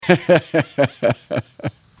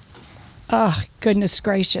Oh, goodness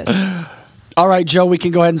gracious. All right, Joe, we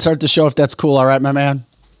can go ahead and start the show if that's cool. All right, my man?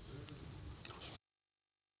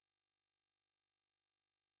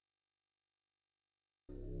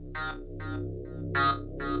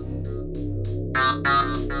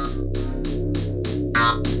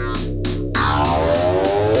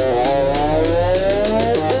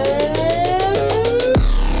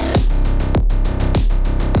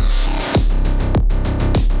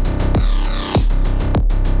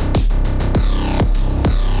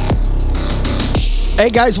 Hey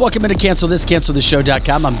guys, welcome into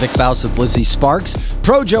CancelThisCancelTheShow.com. I'm Vic Faust with Lizzie Sparks.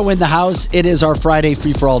 Pro Joe in the house. It is our Friday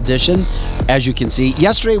free-for-all edition. As you can see,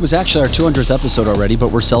 yesterday was actually our 200th episode already,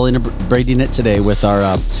 but we're celebrating it today with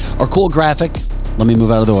our cool graphic. Let me move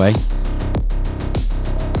out of the way.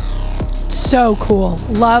 So cool.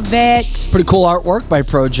 Love it. Pretty cool artwork by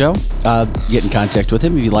Pro Joe. Get in contact with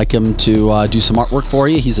him if you'd like him to do some artwork for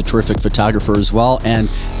you. He's a terrific photographer as well, and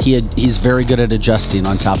he's very good at adjusting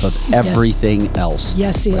on top of everything else.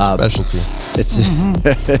 Yes, he is. Specialty. It's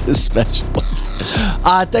his specialty.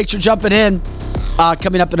 Thanks for jumping in.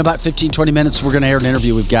 Coming up in about 15, 20 minutes, we're going to air an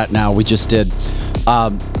interview we've got now. We just did.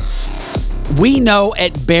 We know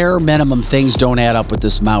at bare minimum things don't add up with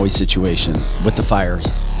this Maui situation, with the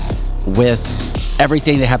fires, with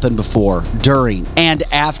everything that happened before, during, and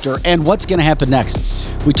after, and what's going to happen next.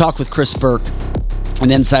 We talked with Chris Burke,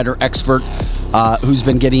 an insider expert who's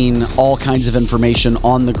been getting all kinds of information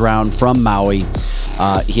on the ground from Maui.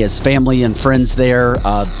 He has family and friends there.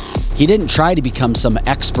 He didn't try to become some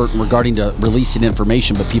expert regarding to releasing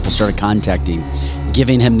information, but people started contacting,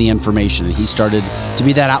 giving him the information, and he started to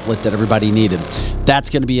be that outlet that everybody needed. That's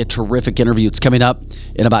going to be a terrific interview. It's coming up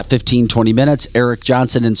in about 15, 20 minutes. Eric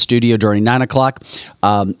Johnson in studio during 9 o'clock.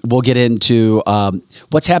 We'll get into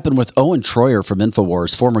what's happened with Owen Shroyer from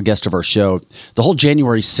InfoWars, former guest of our show. The whole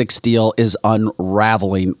January 6th deal is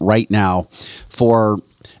unraveling right now.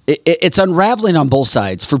 It's unraveling on both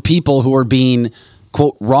sides for people who are being,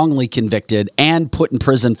 quote, wrongly convicted and put in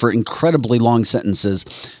prison for incredibly long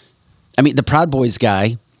sentences. I mean, the Proud Boys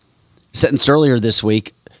guy, sentenced earlier this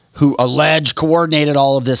week, who alleged coordinated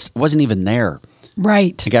all of this, wasn't even there.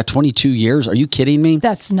 Right. He got 22 years. Are you kidding me?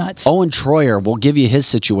 That's nuts. Owen Shroyer will give you his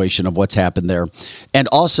situation of what's happened there. And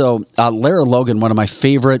also, Lara Logan, one of my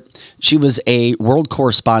favorite, she was a world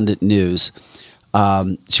correspondent news.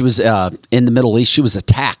 She was in the Middle East. She was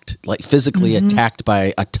attacked, like physically attacked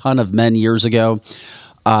by a ton of men years ago.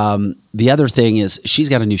 The other thing is she's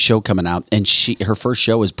got a new show coming out, and her first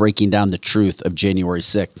show is breaking down the truth of January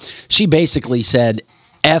 6th. She basically said,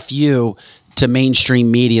 F you to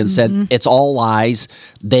mainstream media and said, it's all lies.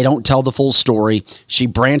 They don't tell the full story. She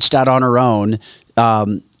branched out on her own.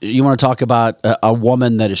 You want to talk about a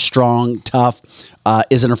woman that is strong, tough,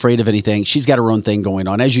 isn't afraid of anything. She's got her own thing going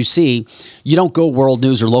on. As you see, you don't go world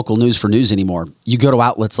news or local news for news anymore. You go to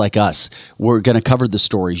outlets like us. We're going to cover the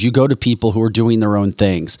stories. You go to people who are doing their own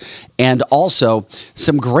things. And also,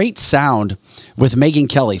 some great sound with Megyn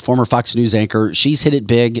Kelly, former Fox News anchor. She's hit it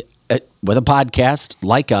big with a podcast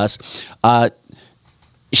like us.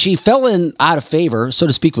 She fell out of favor, so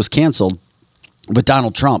to speak, was canceled with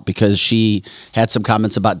Donald Trump because she had some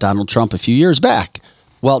comments about Donald Trump a few years back.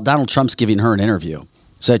 Well, Donald Trump's giving her an interview.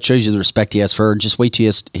 So that shows you the respect he has for her. Just wait till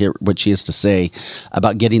you hear what she has to say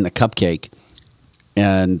about getting the cupcake.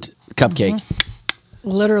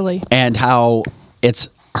 Literally. And how it's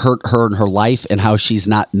hurt her in her life and how she's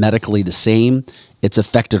not medically the same. It's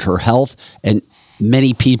affected her health. And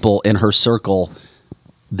many people in her circle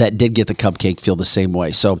that did get the cupcake feel the same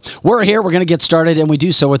way. So we're here. We're going to get started, and we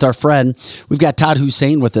do so with our friend. We've got Todd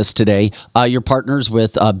Hussein with us today. Your partners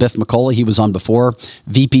with Biff McCullough. He was on before.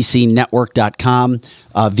 VPCnetwork.com,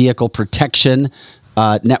 Vehicle Protection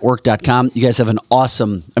network.com. You guys have an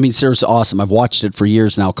awesome, seriously awesome. I've watched it for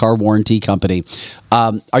years now. Car warranty company.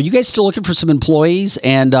 Are you guys still looking for some employees?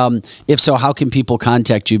 And if so, how can people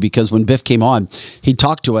contact you? Because when Biff came on, he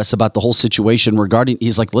talked to us about the whole situation regarding,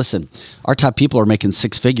 he's like, listen, our top people are making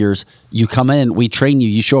six figures. You come in, we train you,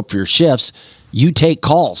 you show up for your shifts, you take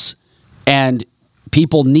calls, and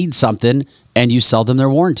people need something, and you sell them their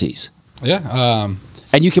warranties. Yeah.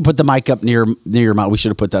 And you can put the mic up near your mouth. We should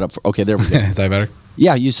have put that up. Okay, there we go. Is that better?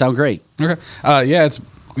 Yeah, you sound great. Okay. Yeah, it's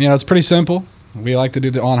pretty simple. We like to do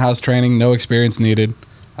the on-house training, no experience needed.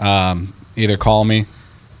 Either call me,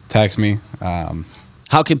 text me.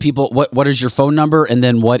 How can people, what is your phone number, and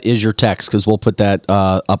then what is your text? Because we'll put that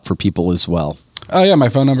up for people as well. Oh, yeah, my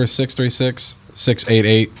phone number is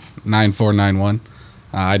 636-688-9491.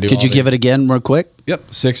 Could you give it again real quick? Yep,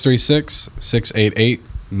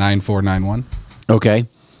 636-688-9491. Okay.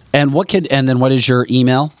 And what is your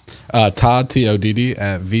email? Todd, Todd,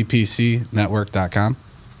 at vpcnetwork.com.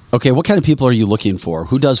 Okay, what kind of people are you looking for?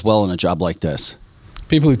 Who does well in a job like this?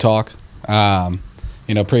 People who talk,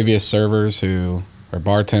 previous servers who are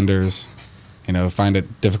bartenders, find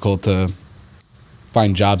it difficult to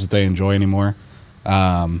find jobs that they enjoy anymore.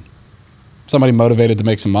 Somebody motivated to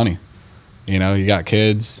make some money. You got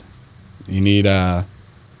kids, you need to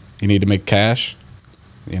make cash,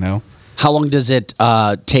 How long does it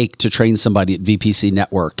take to train somebody at VPC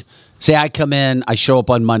Network? Say I come in, I show up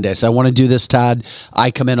on Monday. I say, I want to do this, Todd. I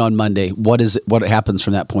come in on Monday. What happens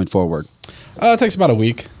from that point forward? It takes about a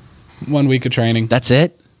week, 1 week of training. That's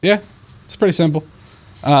it? Yeah, it's pretty simple.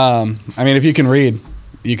 If you can read,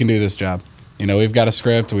 you can do this job. We've got a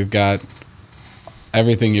script. We've got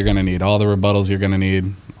everything you're going to need, all the rebuttals you're going to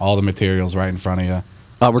need, all the materials right in front of you.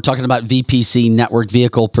 We're talking about VPC Network,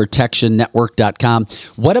 VehicleProtectionNetwork.com.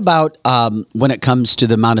 What about when it comes to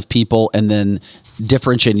the amount of people and then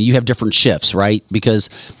differentiating? You have different shifts, right?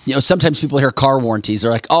 Because sometimes people hear car warranties.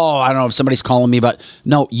 They're like, oh, I don't know if somebody's calling me about.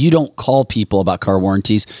 No, you don't call people about car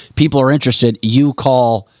warranties. People are interested. You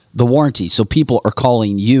call the warranty. So people are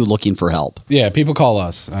calling you looking for help. Yeah, people call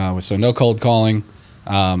us. So no cold calling.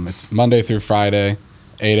 It's Monday through Friday,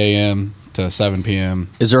 8 a.m. to 7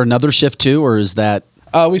 p.m. Is there another shift too, or is that?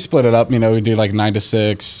 We split it up. We do like 9 to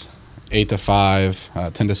 6, 8 to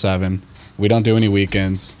 5, 10 to 7. We don't do any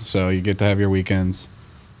weekends, so you get to have your weekends.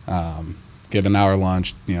 Get an hour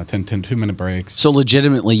lunch, 10 2-minute breaks. So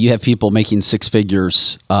legitimately, you have people making six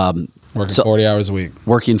figures. Working 40 hours a week.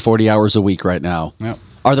 Working 40 hours a week right now. Yep.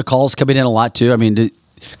 Are the calls coming in a lot too? I mean,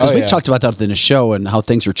 because we've talked about that in the show and how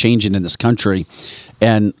things are changing in this country,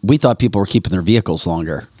 and we thought people were keeping their vehicles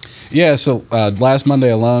longer. Yeah, so last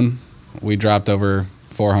Monday alone, we dropped over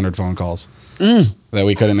 400 phone calls that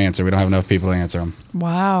we couldn't answer. We don't have enough people to answer them.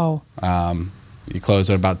 Wow. You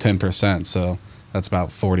close at about 10%, so that's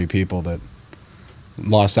about 40 people that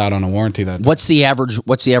lost out on a warranty. What's the average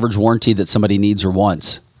warranty that somebody needs or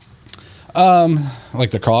wants?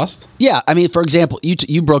 Like the cost? Yeah, I mean, for example,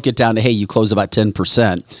 you broke it down to, hey, you close about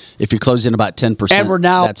 10%. If you're closing about 10%, and we're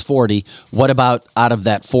now that's 40. What about out of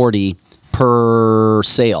that 40 per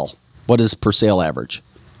sale? What is per sale average?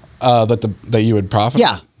 That you would profit?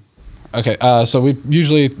 Yeah. Okay, so we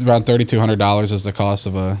usually around $3,200 is the cost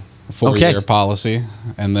of a 4-year policy,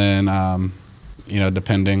 and then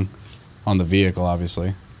depending on the vehicle,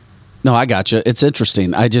 obviously. No, I gotcha. It's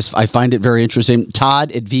interesting. I find it very interesting.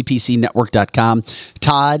 Todd at VPCNetwork.com.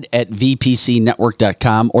 Todd at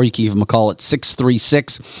VPCNetwork.com. Or you can give him a call at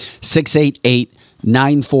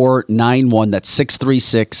 636-688-9491. That's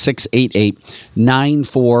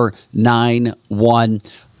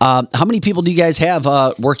 636-688-9491. How many people do you guys have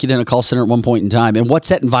working in a call center at one point in time? And what's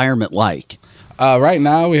that environment like? Right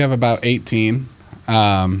now, we have about 18.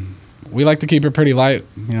 We like to keep it pretty light.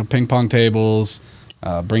 Ping pong tables.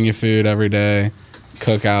 Bring you food every day,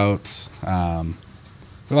 cookouts.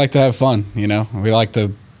 We like to have fun, We like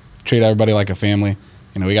to treat everybody like a family.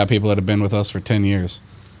 We got people that have been with us for 10 years.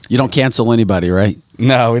 You don't cancel anybody, right?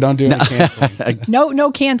 No, we don't do any canceling.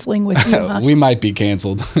 No canceling with you, huh? We might be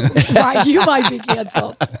canceled. Right, you might be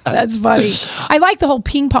canceled. That's funny. I like the whole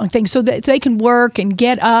ping pong thing so that they can work and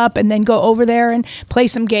get up and then go over there and play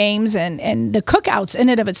some games. And the cookouts in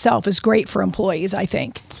and of itself is great for employees, I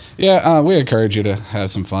think. Yeah, we encourage you to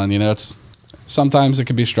have some fun. Sometimes it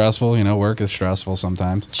can be stressful. Work is stressful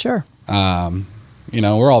sometimes. Sure.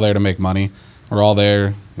 We're all there to make money. We're all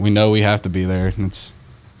there. We know we have to be there. You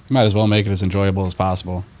might as well make it as enjoyable as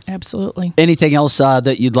possible. Absolutely. Anything else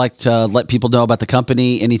that you'd like to let people know about the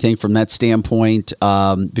company? Anything from that standpoint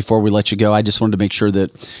before we let you go? I just wanted to make sure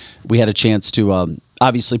that we had a chance to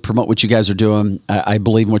obviously promote what you guys are doing. I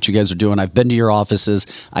believe in what you guys are doing. I've been to your offices.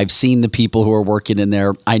 I've seen the people who are working in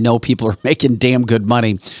there. I know people are making damn good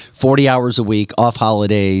money, 40 hours a week, off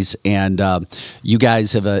holidays, and you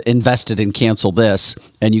guys have invested in Cancel This,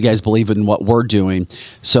 and you guys believe in what we're doing.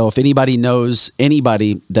 So if anybody knows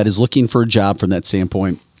anybody that is looking for a job from that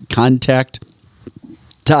standpoint, contact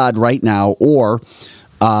Todd right now, or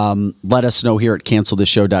let us know here at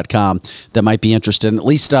cancelthisshow.com that might be interested in at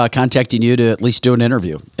least contacting you to at least do an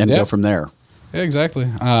interview and go from there. Yeah, exactly.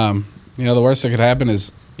 The worst that could happen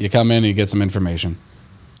is you come in and you get some information.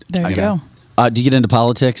 There you go. Do you get into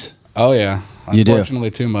politics? Oh, yeah. You do?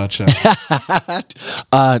 Unfortunately, too much.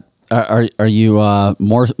 Are you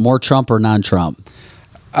more Trump or non-Trump?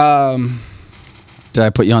 Did I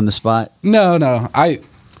put you on the spot? No.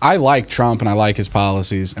 I like Trump and I like his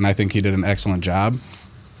policies, and I think he did an excellent job.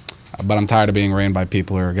 But I'm tired of being ran by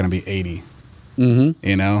people who are going to be 80.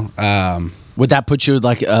 Mm-hmm. Would that put you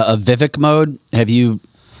like a Vivek mode? Have you?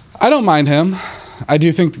 I don't mind him. I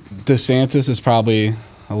do think DeSantis is probably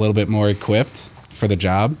a little bit more equipped for the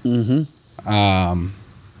job. But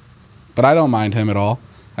I don't mind him at all.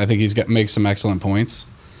 I think makes some excellent points.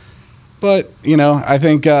 But, I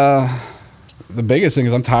think the biggest thing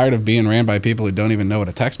is I'm tired of being ran by people who don't even know what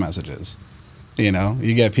a text message is.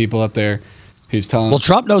 You get people up there who's telling... Well,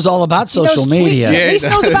 Trump knows all about social media. At least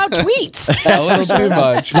knows about tweets. A little too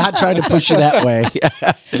much. Not trying to push you that way.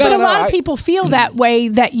 But a lot of people feel that way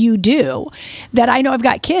that you do. That I know I've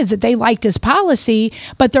got kids that they liked his policy,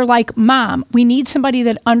 but they're like, Mom, we need somebody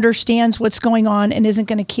that understands what's going on and isn't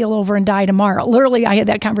going to keel over and die tomorrow. Literally, I had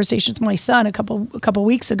that conversation with my son a couple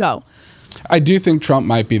weeks ago. I do think Trump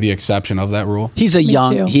might be the exception of that rule. He is a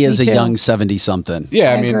young 70-something.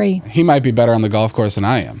 Yeah, I agree. He might be better on the golf course than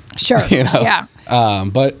I am. Sure. Yeah.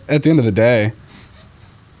 But at the end of the day,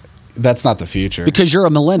 that's not the future. Because you're a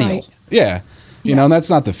millennial. Right. Yeah. And that's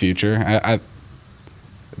not the future.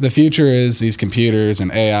 The future is these computers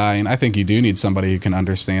and AI, and I think you do need somebody who can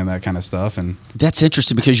understand that kind of stuff. And that's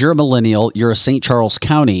interesting because you're a millennial. You're a St. Charles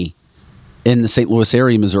County in the St. Louis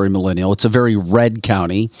area, Missouri millennial. It's a very red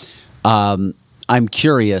county. I'm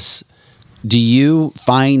curious, do you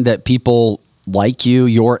find that people like you,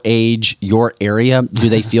 your age, your area, do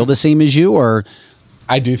they feel the same as you, or?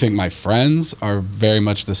 I do think my friends are very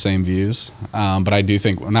much the same views. But I do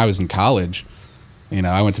think when I was in college,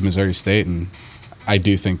 I went to Missouri State, and I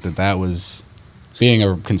do think that was being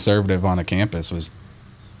a conservative on a campus was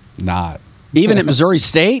not. Even at Missouri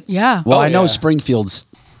State? Yeah. Well, I know Springfield's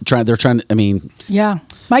they're trying to, Yeah.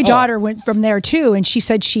 My daughter went from there too, and she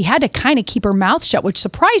said she had to kind of keep her mouth shut, which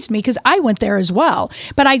surprised me because I went there as well.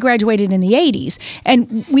 But I graduated in the 80s,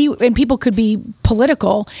 and people could be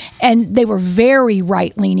political, and they were very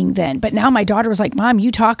right-leaning then. But now my daughter was like, Mom, you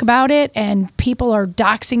talk about it, and people are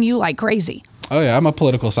doxing you like crazy. Oh, yeah. I'm a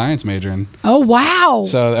political science major. Oh, wow.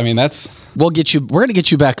 So, that's... We're going to get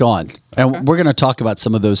you back on, and we're going to talk about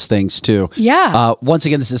some of those things too. Yeah. Once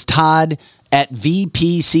again, this is Todd at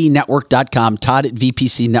vpcnetwork.com, Todd at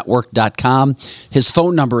vpcnetwork.com. His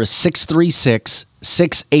phone number is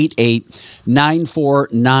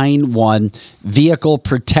 636-688-9491. Vehicle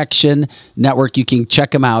Protection Network. You can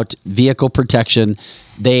check them out, Vehicle Protection.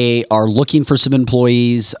 They are looking for some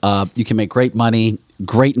employees. You can make great money,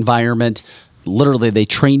 great environment. Literally, they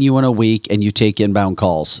train you in a week and you take inbound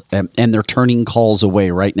calls, and they're turning calls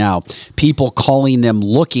away right now. People calling them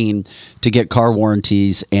looking to get car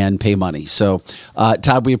warranties and pay money. So,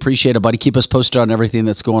 Todd, we appreciate it, buddy. Keep us posted on everything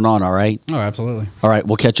that's going on, all right? Oh, absolutely. All right,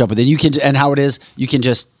 we'll catch up with you. And how it is, you can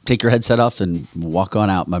just take your headset off and walk on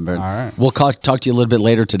out, my man. All right. We'll talk to you a little bit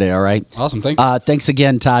later today, all right? Awesome, thank you. Thanks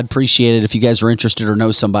again, Todd. Appreciate it. If you guys are interested or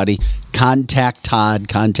know somebody, contact Todd.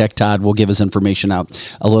 We'll give his information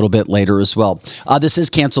out a little bit later as well. This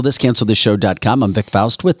is cancelthisshow.com. I'm Vic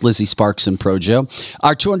Faust with Lizzie Sparks and Projo.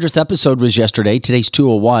 Our 200th episode was yesterday. Today's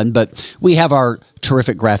 201, but we have our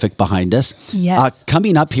terrific graphic behind us. Yes.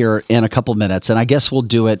 Coming up here in a couple minutes, and I guess we'll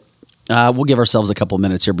do it. We'll give ourselves a couple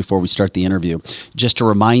minutes here before we start the interview, just to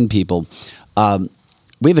remind people.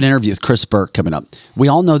 We have an interview with Chris Burke coming up. We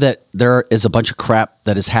all know that there is a bunch of crap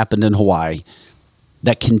that has happened in Hawaii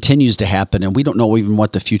that continues to happen, and we don't know even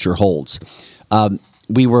what the future holds.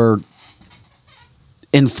 We were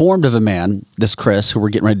informed of a man, this Chris, who we're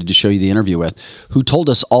getting ready to show you the interview with, who told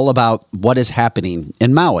us all about what is happening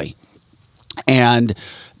in Maui. And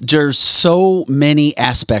there's so many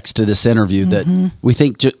aspects to this interview that we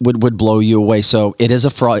think would blow you away. So it is a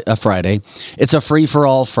Friday. It's a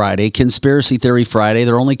free-for-all Friday, conspiracy theory Friday.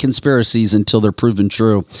 They're only conspiracies until they're proven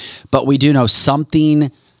true. But we do know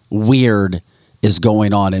something weird is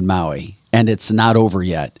going on in Maui, and it's not over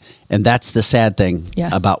yet. And that's the sad thing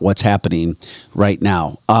about what's happening right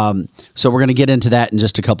now. So we're going to get into that in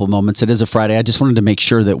just a couple moments. It is a Friday. I just wanted to make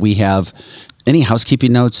sure that we have any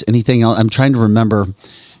housekeeping notes, anything else. I'm trying to remember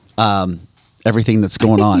everything that's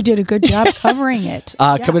going on. You did a good job covering it.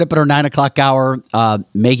 Coming up at our 9 o'clock hour,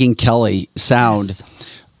 Megyn Kelly sound.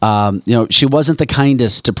 Yes. She wasn't the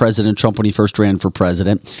kindest to President Trump when he first ran for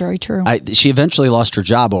president. Very true. She eventually lost her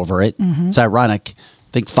job over it. It's ironic.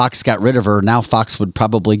 I think Fox got rid of her. Now Fox would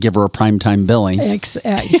probably give her a primetime billing. Yes,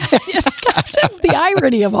 gosh, the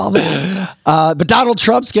irony of all that. But Donald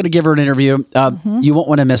Trump's going to give her an interview. You won't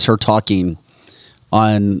want to miss her talking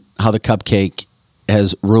on how the cupcake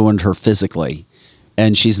has ruined her physically.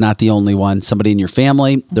 And she's not the only one. Somebody in your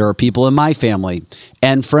family, there are people in my family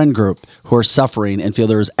and friend group who are suffering and feel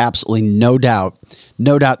there is absolutely no doubt in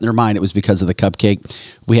their mind it was because of the cupcake.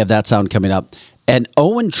 We have that sound coming up. And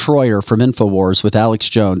Owen Shroyer from InfoWars with Alex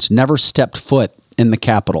Jones never stepped foot in the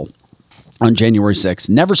Capitol on January 6th.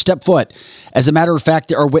 Never stepped foot. As a matter of fact,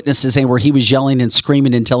 there are witnesses saying where he was yelling and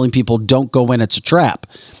screaming and telling people, don't go in, it's a trap.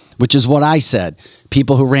 which is what I said.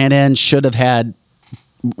 People who ran in should have had,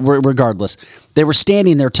 regardless. They were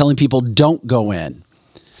standing there telling people don't go in.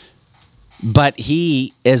 But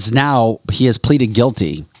he has pleaded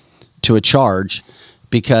guilty to a charge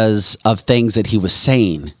because of things that he was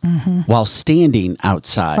saying while standing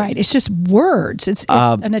outside. Right. It's just words. It's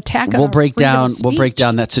an attack on We'll break down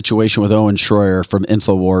that situation with Owen Shroyer from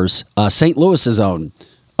InfoWars. St. Louis's own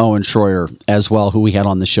Owen Shroyer as well, who we had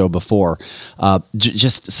on the show before.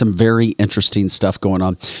 Just some very interesting stuff going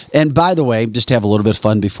on. And by the way, just to have a little bit of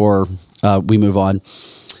fun before we move on,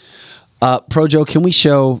 Projo, can we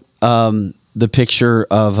show the picture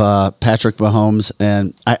of Patrick Mahomes?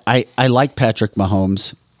 And I like Patrick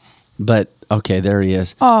Mahomes, but okay, there he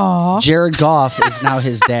is. Aww. Jared Goff is now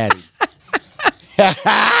his daddy.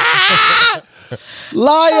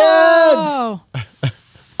 Lions! Oh.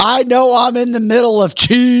 I know I'm in the middle of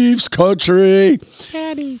Chiefs country.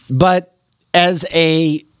 Daddy. But as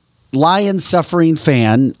a Lions suffering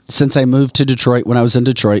fan, since I moved to Detroit, when I was in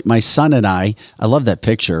Detroit, my son and I love that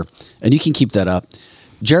picture, and you can keep that up.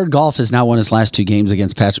 Jared Goff has now won his last 2 games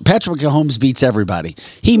against Patrick. Patrick Mahomes beats everybody.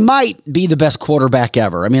 He might be the best quarterback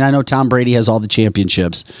ever. I mean, I know Tom Brady has all the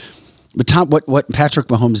championships, but what Patrick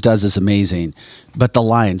Mahomes does is amazing. But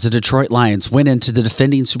the Detroit Lions, went into the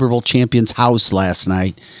defending Super Bowl champions' house last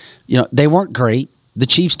night. You know, they weren't great. The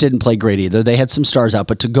Chiefs didn't play great either. They had some stars out,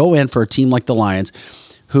 but to go in for a team like the Lions,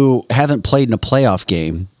 who haven't played in a playoff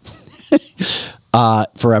game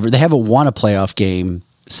forever, they haven't won a playoff game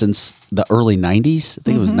since the early 90s. I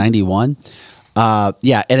think it was 91. And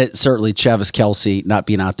it certainly, Travis Kelce not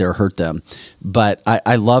being out there hurt them. But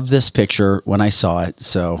I love this picture when I saw it.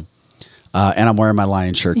 So, and I'm wearing my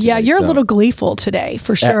Lion shirt today. Yeah, you're a little gleeful today,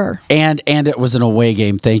 for sure. And it was an away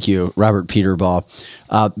game. Thank you, Robert Peterball.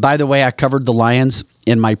 By the way, I covered the Lions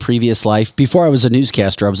in my previous life. Before I was a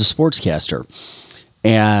newscaster, I was a sportscaster.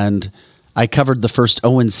 And I covered the first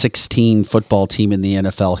 0-16 football team in the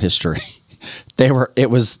NFL history. It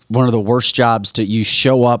was one of the worst jobs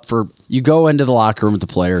you go into the locker room with the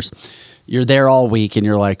players. You're there all week and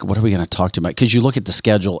you're like, what are we going to talk to them about? Because you look at the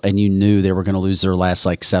schedule and you knew they were going to lose their last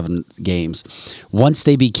 7 games. Once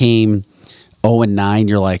they became 0-9,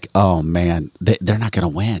 you're like, oh man, they're not going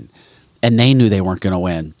to win. And they knew they weren't going to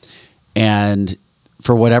win. And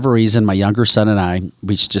for whatever reason, my younger son and I,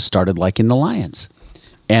 we just started liking the Lions.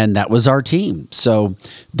 And that was our team. So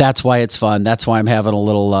that's why it's fun. That's why I'm having a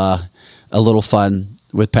little fun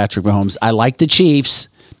with Patrick Mahomes. I like the Chiefs.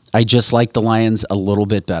 I just like the Lions a little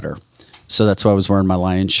bit better. So that's why I was wearing my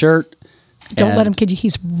Lions shirt. Don't let him kid you.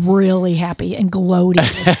 He's really happy and gloating.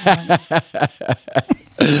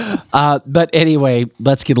 But anyway,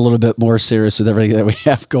 let's get a little bit more serious with everything that we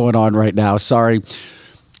have going on right now. Sorry.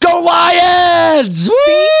 Go Lions!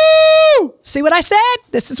 Woo! See what I said?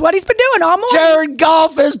 This is what he's been doing all morning. Jared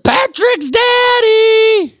Goff is Patrick's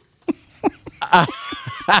daddy.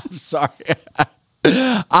 I'm sorry.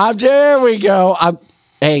 There we go.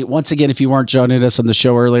 Hey, once again, if you weren't joining us on the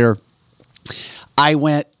show earlier, I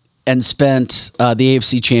went and spent the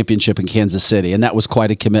AFC Championship in Kansas City, and that was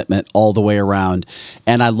quite a commitment all the way around.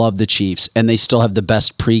 And I love the Chiefs, and they still have the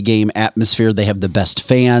best pregame atmosphere. They have the best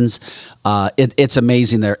fans. It's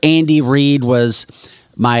amazing there. Andy Reid was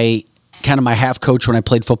my half coach when I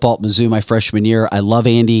played football at Mizzou my freshman year. I love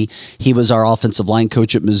Andy. He was our offensive line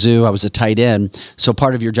coach at Mizzou. I was a tight end. So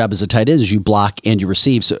part of your job as a tight end is you block and you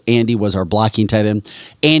receive. So Andy was our blocking tight end.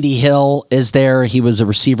 Andy Hill is there. He was a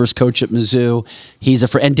receivers coach at Mizzou.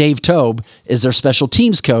 And Dave Tobe is their special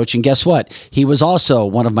teams coach. And guess what? He was also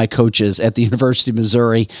one of my coaches at the University of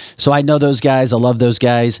Missouri. So I know those guys. I love those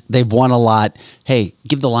guys. They've won a lot. Hey,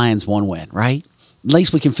 give the Lions one win, right? At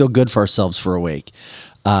least we can feel good for ourselves for a week.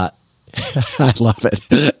 I love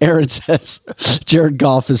it. Aaron says Jared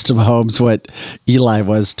Goff is to Mahomes what Eli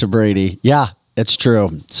was to Brady. Yeah, it's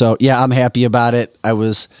true. So, yeah, I'm happy about it. I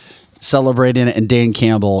was celebrating it, and Dan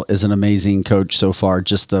Campbell is an amazing coach so far.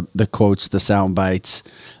 Just the quotes, the sound bites,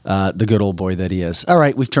 the good old boy that he is. All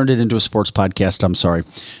right, we've turned it into a sports podcast. I'm sorry.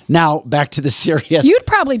 Now, back to the serious. You'd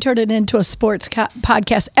probably turn it into a sports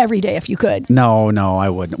podcast every day if you could. No, I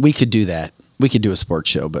wouldn't. We could do that. We could do a sports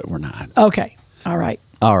show, but we're not. Okay. All right.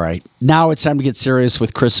 Now it's time to get serious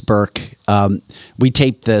with Chris Burke. We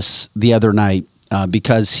taped this the other night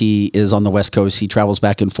because he is on the West Coast. He travels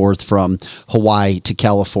back and forth from Hawaii to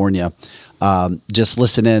California. Just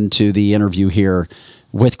listen in to the interview here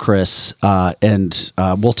with Chris, and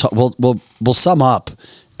we'll sum up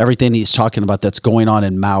everything he's talking about that's going on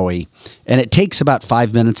in Maui. And it takes about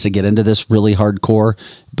 5 minutes to get into this really hardcore,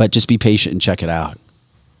 but just be patient and check it out.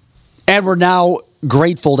 And we're now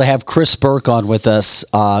grateful to have Chris Burke on with us.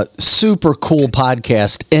 Super cool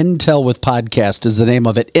podcast. Intel with Podcast is the name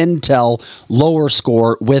of it. Intel Lower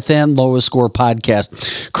Score within Lower Score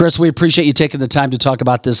Podcast. Chris, we appreciate you taking the time to talk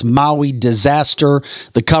about this Maui disaster,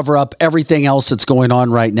 the cover-up, everything else that's going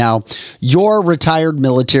on right now. You're retired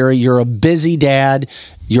military. You're a busy dad.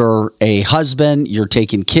 You're a husband, you're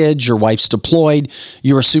taking kids, your wife's deployed,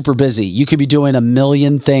 you're super busy. You could be doing a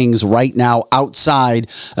million things right now outside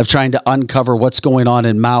of trying to uncover what's going on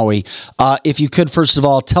in Maui. If you could, first of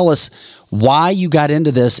all, tell us why you got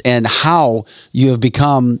into this and how you have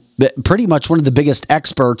become pretty much one of the biggest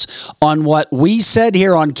experts on what we said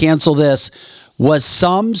here on Cancel This was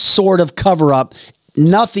some sort of cover-up.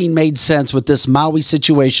 Nothing made sense with this Maui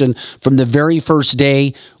situation from the very first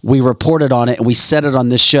day we reported on it and we said it on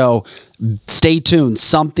this show. Stay tuned.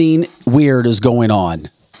 Something weird is going on.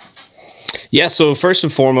 Yeah. So first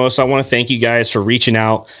and foremost, I want to thank you guys for reaching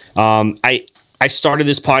out. I started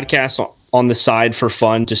this podcast on the side for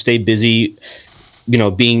fun to stay busy,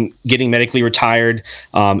 getting medically retired,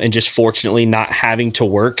 and just fortunately not having to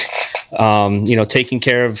work, taking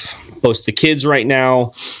care of both the kids right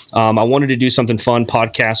now. I wanted to do something fun.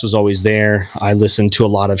 Podcast was always there. I listened to a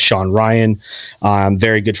lot of Sean Ryan. I'm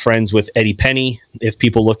very good friends with Eddie Penny, if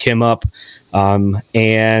people look him up.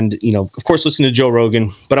 And, of course, listen to Joe Rogan.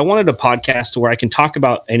 But I wanted a podcast where I can talk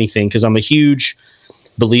about anything because I'm a huge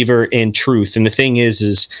believer in truth. And the thing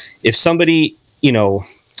is if somebody,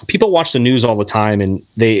 people watch the news all the time and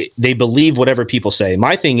they believe whatever people say.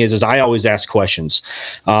 My thing is I always ask questions.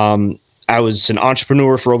 I was an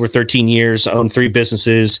entrepreneur for over 13 years. I owned 3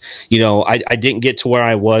 businesses. I didn't get to where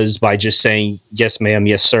I was by just saying, yes, ma'am,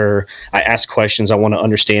 yes, sir. I ask questions. I want to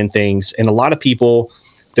understand things. And a lot of people,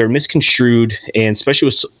 they're misconstrued. And especially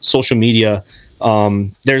with social media,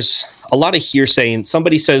 there's a lot of hearsay. And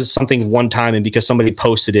somebody says something one time, and because somebody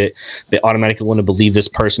posted it, they automatically want to believe this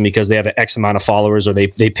person because they have an X amount of followers, or they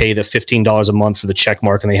pay the $15 a month for the check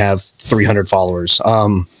mark and they have 300 followers.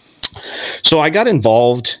 So I got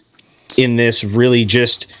involved in this really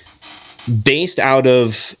just based out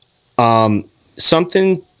of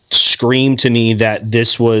something screamed to me that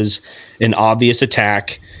this was an obvious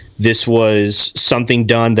attack. This was something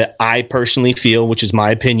done that I personally feel, which is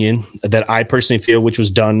my opinion, that I personally feel, which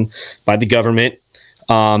was done by the government.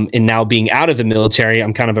 And now being out of the military,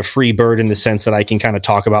 I'm kind of a free bird in the sense that I can kind of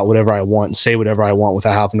talk about whatever I want and say whatever I want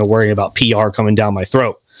without having to worry about PR coming down my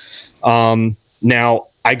throat. Now,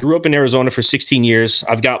 I grew up in Arizona for 16 years.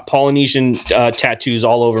 I've got Polynesian tattoos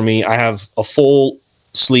all over me. I have a full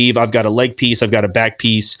sleeve. I've got a leg piece. I've got a back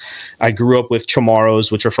piece. I grew up with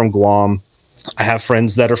Chamorros, which are from Guam. I have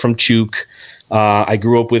friends that are from Chuuk. I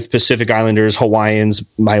grew up with Pacific Islanders, Hawaiians.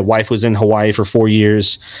 My wife was in Hawaii for 4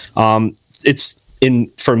 years. For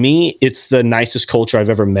me, it's the nicest culture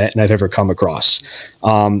I've ever met and I've ever come across.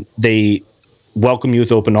 They welcome you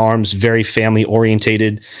with open arms, very family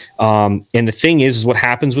orientated. And the thing is what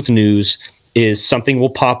happens with news is something will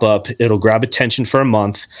pop up. It'll grab attention for a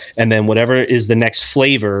month. And then whatever is the next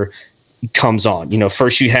flavor comes on.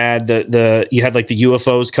 First you had you had like the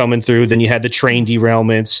UFOs coming through, then you had the train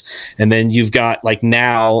derailments. And then you've got like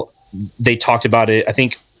now they talked about it, I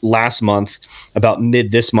think last month, about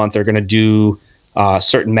mid this month, they're going to do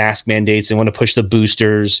certain mask mandates. They want to push the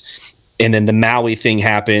boosters. And then the Maui thing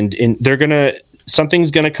happened, and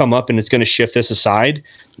something's going to come up and it's going to shift this aside.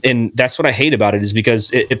 And that's what I hate about it, is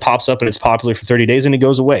because it pops up and it's popular for 30 days and it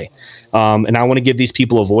goes away. And I want to give these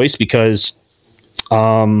people a voice because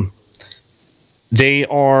they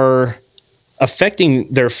are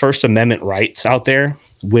affecting their First Amendment rights out there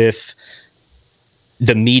with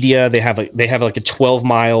the media. They have like a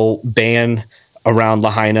 12-mile ban around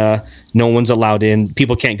Lahaina. No one's allowed in.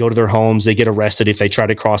 People can't go to their homes. They get arrested if they try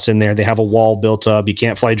to cross in there. They have a wall built up. You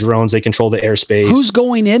can't fly drones. They control the airspace. Who's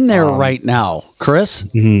going in there right now, Chris?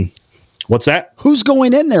 Mm-hmm. What's that? Who's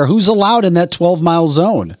going in there? Who's allowed in that 12-mile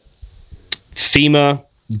zone? FEMA,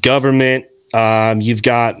 government. You've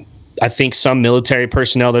got, I think, some military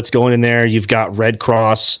personnel that's going in there. You've got Red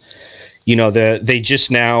Cross. They just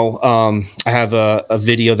now, I have a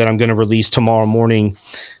video that I'm going to release tomorrow morning.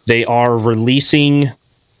 They are releasing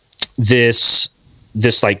this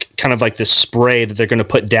like kind of like this spray that they're going to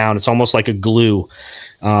put down. It's almost like a glue.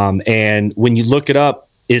 And when you look it up,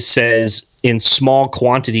 it says in small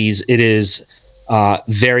quantities, it is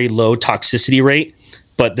very low toxicity rate,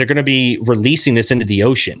 but they're going to be releasing this into the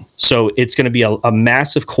ocean. So it's going to be a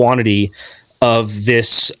massive quantity of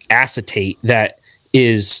this acetate that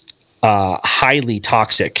is highly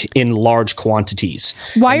toxic in large quantities.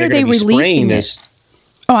 Why are they releasing this?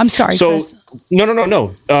 Oh, I'm sorry, So, Chris.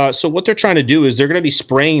 No. So what they're trying to do is they're going to be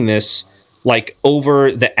spraying this like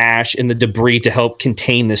over the ash and the debris to help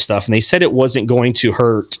contain this stuff. And they said it wasn't going to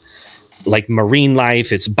hurt like marine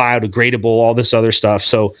life. It's biodegradable, all this other stuff.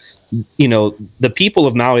 So, the people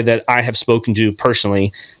of Maui that I have spoken to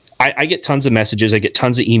personally, I get tons of messages. I get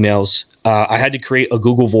tons of emails. I had to create a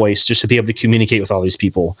Google Voice just to be able to communicate with all these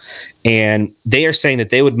people. And they are saying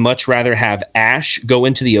that they would much rather have ash go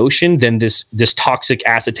into the ocean than this toxic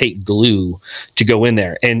acetate glue to go in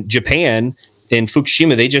there. And Japan in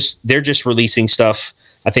Fukushima, they're just releasing stuff.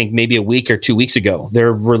 I think maybe a week or 2 weeks ago,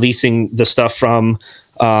 they're releasing the stuff from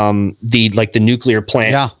the nuclear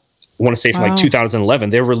plant. Yeah. I want to say from like 2011,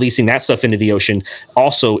 they're releasing that stuff into the ocean,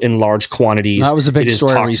 also in large quantities. That was a big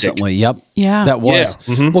story recently. Yep. Yeah. That was.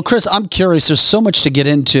 Yeah. Mm-hmm. Well, Chris, I'm curious. There's so much to get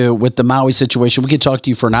into with the Maui situation. We could talk to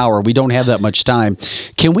you for an hour. We don't have that much time.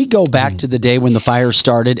 Can we go back to the day when the fire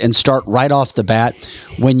started and start right off the bat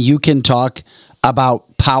when you can talk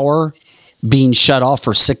about power being shut off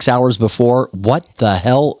for 6 hours before? What the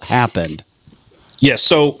hell happened? Yes.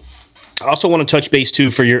 So I also want to touch base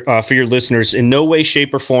too for your listeners. In no way,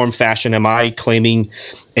 shape, or form, fashion am I claiming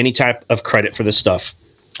any type of credit for this stuff.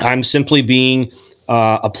 I'm simply being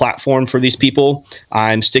a platform for these people.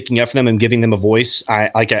 I'm sticking up for them and giving them a voice.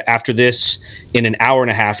 After this, in an hour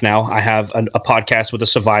and a half now, I have a podcast with a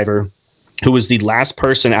survivor who was the last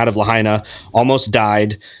person out of Lahaina, almost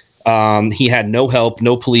died. He had no help,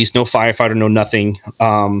 no police, no firefighter, no nothing.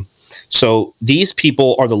 So these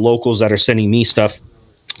people are the locals that are sending me stuff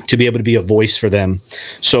to be able to be a voice for them.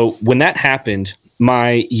 So when that happened,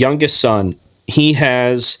 my youngest son, he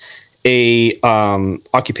has a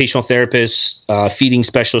occupational therapist, feeding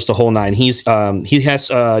specialist, the whole nine. He has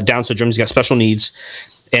Down syndrome. He's got special needs.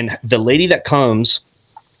 And the lady that comes,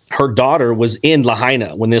 her daughter was in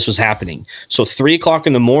Lahaina when this was happening. So 3:00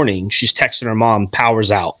 in the morning, she's texting her mom,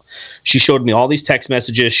 power's out. She showed me all these text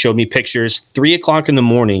messages, showed me pictures. 3:00 in the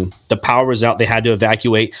morning, the power was out. They had to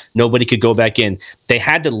evacuate. Nobody could go back in. They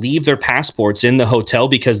had to leave their passports in the hotel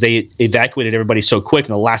because they evacuated everybody so quick.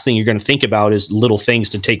 And the last thing you're going to think about is little things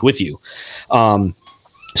to take with you.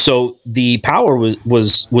 So the power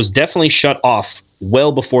was definitely shut off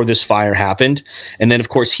well before this fire happened. And then, of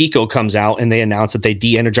course, HECO comes out and they announce that they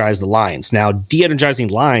de-energize the lines. Now, de-energizing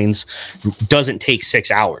lines doesn't take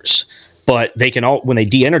 6 hours, but they can when they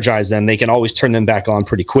de-energize them, they can always turn them back on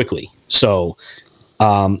pretty quickly. So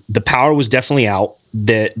the power was definitely out.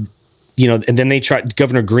 And then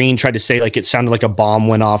Governor Green tried to say like it sounded like a bomb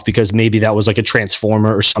went off because maybe that was like a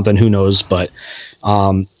transformer or something, who knows, but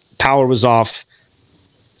power was off.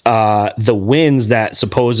 The winds that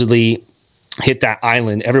supposedly hit that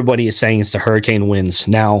island, everybody is saying it's the hurricane winds.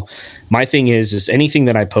 Now, my thing is anything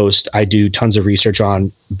that I post, I do tons of research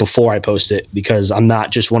on before I post it, because I'm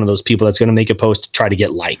not just one of those people that's going to make a post to try to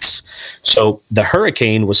get likes. So the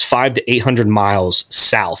hurricane was 500 to 800 miles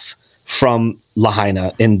south from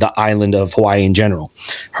Lahaina and the island of Hawaii in general.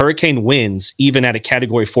 Hurricane winds, even at a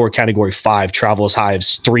category 4, category 5, travel as high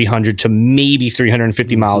as 300 to maybe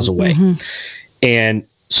 350 miles away. Mm-hmm. And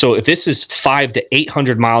so if this is 500 to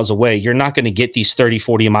 800 miles away, you're not going to get these 30,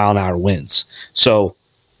 40 mile an hour winds. So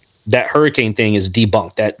that hurricane thing is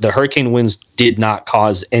debunked. That the hurricane winds did not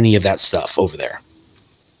cause any of that stuff over there.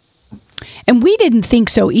 And we didn't think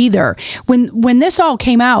so either. When this all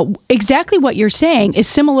came out, exactly what you're saying is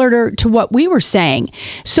similar to what we were saying.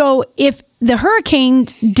 So if the hurricane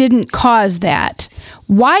didn't cause that,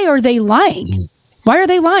 why are they lying? Why are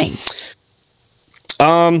they lying?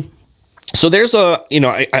 So there's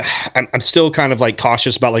I'm still kind of like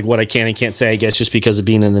cautious about like what I can and can't say, I guess, just because of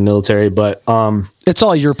being in the military. But it's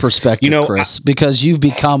all your perspective, Chris, because you've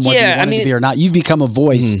become what you wanted to be or not. You've become a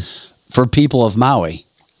voice for people of Maui.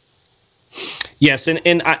 Yes,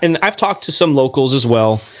 and I've talked to some locals as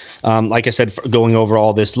well. Like I said, going over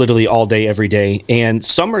all this literally all day, every day, and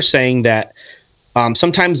some are saying that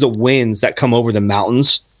sometimes the winds that come over the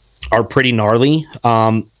mountains are pretty gnarly.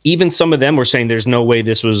 Even some of them were saying there's no way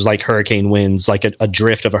this was like hurricane winds, like a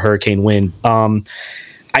drift of a hurricane wind.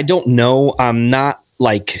 I don't know. I'm not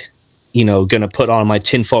like, going to put on my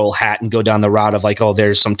tinfoil hat and go down the route of like, oh,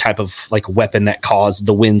 there's some type of like weapon that caused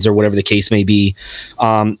the winds or whatever the case may be.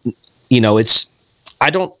 I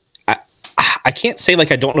can't say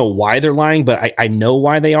like I don't know why they're lying, but I know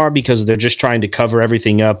why they are, because they're just trying to cover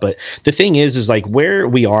everything up. But the thing is like where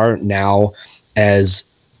we are now as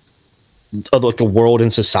like a world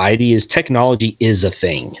and society is technology is a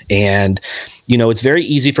thing. And, it's very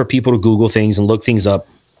easy for people to Google things and look things up.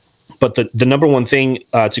 But the number one thing,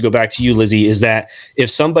 to go back to you, Lizzie, is that if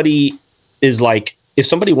if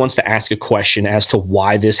somebody wants to ask a question as to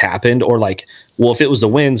why this happened, or like, well, if it was the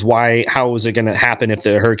winds, how was it going to happen if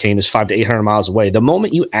the hurricane is 500 to 800 miles away? The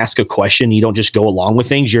moment you ask a question, you don't just go along with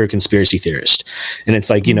things, you're a conspiracy theorist. And it's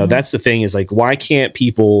like, that's the thing, is like, why can't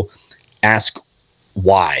people ask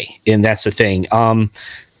why? And that's the thing. I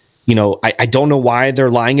don't know why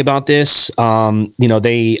they're lying about this.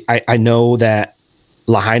 I know that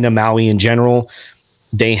Lahaina, Maui in general,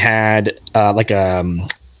 they had like an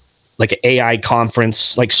AI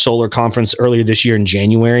conference, like solar conference earlier this year in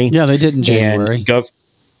January. Yeah, they did in January.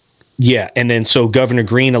 And then so Governor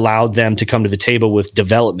Green allowed them to come to the table with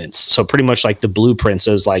developments. So pretty much like the blueprints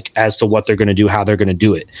as to what they're going to do, how they're going to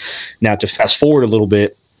do it. Now, to fast forward a little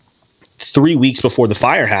bit, 3 weeks before the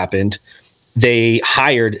fire happened, they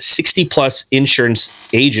hired 60 plus insurance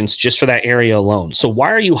agents just for that area alone. So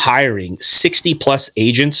why are you hiring 60 plus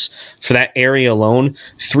agents for that area alone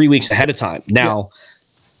 3 weeks ahead of time? Now,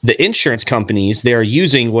 the insurance companies, they're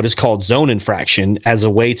using what is called zone infraction as a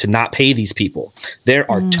way to not pay these people. There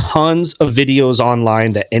are tons of videos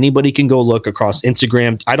online that anybody can go look across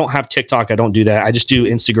Instagram. I don't have TikTok. I don't do that. I just do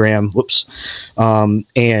Instagram. Whoops.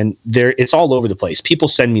 And it's all over the place. People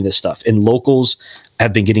send me this stuff, and locals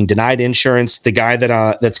have been getting denied insurance. The guy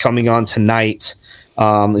that's coming on tonight,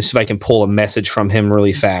 let's see if I can pull a message from him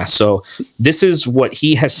really fast. So this is what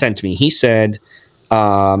he has sent me. He said,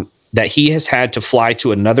 that he has had to fly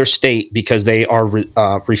to another state because they are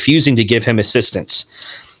refusing to give him assistance.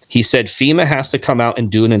 He said FEMA has to come out and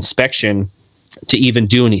do an inspection to even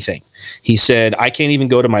do anything. He said, I can't even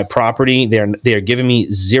go to my property. They are giving me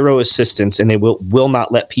zero assistance, and they will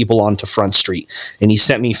not let people onto Front Street. And he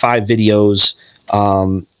sent me 5 videos.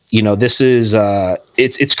 This is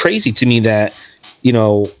it's crazy to me that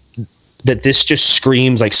that this just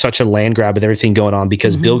screams like such a land grab with everything going on,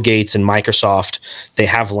 because Bill Gates and Microsoft, they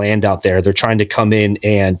have land out there. They're trying to come in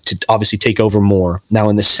and to obviously take over more. Now,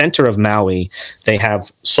 in the center of Maui, they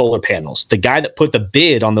have solar panels. The guy that put the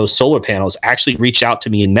bid on those solar panels actually reached out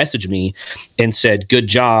to me and messaged me and said, good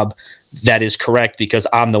job. That is correct, because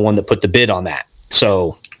I'm the one that put the bid on that.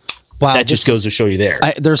 So wow, that just goes to show you there.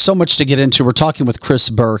 There's so much to get into. We're talking with Chris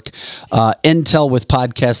Burke, Intel with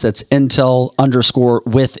podcast. That's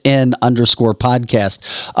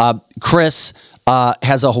Intel_within_podcast. Chris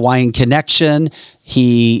has a Hawaiian connection.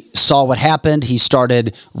 He saw what happened. He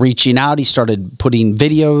started reaching out. He started putting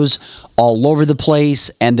videos all over the place.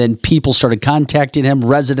 And then people started contacting him,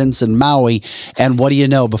 residents in Maui. And what do you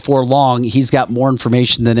know? Before long, he's got more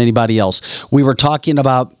information than anybody else. We were talking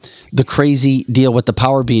about the crazy deal with the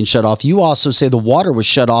power being shut off. You also say the water was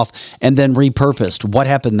shut off and then repurposed. What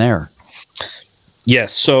happened there?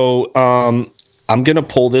 Yes. So I'm going to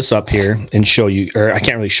pull this up here and show you, or I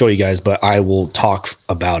can't really show you guys, but I will talk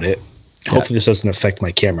about it. Hopefully this doesn't affect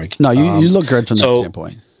my camera. No, you look good from that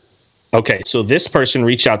standpoint. Okay, so this person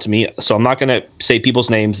reached out to me. So I'm not going to say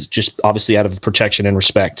people's names, just obviously out of protection and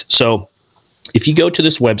respect. So if you go to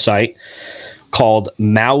this website called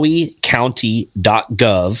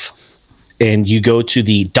mauicounty.gov and you go to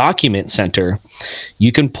the document center,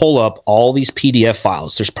 you can pull up all these PDF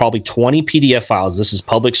files. There's probably 20 PDF files. This is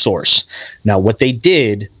public source. Now, what they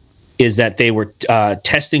did is that they were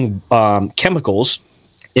testing chemicals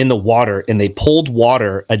in the water, and they pulled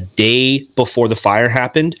water a day before the fire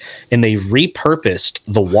happened, and they repurposed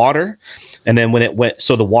the water. And then when it went,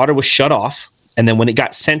 so the water was shut off, and then when it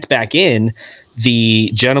got sent back in,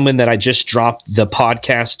 the gentleman that I just dropped the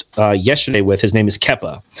podcast yesterday with, his name is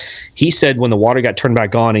Kepa. He said when the water got turned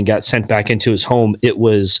back on and got sent back into his home, it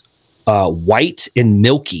was white and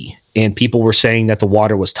milky, and people were saying that the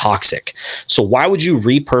water was toxic. So why would you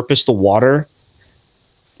repurpose the water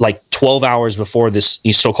like 12 hours before this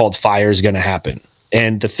so-called fire is going to happen?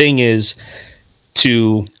 And the thing is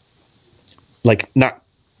to not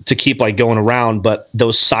to keep going around, but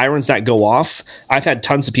those sirens that go off, I've had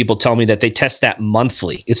tons of people tell me that they test that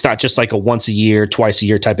monthly. It's not just like a once a year, twice a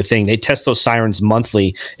year type of thing. They test those sirens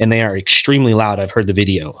monthly, and they are extremely loud. I've heard the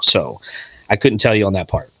video, so I couldn't tell you on that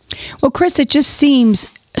part. Well, Chris, it just seems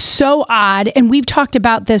so odd, and we've talked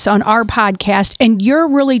about this on our podcast, and you're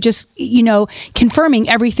really just confirming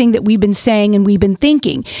everything that we've been saying and we've been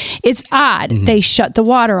thinking. It's odd. They shut the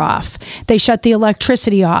water off, they shut the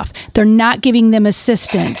electricity off, they're not giving them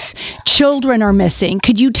assistance, children are missing.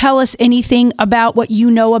 Could you tell us anything about what you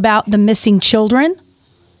know about the missing children?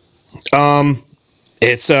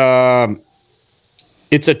 It's a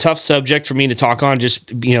tough subject for me to talk on. Just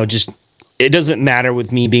it doesn't matter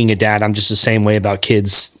with me being a dad. I'm just the same way about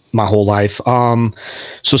kids my whole life.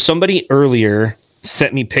 So somebody earlier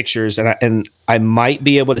sent me pictures, and I might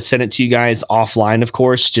be able to send it to you guys offline, of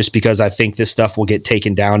course, just because I think this stuff will get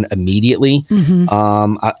taken down immediately.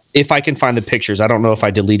 If I can find the pictures, I don't know if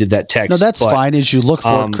I deleted that text. No, that's fine as you look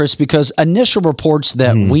for it, Chris, because initial reports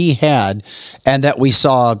that we had and that we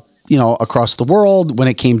saw, across the world when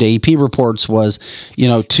it came to AP reports was,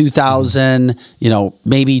 2,000,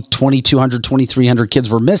 maybe 2,200, 2,300 kids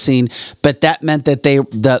were missing. But that meant that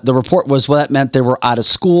the report was, that meant they were out of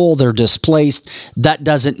school, they're displaced. That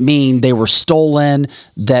doesn't mean they were stolen,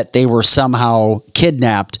 that they were somehow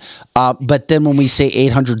kidnapped. But then when we say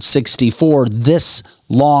 864 this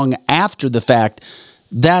long after the fact,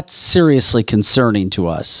 that's seriously concerning to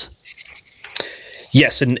us.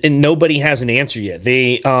 Yes, and nobody has an answer yet.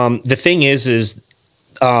 The thing is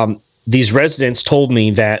these residents told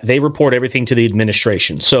me that they report everything to the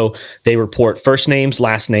administration. So they report first names,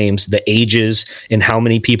 last names, the ages, and how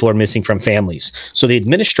many people are missing from families. So the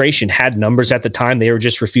administration had numbers at the time. They were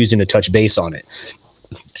just refusing to touch base on it.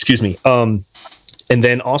 Excuse me. And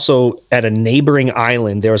then also at a neighboring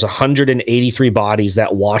island, there was 183 bodies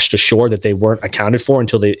that washed ashore that they weren't accounted for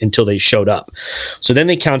until they showed up. So then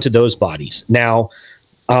they counted those bodies. Now,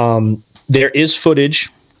 there is footage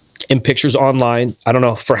and pictures online. I don't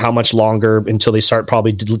know for how much longer until they start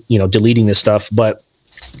probably deleting this stuff. But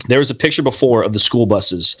there was a picture before of the school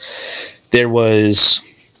buses. There was,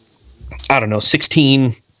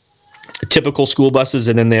 16 typical school buses,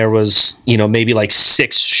 and then there was maybe like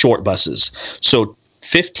 6 short buses. So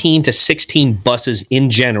 15 to 16 buses in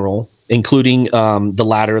general, including the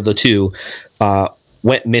latter of the two,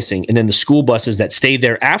 went missing. And then the school buses that stayed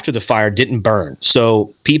there after the fire didn't burn.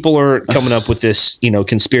 So people are coming up with this,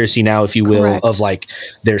 conspiracy now, if you will, Correct. of like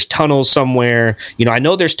there's tunnels somewhere. I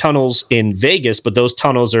know there's tunnels in Vegas, but those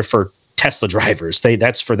tunnels are for Tesla drivers.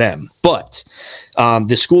 That's for them. But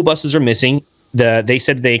the school buses are missing. They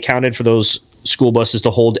said they accounted for those school buses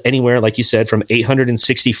to hold anywhere, like you said, from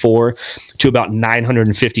 864 to about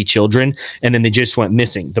 950 children, and then they just went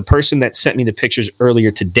missing. The person that sent me the pictures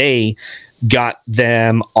earlier today got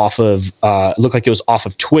them off of looked like it was off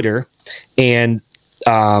of Twitter, and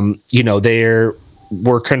they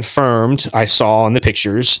were confirmed. I saw in the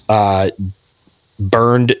pictures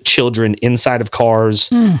burned children inside of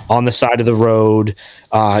cars on the side of the road.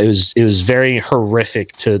 It was very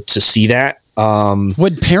horrific to see that.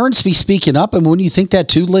 Would parents be speaking up? And wouldn't you think that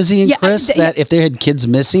too, Lizzie and Chris, that if they had kids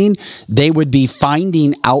missing, they would be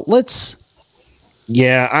finding outlets?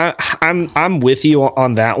 Yeah, I'm with you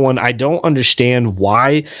on that one. I don't understand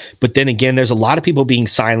why, but then again, there's a lot of people being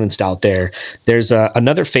silenced out there. There's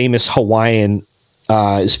another famous Hawaiian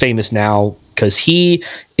is famous now because he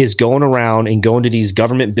is going around and going to these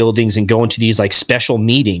government buildings and going to these like special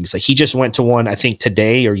meetings. Like he just went to one, I think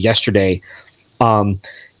today or yesterday,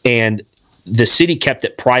 and the city kept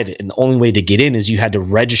it private, and the only way to get in is you had to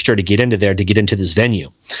register to get into there to get into this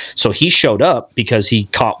venue. So he showed up because he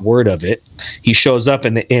caught word of it. He shows up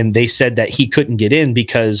and they said that he couldn't get in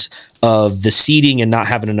because of the seating and not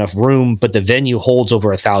having enough room, but the venue holds over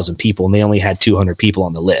 1,000 people and they only had 200 people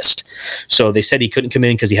on the list. So they said he couldn't come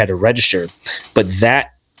in because he had to register. But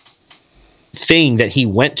that thing that he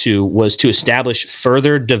went to was to establish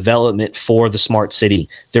further development for the smart city.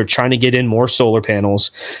 They're trying to get in more solar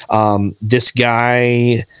panels. This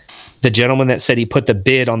guy, the gentleman that said he put the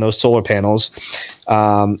bid on those solar panels.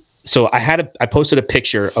 So I posted a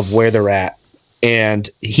picture of where they're at, and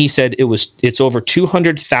he said it's over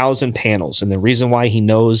 200,000 panels. And the reason why he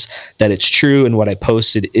knows that it's true and what I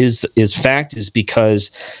posted is fact is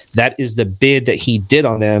because that is the bid that he did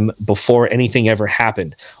on them before anything ever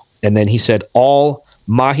happened. And then he said all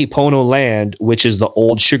Mahipono land, which is the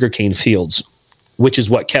old sugarcane fields, which is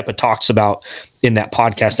what Kepa talks about in that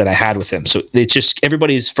podcast that I had with him. So it's just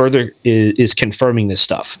everybody's further is confirming this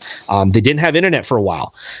stuff. They didn't have internet for a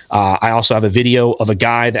while. I also have a video of a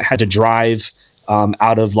guy that had to drive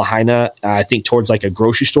out of Lahaina, I think towards like a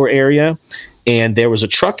grocery store area. And there was a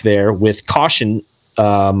truck there with caution,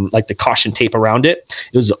 like the caution tape around it.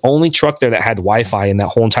 It was the only truck there that had Wi-Fi in that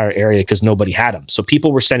whole entire area because nobody had them. So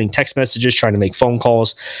people were sending text messages, trying to make phone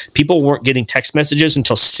calls. People weren't getting text messages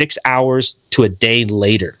until 6 hours to a day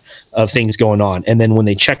later of things going on. And then when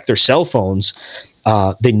they checked their cell phones,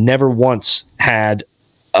 they never once had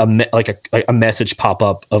a message pop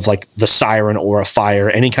up of like the siren or a fire,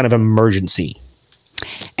 any kind of emergency.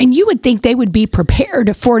 And you would think they would be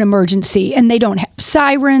prepared for an emergency, and they don't have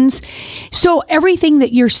sirens. So everything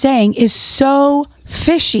that you're saying is so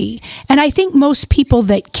fishy. And I think most people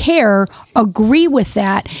that care agree with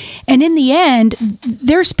that. And in the end,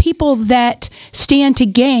 there's people that stand to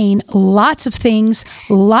gain lots of things,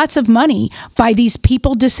 lots of money by these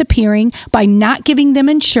people disappearing, by not giving them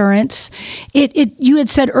insurance. You had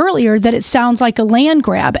said earlier that it sounds like a land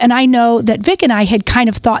grab. And I know that Vic and I had kind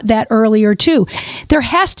of thought that earlier too. There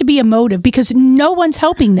has to be a motive because no one's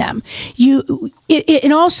helping them.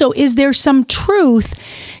 And also, is there some truth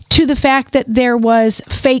to the fact that there was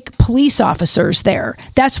fake police officers there?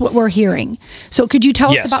 That's what we're hearing. So could you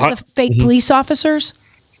tell us about the fake police officers?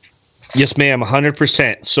 Yes, ma'am,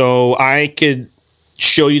 100%. So I could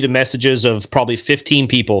show you the messages of probably 15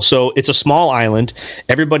 people. So it's a small island.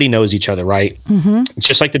 Everybody knows each other, right? Mm-hmm. It's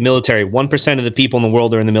just like the military. 1% of the people in the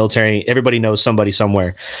world are in the military. Everybody knows somebody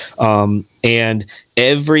somewhere. And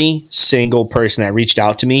every single person that reached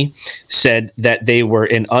out to me said that they were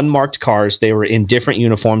in unmarked cars, they were in different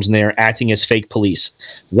uniforms, and they are acting as fake police.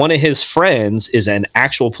 One of his friends is an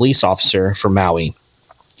actual police officer for Maui.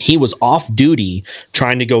 He was off duty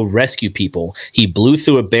trying to go rescue people. He blew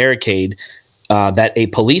through a barricade that a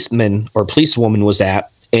policeman or policewoman was at,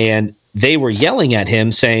 and they were yelling at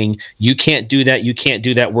him saying, "You can't do that. You can't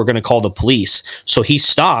do that. We're going to call the police." So he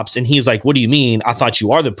stops and he's like, "What do you mean? I thought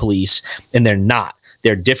you are the police." And they're not.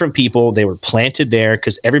 They're different people. They were planted there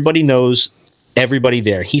because everybody knows everybody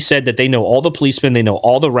there. He said that they know all the policemen. They know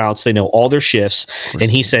all the routes. They know all their shifts.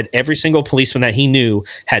 And he said every single policeman that he knew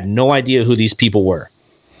had no idea who these people were.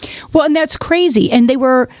 Well, and that's crazy. And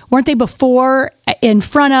weren't they before, in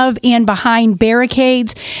front of, and behind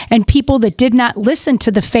barricades? And people that did not listen to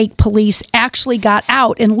the fake police actually got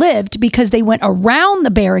out and lived because they went around the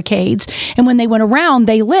barricades. And when they went around,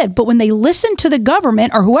 they lived. But when they listened to the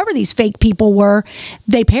government or whoever these fake people were,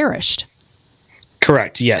 they perished.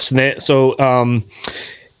 Correct. Yes. And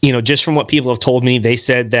just from what people have told me, they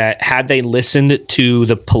said that had they listened to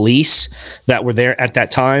the police that were there at that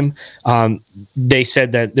time, they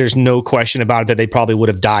said that there's no question about it that they probably would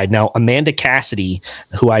have died. Now, Amanda Cassidy,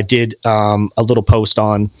 who I did a little post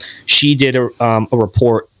on, she did a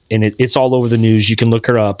report, and it's all over the news. You can look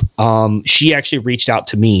her up. She actually reached out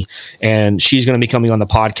to me, and she's going to be coming on the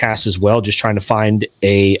podcast as well, just trying to find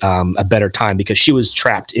a better time because she was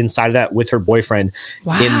trapped inside of that with her boyfriend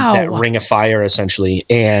in that ring of fire, essentially.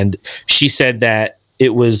 And she said that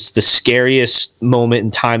it was the scariest moment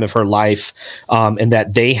in time of her life, and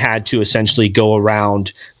that they had to essentially go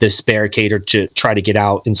around this barricade or to try to get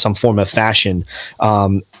out in some form of fashion.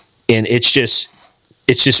 And it's just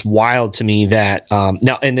wild to me that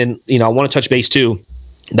now, and then, I want to touch base too,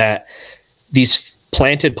 that these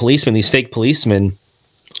planted policemen, these fake policemen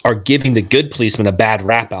are giving the good policemen a bad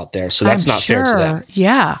rap out there. So that's not fair to them.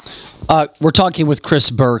 Yeah. We're talking with Chris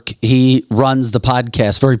Burke. He runs the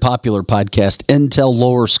podcast, very popular podcast, Intel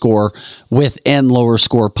Lower Score within Lower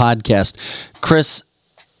Score podcast. Chris,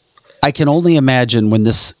 I can only imagine when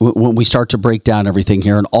we start to break down everything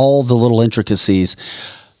here and all the little intricacies.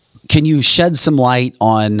 Can you shed some light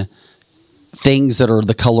on things that are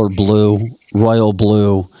the color blue, royal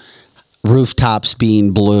blue, rooftops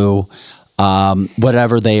being blue,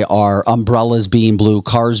 whatever they are, umbrellas being blue,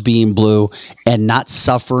 cars being blue, and not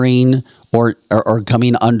suffering or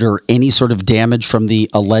coming under any sort of damage from the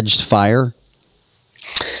alleged fire?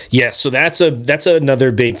 Yeah, so that's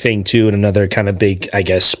another big thing too, and another kind of big, I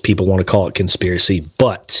guess people want to call it conspiracy.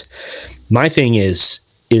 But my thing is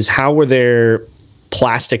how were there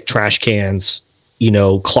plastic trash cans,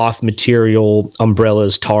 cloth material,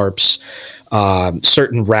 umbrellas, tarps,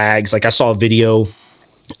 certain rags? Like I saw a video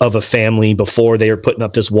of a family before they were putting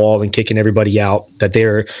up this wall and kicking everybody out, that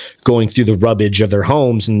they're going through the rubbish of their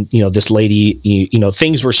homes. And, this lady,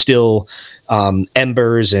 things were still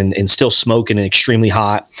embers and still smoking and extremely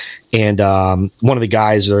hot. And one of the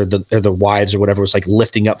guys or the wives or whatever was like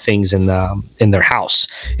lifting up things in their house.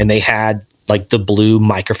 And they had like the blue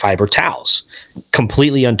microfiber towels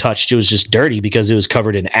completely untouched. It was just dirty because it was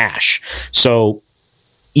covered in ash. So,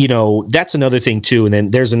 that's another thing too. And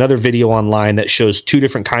then there's another video online that shows two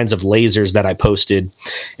different kinds of lasers that I posted,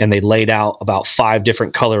 and they laid out about 5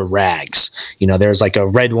 different color rags. There's like a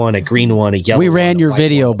red one, a green one, a yellow one. We ran your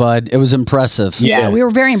video, bud. It was impressive. Yeah, we were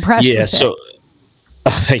very impressed with it.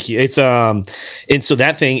 Thank you. It's and so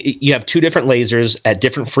that thing, you have 2 different lasers at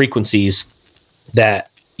different frequencies that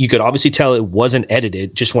you could obviously tell it wasn't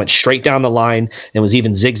edited, just went straight down the line and was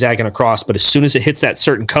even zigzagging across. But as soon as it hits that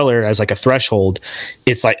certain color as like a threshold,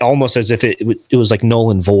 it's like almost as if it was like null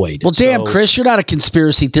and void. Well, damn, Chris, you're not a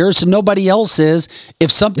conspiracy theorist, and nobody else is. If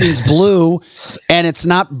something's blue and it's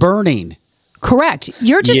not burning, correct.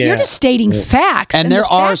 You're just stating facts. And there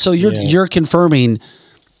are, so you're confirming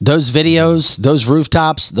Those videos, those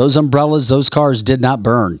rooftops, those umbrellas, those cars did not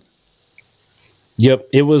burn. Yep,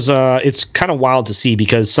 it was. It's kind of wild to see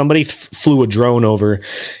because somebody flew a drone over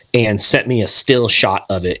and sent me a still shot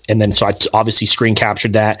of it, and then so I obviously screen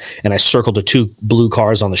captured that, and I circled the 2 blue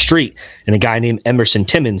cars on the street. And a guy named Emerson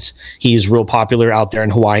Timmons, he is real popular out there in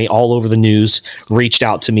Hawaii, all over the news, reached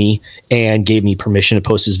out to me and gave me permission to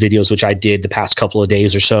post his videos, which I did the past couple of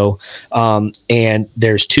days or so. And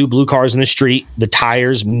there's 2 blue cars in the street. The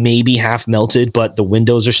tires maybe half melted, but the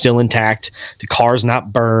windows are still intact. The car's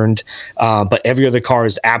not burned, but every other car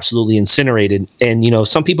is absolutely incinerated. And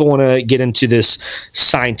some people want to get into this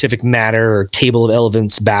scientific matter or table of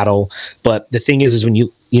elements battle, but the thing is when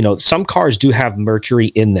some cars do have mercury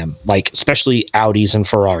in them, like especially Audis and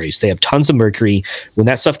Ferraris. They have tons of mercury. When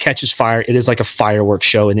that stuff catches fire, it is like a fireworks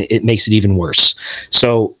show, and it makes it even worse.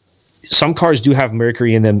 So some cars do have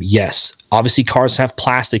mercury in them, yes. Obviously cars have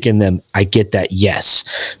plastic in them, I get that, yes.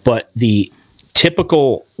 But the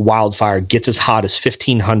typical wildfire gets as hot as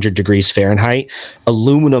 1,500 degrees Fahrenheit.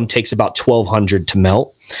 Aluminum takes about 1,200 to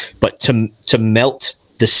melt, but to melt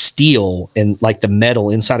the steel and like the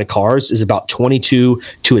metal inside of cars is about 22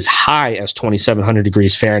 to as high as 2,700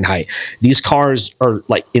 degrees Fahrenheit. These cars are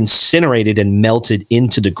like incinerated and melted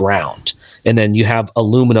into the ground. And then you have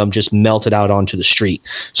aluminum just melted out onto the street.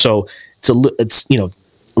 So it's a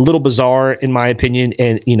little bizarre in my opinion.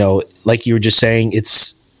 And, like you were just saying,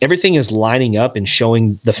 everything is lining up and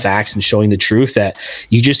showing the facts and showing the truth that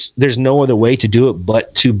there's no other way to do it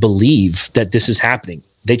but to believe that this is happening.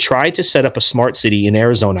 They tried to set up a smart city in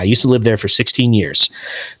Arizona. I used to live there for 16 years.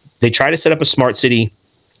 They tried to set up a smart city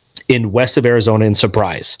in west of Arizona in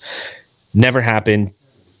Surprise. Never happened.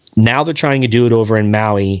 Now they're trying to do it over in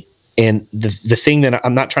Maui. And the thing that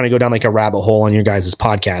I'm not trying to go down like a rabbit hole on your guys'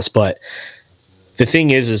 podcast, but the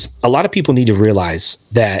thing is a lot of people need to realize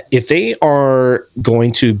that if they are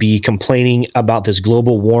going to be complaining about this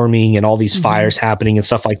global warming and all these fires happening and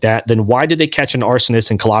stuff like that, then why did they catch an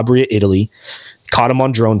arsonist in Calabria, Italy? Caught him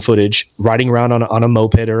on drone footage, riding around on a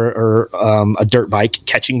moped or a dirt bike,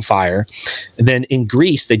 catching fire. And then in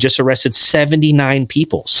Greece, they just arrested 79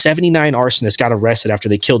 people. 79 arsonists got arrested after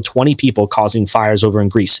they killed 20 people causing fires over in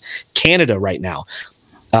Greece. Canada right now.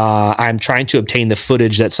 I'm trying to obtain the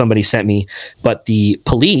footage that somebody sent me, but the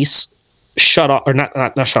police shut off, or not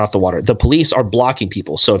shut off the water. The police are blocking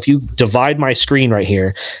people. So if you divide my screen right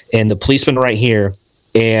here and the policeman right here,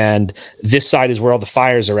 and this side is where all the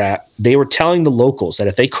fires are at, they were telling the locals that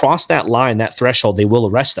if they cross that line, that threshold, they will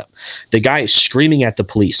arrest them. The guy is screaming at the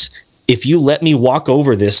police, if you let me walk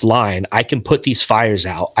over this line, I can put these fires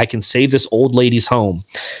out. I can save this old lady's home.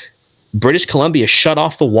 British Columbia shut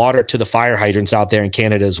off the water to the fire hydrants out there in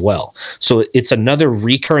Canada as well. So it's another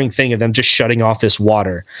recurring thing of them just shutting off this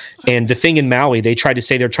water. And the thing in Maui, they tried to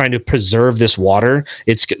say they're trying to preserve this water.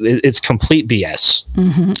 It's complete BS.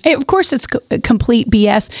 Of course, it's complete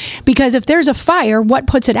BS, because if there's a fire, what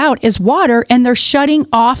puts it out is water, and they're shutting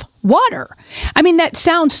off water. I mean, that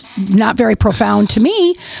sounds not very profound to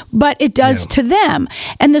me, but it does to them.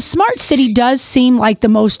 And the smart city does seem like the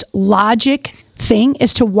most logic thing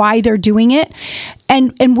as to why they're doing it.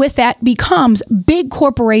 And with that becomes big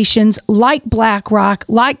corporations like BlackRock,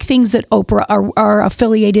 like things that Oprah are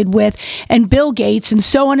affiliated with, and Bill Gates, and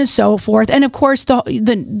so on and so forth. And of course,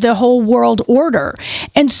 the whole world order.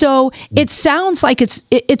 And so it sounds like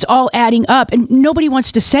it's all adding up, and nobody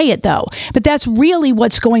wants to say it though. But that's really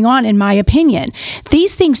what's going on, in my opinion.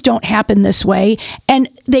 These things don't happen this way, and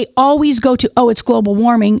they always go to, it's global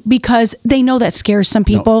warming, because they know that scares some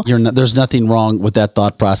people. No, there's nothing wrong with that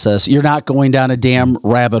thought process. You're not going down a damn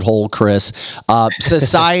rabbit hole, Chris.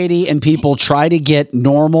 Society and people try to get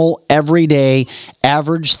normal, everyday,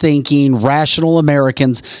 average thinking, rational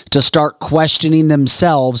Americans to start questioning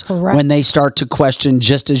themselves. Correct. When they start to question,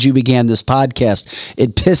 just as you began this podcast.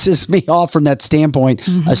 It pisses me off from that standpoint,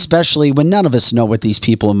 especially when none of us know what these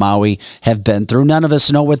people in Maui have been through. None of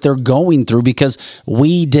us know what they're going through because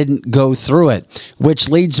we didn't go through it, which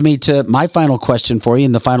leads me to my final question for you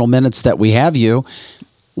in the final minutes that we have you.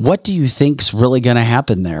 What do you think's really going to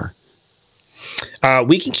happen there?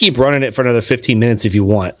 We can keep running it for another 15 minutes if you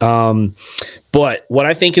want. But what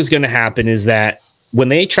I think is going to happen is that when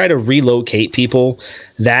they try to relocate people,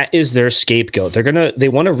 that is their scapegoat. They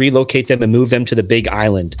want to relocate them and move them to the Big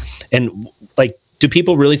Island. And like, do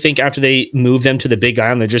people really think after they move them to the Big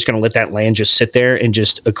Island, they're just going to let that land just sit there and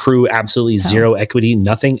just accrue absolutely zero equity?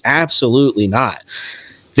 Nothing? Absolutely not.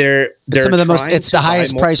 They're it's the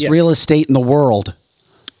highest priced real estate in the world.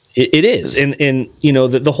 It is. And you know,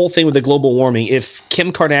 the whole thing with the global warming, if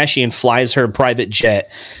Kim Kardashian flies her private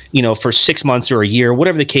jet, you know, for 6 months or a year,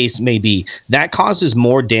 whatever the case may be, that causes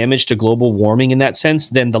more damage to global warming in that sense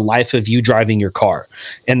than the life of you driving your car.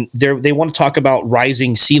 And they want to talk about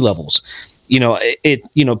rising sea levels. You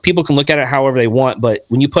know, people can look at it however they want, but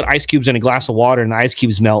when you put ice cubes in a glass of water and the ice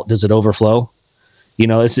cubes melt, does it overflow? You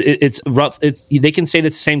know, it's rough. They can say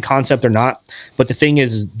that's the same concept or not, but the thing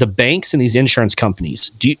is, the banks and these insurance companies,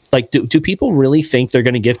 do people really think they're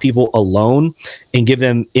going to give people a loan and give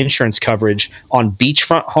them insurance coverage on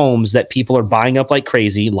beachfront homes that people are buying up like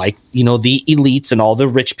crazy, like, you know, the elites and all the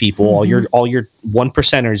rich people, all your one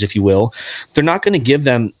percenters, if you will? They're not going to give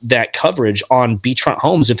them that coverage on beachfront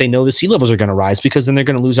homes if they know the sea levels are going to rise, because then they're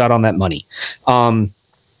going to lose out on that money.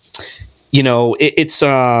 You know, it's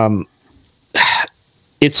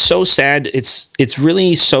so sad. It's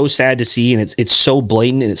really so sad to see, and it's so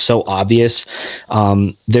blatant and it's so obvious.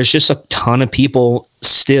 There's just a ton of people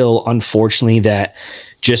still, unfortunately, that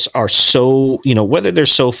just are so, you know, whether they're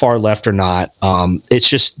so far left or not, it's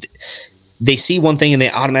just, they see one thing and they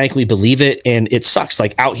automatically believe it, and it sucks.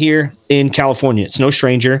 Like out here in California, it's no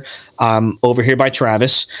stranger. Over here by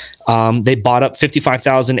Travis, they bought up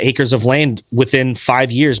 55,000 acres of land within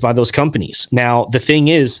 5 years by those companies. Now, the thing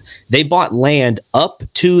is, they bought land up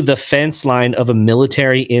to the fence line of a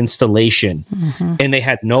military installation, and they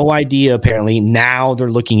had no idea, apparently. Now they're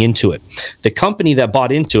looking into it. The company that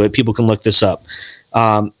bought into it, people can look this up.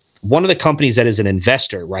 One of the companies that is an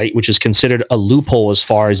investor, right, which is considered a loophole as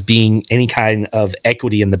far as being any kind of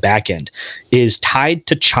equity in the back end, is tied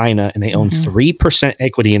to China, and they own 3%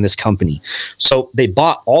 equity in this company. So they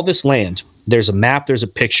bought all this land. There's a map, there's a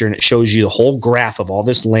picture, and it shows you the whole graph of all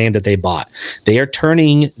this land that they bought. They are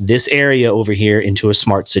turning this area over here into a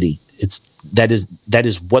smart city. That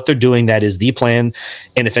is what they're doing. That is the plan.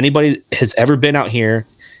 And if anybody has ever been out here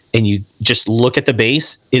and you just look at the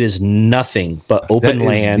base, it is nothing but open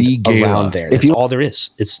land around there. That's all there is.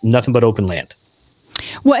 It's nothing but open land.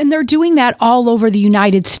 Well, and they're doing that all over the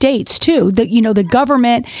United States too. The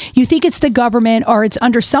government, you think it's the government or it's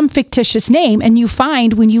under some fictitious name, and you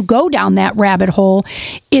find when you go down that rabbit hole,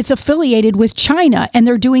 it's affiliated with China, and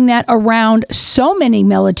they're doing that around so many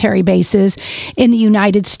military bases in the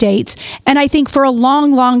United States. And I think for a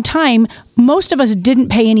long, long time, most of us didn't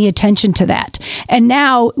pay any attention to that. And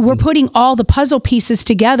now we're putting all the puzzle pieces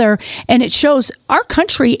together, and it shows our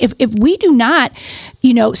country, if we do not,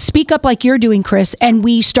 speak up like you're doing, Chris, and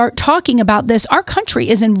we start talking about this, our country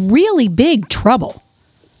is in really big trouble.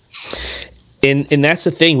 And that's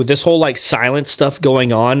the thing with this whole like silent stuff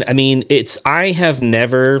going on. I mean, I have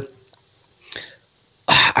never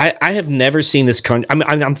seen this country.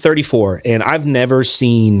 I'm 34, and I've never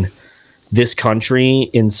seen this country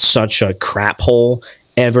in such a crap hole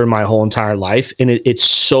ever in my whole entire life. And it's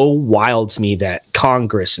so wild to me that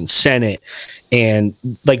Congress and Senate and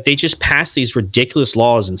like they just passed these ridiculous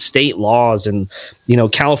laws and state laws, and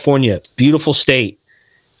California, beautiful state.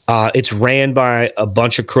 It's ran by a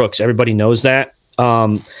bunch of crooks. Everybody knows that.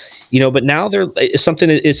 But now something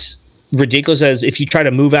is ridiculous as if you try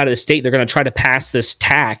to move out of the state, they're going to try to pass this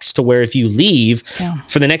tax to where if you leave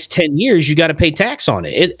for the next 10 years, you got to pay tax on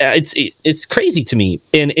it. It's crazy to me.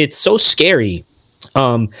 And it's so scary.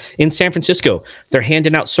 In San Francisco, they're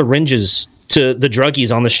handing out syringes to the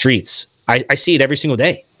druggies on the streets. I see it every single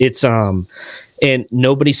day. It's, and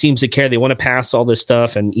nobody seems to care. They want to pass all this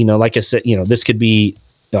stuff. And, like I said, this could be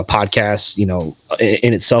a podcast,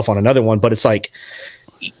 in itself on another one, but it's like,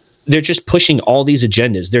 they're just pushing all these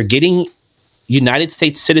agendas. They're getting United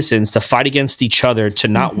States citizens to fight against each other to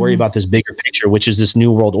not worry about this bigger picture, which is this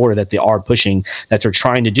new world order that they are pushing, that they're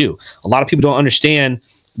trying to do. A lot of people don't understand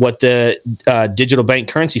what the digital bank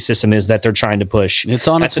currency system is that they're trying to push. It's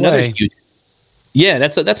on its way.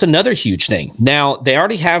 That's another huge thing. Now, they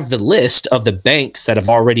already have the list of the banks that have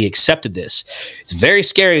already accepted this. It's very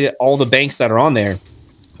scary that all the banks that are on there,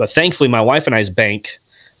 but thankfully my wife and I's bank,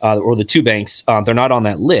 or the two banks, they're not on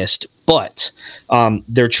that list, but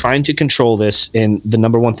they're trying to control this. And the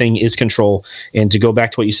number one thing is control. And to go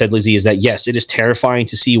back to what you said, Lizzie, is that, yes, it is terrifying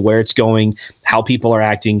to see where it's going, how people are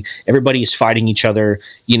acting. Everybody is fighting each other.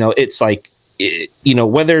 It's like,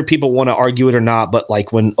 whether people want to argue it or not, but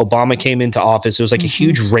like when Obama came into office, it was like a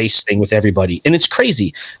huge race thing with everybody. And it's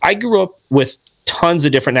crazy. I grew up with tons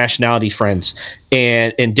of different nationality friends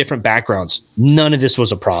and different backgrounds. None of this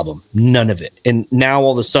was a problem. None of it. And now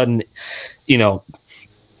all of a sudden,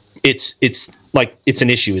 it's like it's an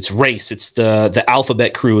issue. It's race. It's the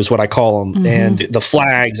alphabet crew is what I call them, and the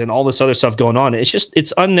flags and all this other stuff going on.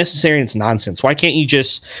 It's unnecessary and it's nonsense. Why can't you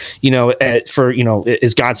just,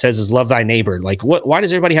 as God says, is love thy neighbor? Like why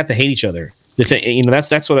does everybody have to hate each other? The thing,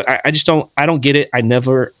 that's what I just don't get it. I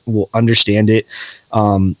never will understand it.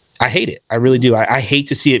 I hate it. I really do. I hate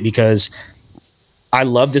to see it because I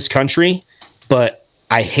love this country, but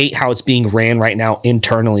I hate how it's being ran right now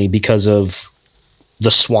internally because of the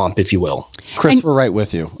swamp, if you will. Chris, we're right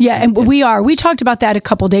with you. Yeah, and we are. We talked about that a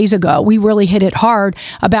couple days ago. We really hit it hard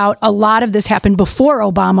about a lot of this happened before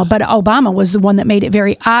Obama, but Obama was the one that made it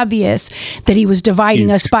very obvious that he was dividing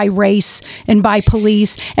us by race and by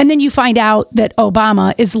police. And then you find out that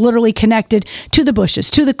Obama is literally connected to the Bushes,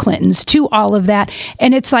 to the Clintons, to all of that.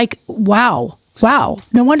 And it's like, wow.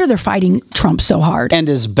 No wonder they're fighting Trump so hard. And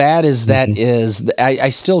as bad as that is, I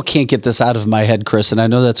still can't get this out of my head, Chris. And I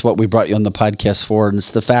know that's what we brought you on the podcast for. And it's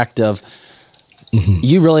the fact of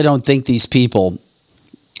you really don't think these people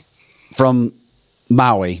from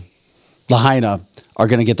Maui, Lahaina, are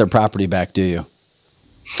going to get their property back, do you?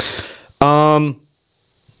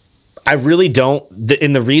 I really don't.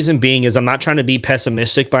 And the reason being is I'm not trying to be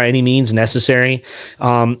pessimistic by any means necessary.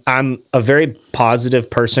 I'm a very positive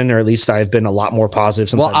person, or at least I've been a lot more positive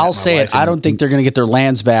since I've met I'll say it. I don't think they're going to get their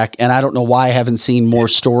lands back. And I don't know why I haven't seen more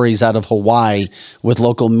stories out of Hawaii with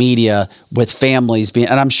local media, with families being,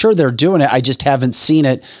 and I'm sure they're doing it. I just haven't seen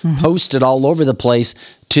it posted all over the place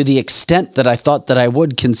to the extent that I thought that I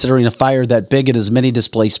would, considering a fire that big and as many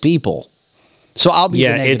displaced people. So I'll be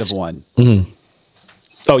the negative one.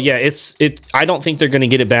 Oh yeah, I don't think they're going to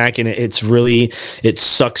get it back, and it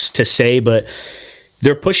sucks to say, but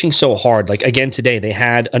they're pushing so hard. Like again today, they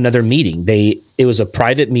had another meeting. It was a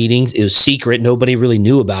private meeting. It was secret. Nobody really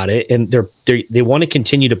knew about it, and they want to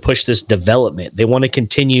continue to push this development. They want to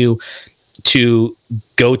continue to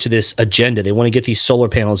go to this agenda. They want to get these solar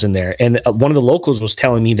panels in there. And one of the locals was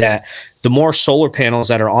telling me that the more solar panels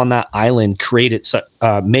that are on that island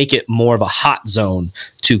make it more of a hot zone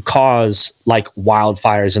to cause like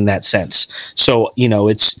wildfires in that sense. So,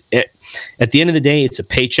 at the end of the day, it's a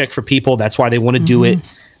paycheck for people. That's why they want to do it.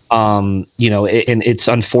 And it's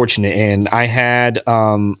unfortunate. And I had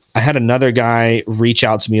another guy reach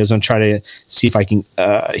out to me. I was going to try to see if I can,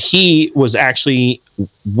 he was actually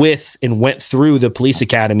went through the police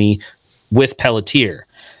academy with Pelletier.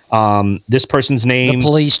 This person's name, the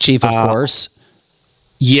police chief, of course.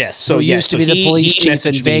 Yes. So he used to be the police chief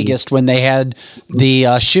in Vegas when they had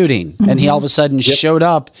the shooting, and he all of a sudden showed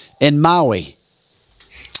up in Maui.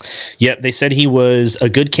 Yep, they said he was a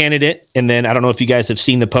good candidate, and then I don't know if you guys have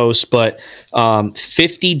seen the post, but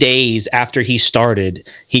 50 days after he started,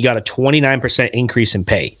 he got a 29% increase in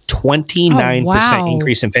pay. 29%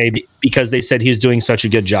 increase in pay because they said he was doing such a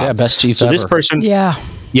good job. Yeah, best chief ever. This person,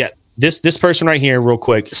 this person right here, real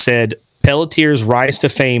quick, said Pelletier's rise to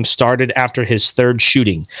fame started after his third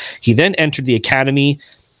shooting. He then entered the academy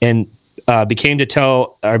and became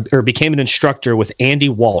an instructor with Andy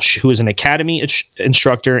Walsh, who is an academy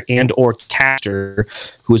instructor and or caster,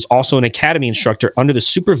 who is also an academy instructor under the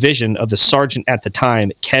supervision of the sergeant at the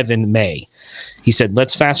time, Kevin May. He said,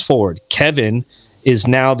 let's fast forward. Kevin is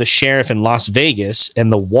now the sheriff in Las Vegas,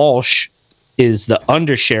 and the Walsh is the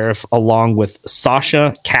undersheriff along with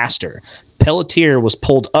Sasha Castor. Pelletier was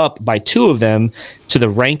pulled up by two of them to the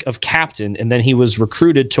rank of captain, and then he was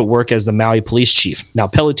recruited to work as the Maui police chief. Now,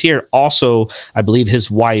 Pelletier also, I believe his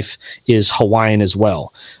wife is Hawaiian as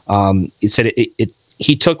well. He said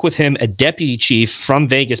he took with him a deputy chief from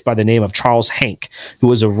Vegas by the name of Charles Hank, who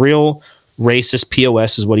was a real racist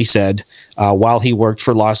POS, is what he said, while he worked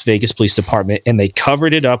for Las Vegas Police Department, and they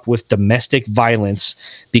covered it up with domestic violence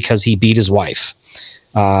because he beat his wife.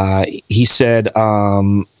 He said...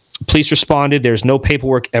 police responded. There's no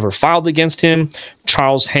paperwork ever filed against him.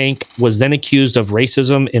 Charles Hank was then accused of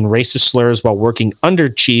racism and racist slurs while working under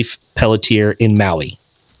Chief Pelletier in Maui.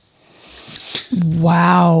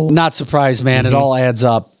 Wow. Not surprised, man. It all adds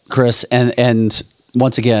up, Chris. And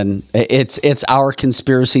once again, it's our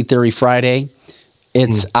Conspiracy Theory Friday.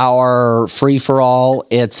 It's our free-for-all.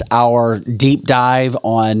 It's our deep dive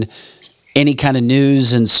on any kind of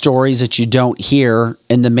news and stories that you don't hear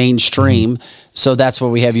in the mainstream. So that's what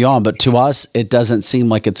we have you on. But to us, it doesn't seem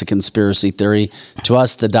like it's a conspiracy theory. To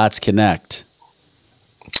us, the dots connect.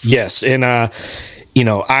 Yes. And, I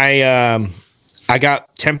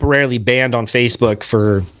got temporarily banned on Facebook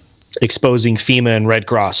for exposing FEMA and Red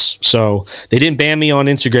Cross. So they didn't ban me on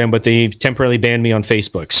Instagram, but they temporarily banned me on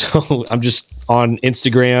Facebook. So I'm just on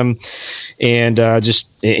Instagram and just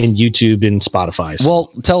in YouTube and Spotify. So. Well,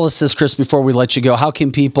 tell us this, Chris, before we let you go. How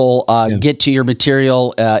can people get to your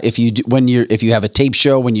material if you have a tape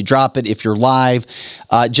show, when you drop it, if you're live,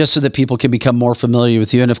 just so that people can become more familiar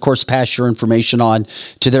with you and, of course, pass your information on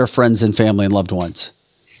to their friends and family and loved ones?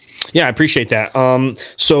 Yeah, I appreciate that.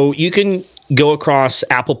 So you can go across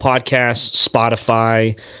Apple Podcasts,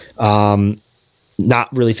 Spotify,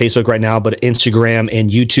 not really Facebook right now, but Instagram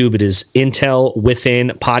and YouTube. It is Intel Within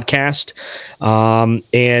Podcast.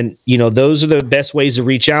 And, those are the best ways to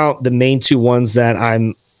reach out. The main two ones that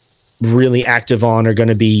I'm really active on are going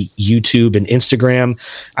to be YouTube and Instagram.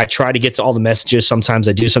 I try to get to all the messages. Sometimes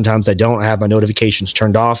I do, sometimes I don't. I have my notifications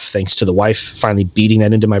turned off, thanks to the wife finally beating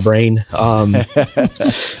that into my brain.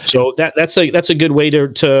 So that's a good way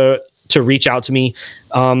to reach out to me.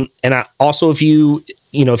 And I also, if you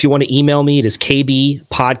want to email me, it is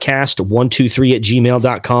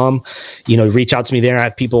kbpodcast123@gmail.com. Reach out to me there. I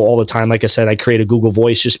have people all the time. Like I said, I create a Google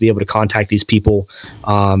Voice just to be able to contact these people.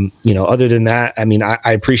 Other than that,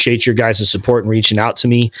 I appreciate your guys' support and reaching out to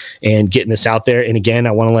me and getting this out there. And again,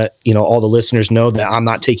 I want to let, all the listeners know that I'm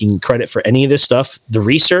not taking credit for any of this stuff. The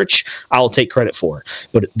research, I'll take credit for,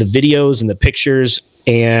 but the videos and the pictures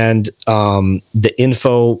and the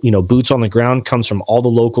info, boots on the ground, comes from all the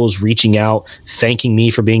locals reaching out, thanking me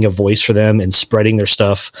for being a voice for them and spreading their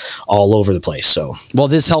stuff all over the place. So, well,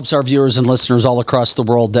 this helps our viewers and listeners all across the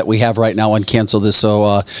world that we have right now on Cancel This.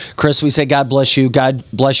 So, Chris, we say God bless you. God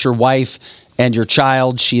bless your wife and your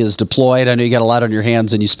child. She is deployed. I know you got a lot on your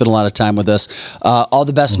hands and you spend a lot of time with us. All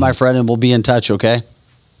the best, my friend, and we'll be in touch, okay?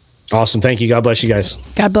 Awesome. Thank you. God bless you guys.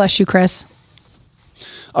 God bless you, Chris.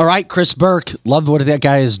 All right, Chris Burke. Love what that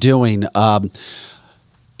guy is doing.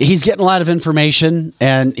 He's getting a lot of information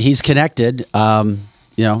and he's connected.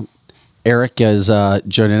 Eric is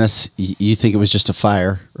joining us. You think it was just a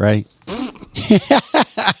fire, right?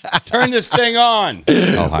 Turn this thing on.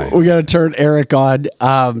 Oh, hi. We got to turn Eric on.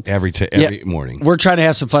 Every morning. We're trying to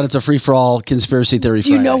have some fun. It's a free-for-all conspiracy theory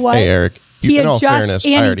Friday. You know what? Hey, Eric. He in all adjusts fairness,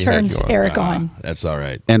 and I he already had turns you on. Eric on. That's all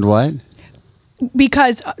right. And what?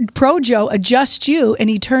 Because Pro Joe adjusts you and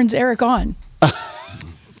he turns Eric on.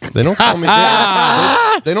 They don't call me.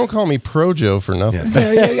 They don't call me Pro Joe for nothing. Yeah.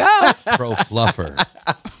 There you go. Pro Fluffer.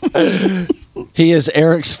 He is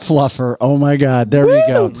Eric's fluffer. Oh my God. There we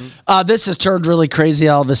go. This has turned really crazy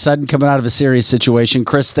all of a sudden, coming out of a serious situation.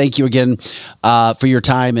 Chris, thank you again for your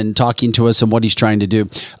time and talking to us and what he's trying to do.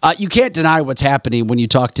 You can't deny what's happening when you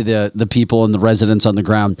talk to the people and the residents on the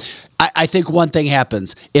ground. I think one thing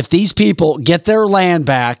happens. If these people get their land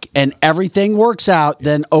back and everything works out,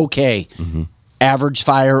 then okay. Mm-hmm. Average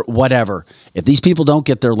fire, whatever. If these people don't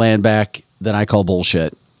get their land back, then I call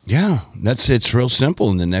bullshit. Yeah, it's real simple.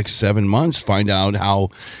 In the next 7 months, find out how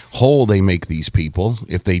whole they make these people.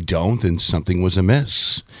 If they don't, then something was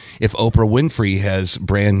amiss. If Oprah Winfrey has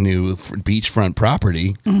brand new beachfront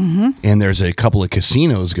property and there's a couple of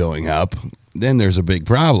casinos going up, then there's a big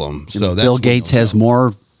problem. So Bill Gates has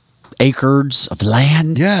more acres of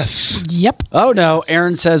land. Yes. Yep. Oh no,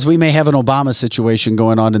 Aaron says we may have an Obama situation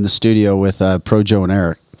going on in the studio with Pro Joe and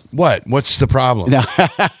Eric. What? What's the problem? No.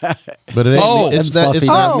 But it ain't, it's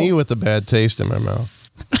not Oh. me with the bad taste in my mouth.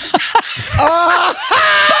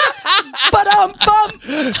 But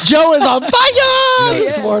Joe is on fire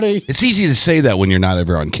this morning. It's easy to say that when you're not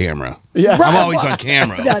ever on camera. Yeah. I'm always on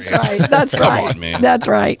camera. That's right. That's right. on, man. That's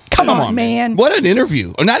right. Come on, man. What an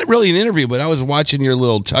interview. Or not really an interview, but I was watching your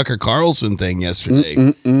little Tucker Carlson thing yesterday.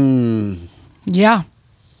 Yeah.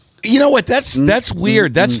 You know what? That's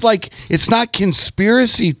weird. That's like, it's not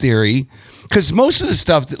conspiracy theory, because most of the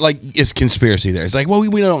stuff that is conspiracy theory. It's like, well,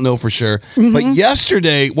 we don't know for sure. But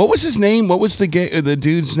yesterday, what was his name? What was the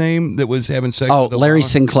dude's name that was having sex? Oh, with Larry Obama?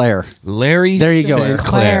 Sinclair. Larry. There you go, Eric.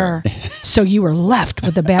 Claire. So you were left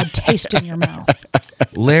with a bad taste in your mouth.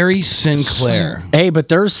 Larry Sinclair. Hey, but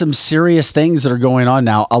there's some serious things that are going on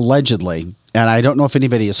now, allegedly. And I don't know if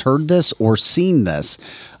anybody has heard this or seen this.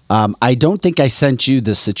 I don't think I sent you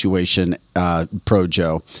this situation, Pro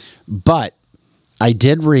Joe, but I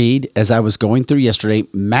did read as I was going through yesterday.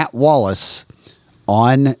 Matt Wallace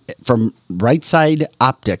from Right Side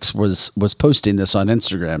Optics was posting this on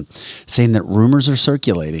Instagram, saying that rumors are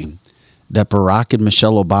circulating that Barack and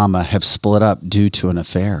Michelle Obama have split up due to an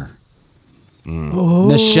affair.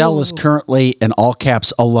 Michelle is currently, in all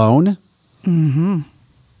caps, alone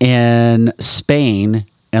in Spain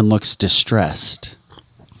and looks distressed.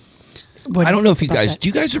 I don't know if you guys, do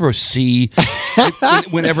you guys ever see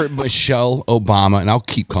whenever Michelle Obama, and I'll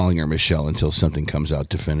keep calling her Michelle until something comes out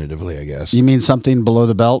definitively, I guess. You mean something below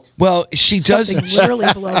the belt? Well, she does. Something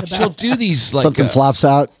literally below the She'll belt. do these Something flops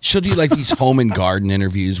out? She'll do these home and garden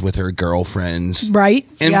interviews with her girlfriends. Right.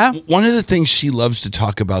 And Yeah. one of the things she loves to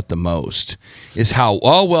talk about the most is how,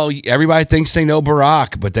 everybody thinks they know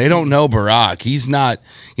Barack, but they don't know Barack. He's not,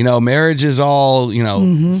 marriage is all,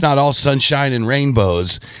 it's not all sunshine and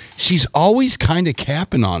rainbows. She's always kind of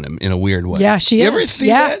capping on him in a weird way. Yeah, she You is. ever see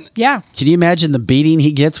yeah. that? Yeah. Can you imagine the beating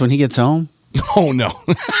he gets when he gets home? Oh no,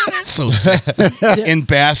 so sad. In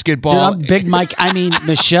basketball. Dude, I'm Big Mike. I mean,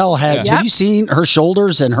 Michelle had. Yeah. Have you seen her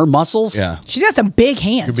shoulders and her muscles? Yeah. She's got some big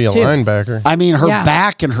hands. Could be a too. linebacker. I mean, her Yeah.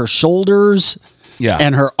 back and her shoulders. Yeah.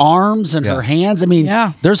 And her arms and Yeah. her hands. I mean,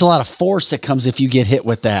 Yeah. there's a lot of force that comes if you get hit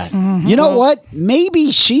with that. You know what?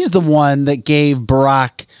 Maybe she's the one that gave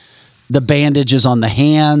Barack the bandages on the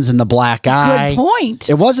hands and the black eye. Good point.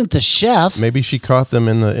 It wasn't the chef. Maybe she caught them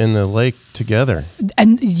in the lake together.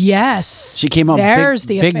 And yes, She came up. There's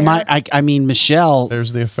big, the big affair. I mean, Michelle.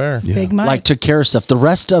 There's the affair. Big Mike. Like took care of stuff. The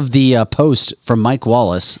rest of the post from Mike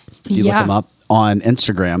Wallace, if you look Yeah. him up on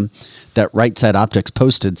Instagram, that Right Side Optics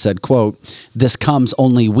posted said, quote, "This comes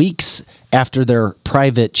only weeks after their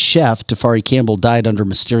private chef, Tafari Campbell, died under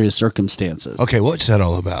mysterious circumstances." Okay, what's that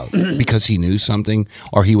all about? Because he knew something,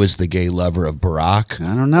 or he was the gay lover of Barack?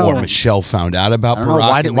 I don't know. Or Michelle found out about I don't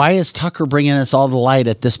know. Barack. Why is Tucker bringing us all to light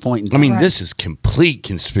at this point in I time? mean, this is complete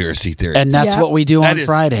conspiracy theory. And that's Yeah. what we do That on is-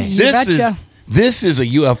 Fridays. You This is betcha. this is a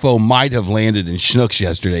UFO might have landed in Schnucks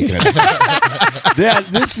yesterday. Kind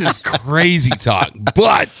of this is crazy talk.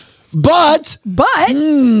 But But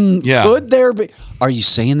yeah, could there be? Are you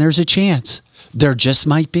saying there's a chance? There just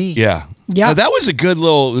might be. yeah, Yeah. Now, that was a good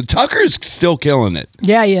little. Tucker's still killing it.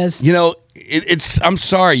 Yeah, he is. You know, it's. I'm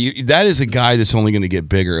sorry. That is a guy that's only going to get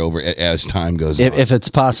bigger over as time goes on. If it's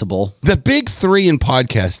possible. The big three in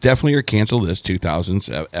podcasts definitely are cancel this 2000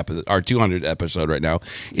 episode, our 200 episode right now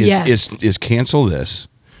Yes. is cancel this.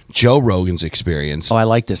 Joe Rogan's Experience. Oh, I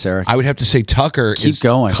like this, Eric. I would have to say Tucker. Keep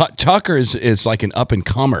going. Tucker is like an up and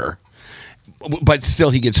comer, but still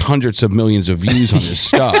he gets hundreds of millions of views on his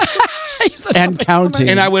stuff. And counting.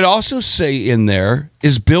 And I would also say in there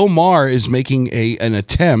is Bill Maher is making an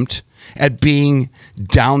attempt at being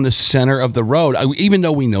down the center of the road. Even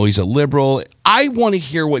though we know he's a liberal, I want to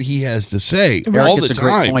hear what he has to say Eric, all it's the a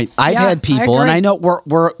great time. point. I've Yeah, had I people, and agree. I know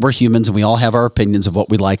we're humans, and we all have our opinions of what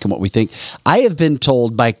we like and what we think. I have been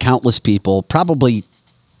told by countless people, probably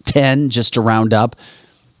 10 just to round up,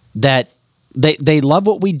 that they love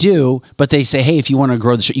what we do, but they say, hey, if you want to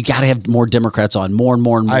grow the show, you got to have more Democrats on, more and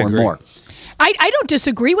more and more I and agree. more. I don't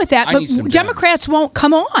disagree with that, I need some but Democrats won't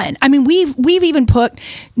come on. I mean, we've even put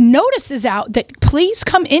notices out that please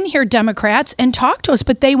come in here, Democrats, and talk to us,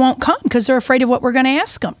 but they won't come because they're afraid of what we're going to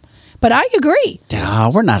ask them. But I agree.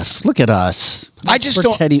 We're not. Look at us. I just We're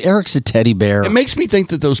don't- Eric's a teddy bear. It makes me think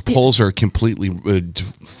that those polls are completely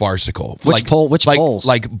farcical. Which poll? Which polls?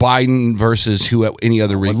 Like Biden versus any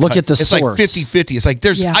other. look at the it's source. like 50-50. It's like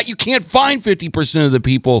Yeah. you can't find 50% of the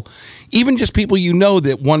people, even just people you know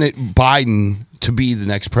that wanted Biden to be the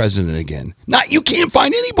next president again. You can't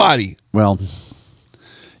find anybody. Well,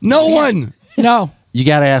 No one. No. you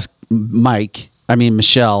got to ask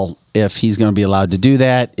Michelle, if he's going to be allowed to do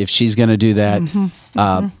that, if she's going to do that.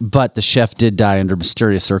 But the chef did die under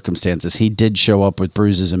mysterious circumstances. He did show up with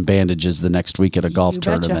bruises and bandages the next week at a golf You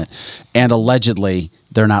betcha. tournament. And allegedly,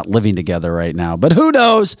 they're not living together right now. But who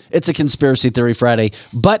knows? It's a conspiracy theory Friday.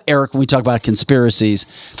 But Eric, when we talk about conspiracies,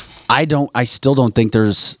 I still don't think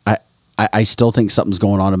there's... I still think something's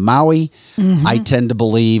going on in Maui. I tend to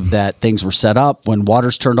believe that things were set up when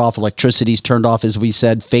water's turned off, electricity's turned off, as we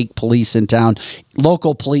said, fake police in town,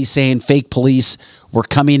 local police saying fake police were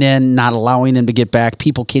coming in, not allowing them to get back.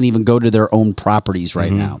 People can't even go to their own properties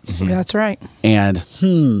right now. That's right. And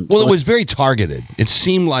Well, it was very targeted. It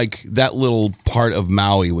seemed like that little part of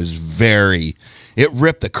Maui was very. It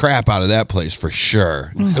ripped the crap out of that place for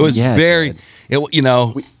sure. It was Yeah, it very.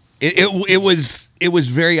 did. It was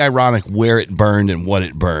very ironic where it burned and what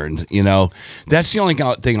it burned. That's the only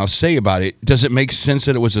thing I'll say about it. Does it make sense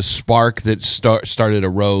that it was a spark that started a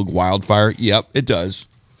rogue wildfire? Yep, it does.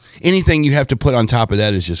 Anything you have to put on top of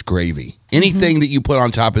that is just gravy. Anything that you put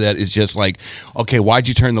on top of that is just like, okay, why'd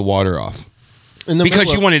you turn the water off?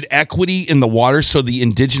 Because you wanted equity in the water, so the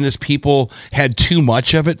indigenous people had too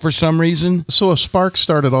much of it for some reason. So a spark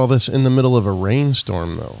started all this in the middle of a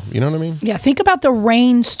rainstorm, though. You know what I mean? Yeah, think about the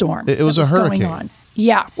rainstorm. It was that a going hurricane. on.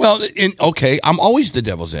 Yeah. Well, okay, I'm always the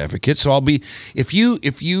devil's advocate, so I'll be. If you,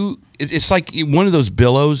 it's like one of those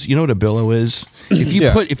billows. You know what a billow is? If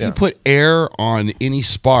you put air on any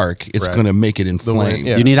spark, it's Right. going to make it inflame. wind,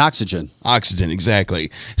 yeah. you need oxygen. Oxygen, exactly.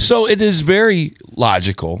 So it is very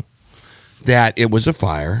logical that it was a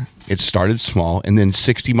fire. It started small, and then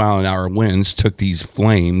 60-mile-an-hour winds took these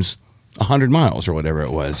flames 100 miles or whatever it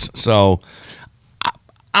was. So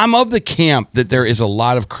I'm of the camp that there is a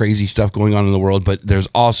lot of crazy stuff going on in the world, but there's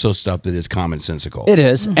also stuff that is commonsensical. It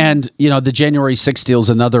is. And, the January 6th deal is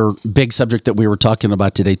another big subject that we were talking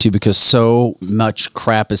about today, too, because so much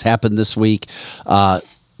crap has happened this week.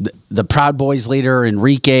 the Proud Boys leader,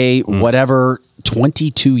 Enrique, whatever,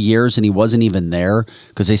 22 years, and he wasn't even there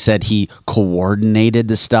because they said he coordinated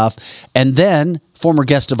the stuff. And then former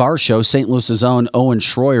guest of our show, St. Louis's own Owen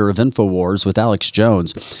Shroyer of InfoWars with Alex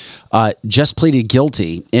Jones, just pleaded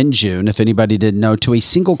guilty in June, if anybody didn't know, to a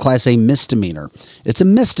single Class A misdemeanor. It's a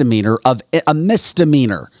misdemeanor,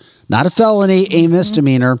 not a felony, a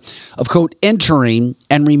misdemeanor of, quote, entering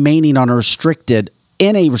and remaining in a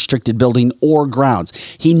restricted building or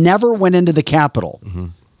grounds. He never went into the Capitol.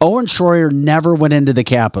 Owen Shroyer never went into the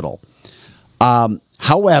Capitol.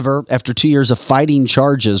 However, after 2 years of fighting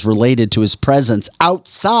charges related to his presence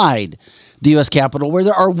outside the U.S. Capitol, where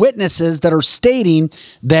there are witnesses that are stating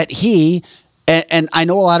that he, and I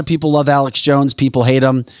know a lot of people love Alex Jones, people hate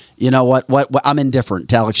him. You know what? I'm indifferent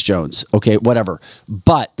to Alex Jones. Okay, whatever.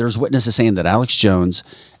 But there's witnesses saying that Alex Jones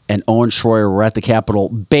and Owen Shroyer were at the Capitol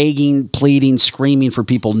begging, pleading, screaming for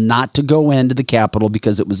people not to go into the Capitol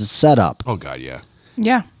because it was a setup. Oh, God, yeah.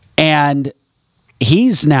 Yeah. And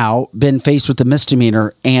he's now been faced with a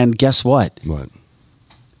misdemeanor, and guess what? What?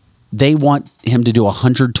 They want him to do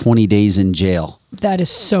 120 days in jail. That is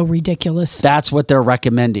so ridiculous. That's what they're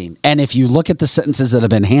recommending. And if you look at the sentences that have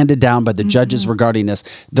been handed down by the judges regarding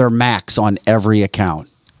this, they're max on every account.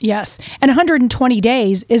 Yes. And 120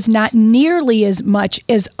 days is not nearly as much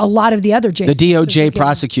as a lot of the other The cases. DOJ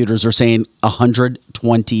prosecutors are saying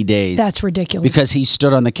 120 days. That's ridiculous. Because he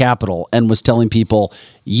stood on the Capitol and was telling people,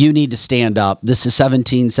 you need to stand up. This is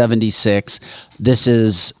 1776. This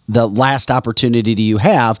is the last opportunity you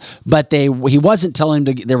have. But he wasn't telling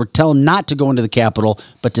him they were telling him not to go into the Capitol,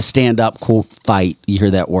 but to stand up, quote, fight. You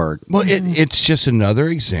hear that word. Well, it's just another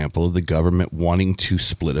example of the government wanting to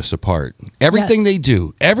split us apart. Everything they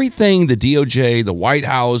do, everything the DOJ, the White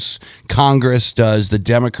House, Congress does, the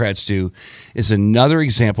Democrats do, is another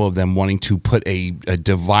example of them wanting to put a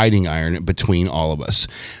dividing iron between all of us.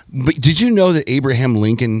 But did you know that Abraham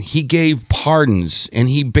Lincoln, he gave pardons and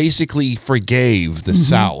he basically forgave the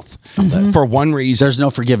South for one reason? There's no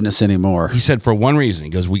forgiveness anymore. He said for one reason.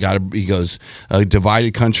 He goes, a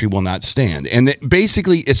divided country will not stand. And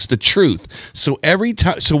basically it's the truth. So every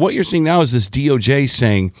time, so what you're seeing now is this DOJ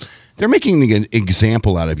saying, they're making an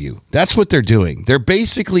example out of you. That's what they're doing. They're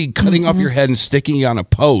basically cutting off your head and sticking you on a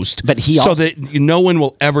post, But so that no one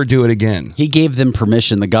will ever do it again. He gave them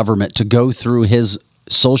permission, the government, to go through his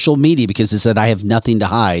social media because he said, I have nothing to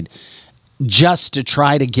hide, just to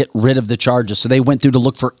try to get rid of the charges. So they went through to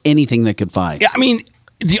look for anything they could find. Yeah, I mean,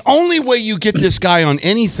 the only way you get this guy on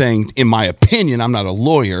anything, in my opinion, I'm not a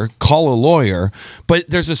lawyer, call a lawyer, but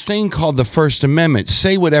there's a saying called the First Amendment.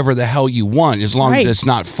 Say whatever the hell you want, as long as it's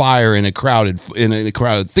not fire in a crowded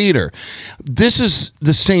theater. This is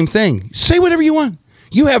the same thing. Say whatever you want.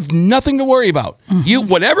 You have nothing to worry about.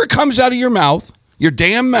 Whatever comes out of your mouth, your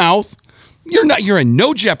damn mouth, you're in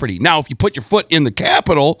no jeopardy. Now, if you put your foot in the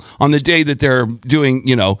Capitol on the day that they're doing,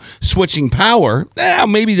 switching power,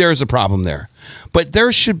 maybe there's a problem there. But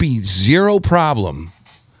there should be zero problem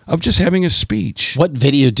of just having a speech. What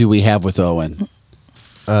video do we have with Owen?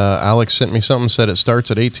 Alex sent me something, said it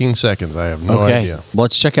starts at 18 seconds. I have no idea. Well,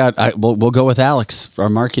 let's check out. We'll go with Alex, our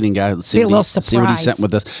marketing guy. Let's see what he sent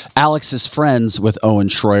with us. Alex is friends with Owen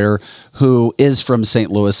Shroyer, who is from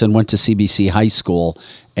St. Louis and went to CBC High School.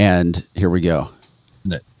 And here we go.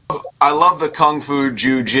 I love the Kung Fu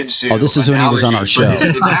Jiu-Jitsu. Oh, this is when he was on our show.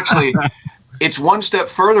 It's actually, it's one step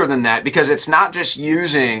further than that, because it's not just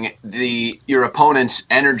using your opponent's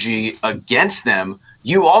energy against them.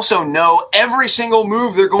 You also know every single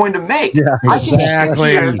move they're going to make. Yeah,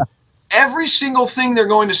 exactly. I can sit here, every single thing they're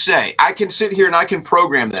going to say, I can sit here and I can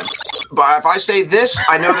program them. But if I say this,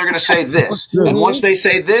 I know they're going to say this. And once they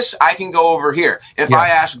say this, I can go over here. If I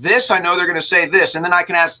ask this, I know they're going to say this. And then I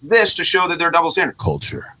can ask this to show that they're double standard.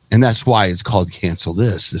 Culture. And that's why it's called Cancel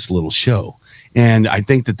This little show. And I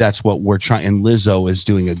think that's what we're trying. And Lizzo is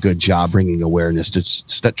doing a good job bringing awareness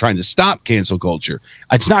to trying to stop cancel culture.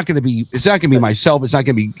 It's not going to be myself. It's not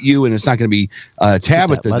going to be you. And it's not going to be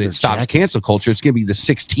Tabitha that stops cancel culture. It's going to be the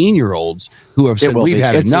 16-year-olds who have said we've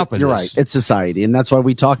had enough of this. You're right. It's society. And that's why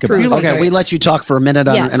we talk about it. Okay, we let you talk for a minute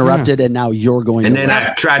uninterrupted. And now you're going to. And then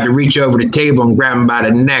I tried to reach over the table and grab him by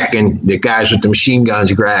the neck. And the guys with the machine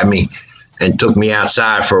guns grabbed me and took me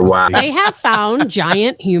outside for a while. They have found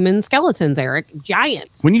giant human skeletons, Eric.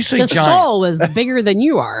 Giants. When you say the giant, skull was bigger than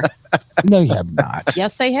you are. No, you have not.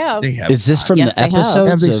 Yes, they have. Is this from the episode?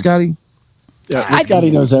 Have they, Scotty? Yeah, Scotty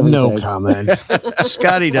knows everything. No comment.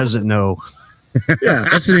 Scotty doesn't know. Yeah,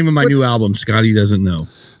 that's the name of my new album. Scotty Doesn't Know.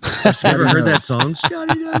 Ever heard that song?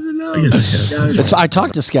 Scotty doesn't know. I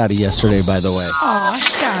talked to Scotty yesterday, by the way. Aw,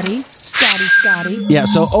 Scotty. Scotty. Yeah,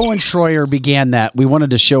 so Owen Shroyer began that. We wanted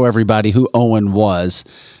to show everybody who Owen was.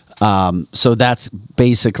 So that's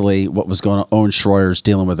basically what was going on. Owen Shroyer's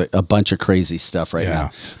dealing with a bunch of crazy stuff right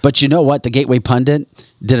now. But you know what? The Gateway Pundit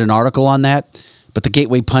did an article on that. But the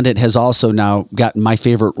Gateway Pundit has also now gotten my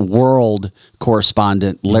favorite world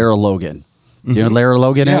correspondent, Lara Logan. Do you know who Lara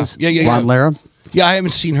Logan is? Yeah. Lara? Yeah, I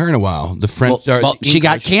haven't seen her in a while. The French. Well, she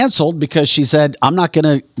got canceled because she said, I'm not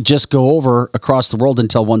going to just go over across the world and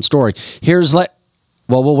tell one story. Well,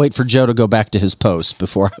 we'll wait for Joe to go back to his post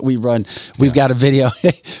before we run. We've got a video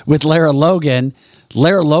with Lara Logan.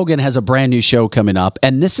 Lara Logan has a brand new show coming up,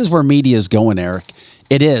 and this is where media is going, Eric.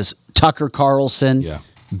 It is Tucker Carlson,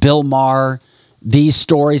 Bill Maher, these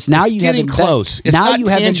stories. Now it's you getting have close. It's not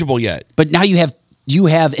tangible yet. But now you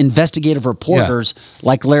have investigative reporters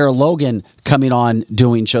like Lara Logan coming on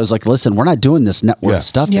doing shows like, listen, we're not doing this network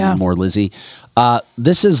stuff anymore, Lizzie.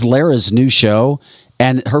 This is Lara's new show,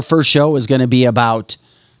 and her first show is going to be about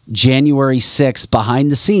January 6th behind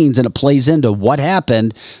the scenes, and it plays into what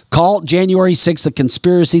happened. Call January 6th a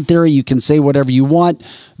conspiracy theory. You can say whatever you want,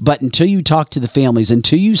 but until you talk to the families,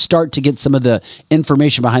 until you start to get some of the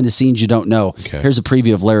information behind the scenes you don't know, here's a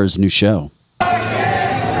preview of Lara's new show.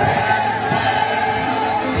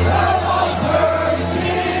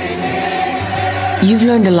 You've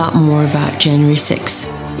learned a lot more about January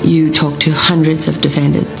 6th. You talked to hundreds of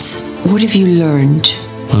defendants. What have you learned?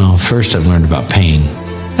 Well, first I've learned about pain.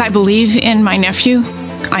 I believe in my nephew.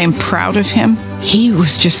 I am proud of him. He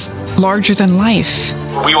was just larger than life.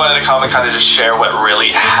 We wanted to come and kind of just share what really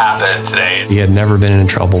happened today. He had never been in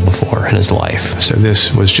trouble before in his life, so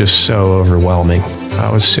this was just so overwhelming. I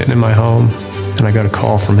was sitting in my home, and I got a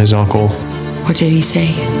call from his uncle. What did he say?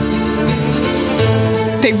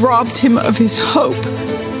 They robbed him of his hope,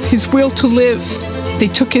 his will to live. They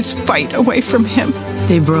took his fight away from him.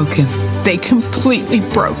 They broke him. They completely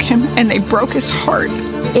broke him, and they broke his heart.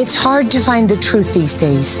 It's hard to find the truth these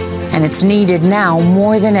days, and it's needed now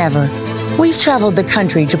more than ever. We've traveled the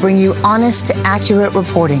country to bring you honest, accurate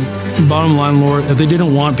reporting. Bottom line, Laura, if they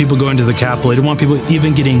didn't want people going to the Capitol, they didn't want people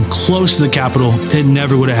even getting close to the Capitol, it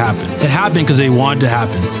never would have happened. It happened because they wanted to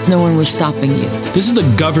happen. No one was stopping you. This is the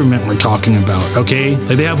government we're talking about, okay?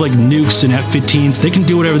 Like they have like nukes and F-15s. They can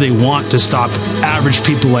do whatever they want to stop average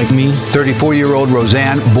people like me. 34-year-old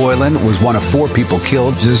Roseanne Boylan was one of 4 people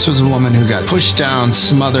killed. This was a woman who got pushed down,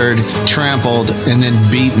 smothered, trampled, and then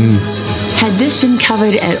beaten. Had this been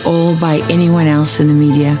covered at all by anyone else in the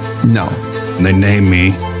media? No. They named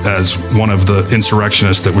me as one of the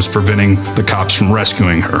insurrectionists that was preventing the cops from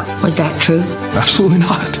rescuing her. Was that true? Absolutely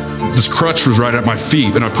not. This crutch was right at my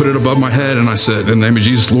feet, and I put it above my head, and I said, in the name of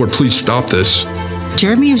Jesus, Lord, please stop this.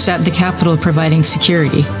 Jeremy was at the Capitol providing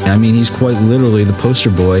security. I mean, he's quite literally the poster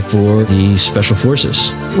boy for the Special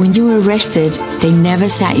Forces. When you were arrested, they never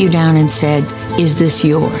sat you down and said, is this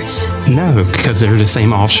yours? No, because they're the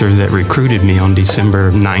same officers that recruited me on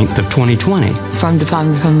December 9th of 2020. From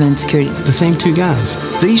Department of Homeland Security. The same 2 guys.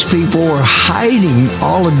 These people are hiding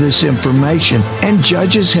all of this information, and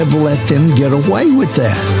judges have let them get away with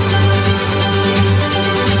that.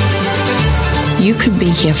 You could be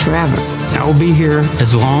here forever. I will be here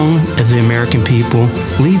as long as the American people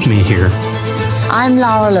leave me here. I'm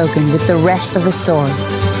Lara Logan with the rest of the story.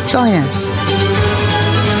 Join us.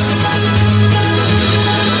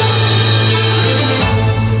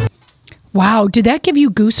 Wow, did that give you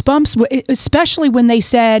goosebumps? Especially when they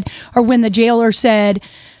said, or when the jailer said,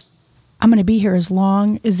 I'm going to be here as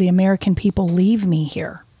long as the American people leave me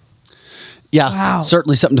here. Yeah,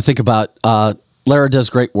 certainly something to think about. Lara does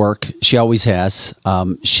great work. She always has.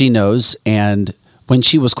 She knows. And when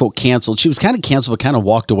she was, quote, canceled, she was kind of canceled, but kind of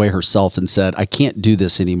walked away herself and said, I can't do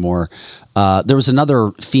this anymore. There was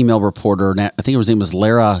another female reporter, and I think her name was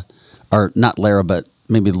Lara, or not Lara, but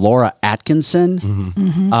maybe Laura Atkinson.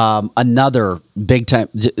 Another big time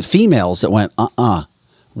females that went,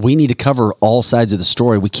 we need to cover all sides of the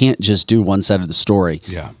story. We can't just do one side of the story.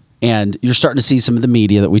 Yeah. And you're starting to see some of the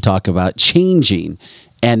media that we talk about changing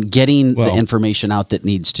and getting the information out that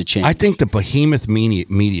needs to change. I think the behemoth media,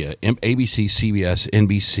 ABC, CBS,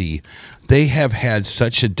 NBC, they have had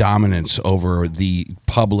such a dominance over the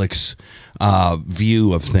public's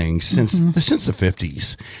view of things since the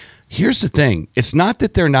 50s. Here's the thing. It's not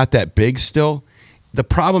that they're not that big still. The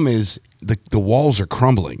problem is the walls are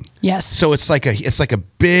crumbling. Yes. So it's like a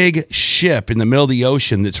big ship in the middle of the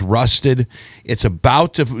ocean that's rusted. It's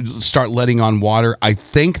about to start letting on water. I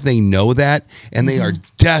think they know that, and they are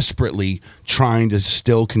desperately trying to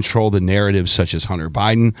still control the narratives, such as Hunter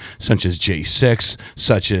Biden, such as J6,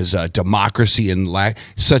 such as democracy and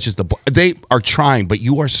such as they are trying. But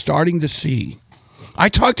you are starting to see. I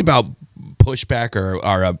talked about pushback or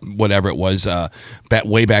whatever it was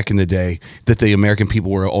way back in the day that the American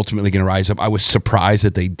people were ultimately going to rise up. I was surprised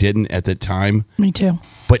that they didn't at the time. Me too.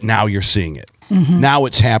 But now you're seeing it. Now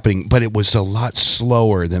it's happening, but it was a lot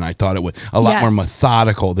slower than I thought it would. A lot more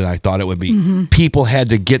methodical than I thought it would be. People had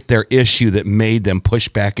to get their issue that made them push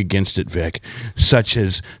back against it, Vic, such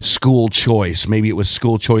as school choice. Maybe it was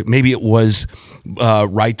school choice. Maybe it was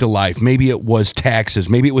right to life. Maybe it was taxes.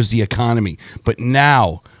 Maybe it was the economy. But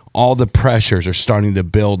now all the pressures are starting to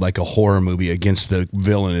build like a horror movie against the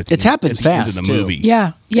villain. It's happened fast, of the too. movie.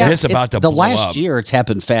 Yeah. And it's about to the blow last up. year. It's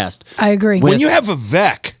happened fast. I agree. When you have a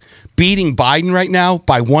Vec beating Biden right now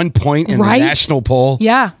by 1 point in the national poll,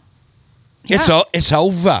 it's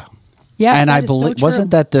over. Yeah, and I believe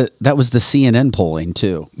wasn't that that was the CNN polling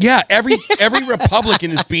too? Yeah, every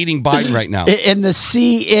Republican is beating Biden right now. In the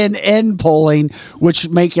CNN polling, which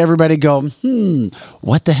make everybody go,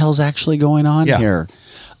 what the hell's actually going on here?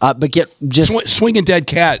 But swinging dead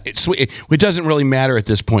cat. It doesn't really matter at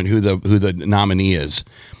this point who the nominee is.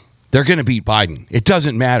 They're going to beat Biden. It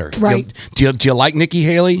doesn't matter. Right. Do you like Nikki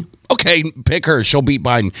Haley? Okay, pick her. She'll beat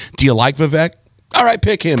Biden. Do you like Vivek? All right,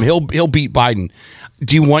 pick him. He'll beat Biden.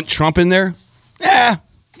 Do you want Trump in there?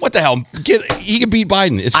 What the hell? He can beat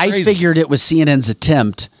Biden. It's crazy. I figured it was CNN's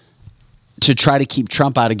attempt to try to keep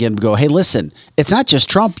Trump out again. Go, hey, listen, it's not just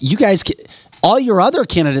Trump. You guys all your other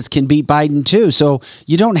candidates can beat Biden too. So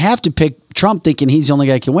you don't have to pick Trump thinking he's the only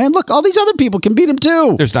guy who can win. Look, all these other people can beat him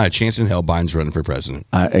too. There's not a chance in hell Biden's running for president.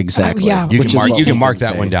 Exactly. You can mark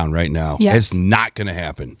that one down right now. Yes. It's not going to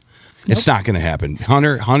happen. It's not going to happen.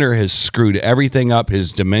 Hunter has screwed everything up.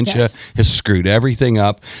 His dementia has screwed everything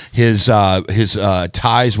up. His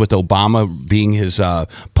ties with Obama being his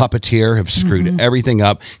puppeteer have screwed everything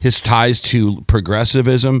up. His ties to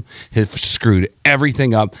progressivism have screwed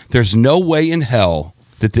everything up. There's no way in hell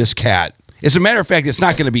that this cat. As a matter of fact, it's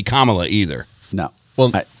not going to be Kamala either. No.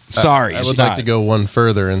 Well, sorry. I would like to go one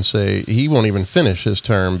further and say he won't even finish his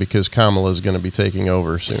term because Kamala is going to be taking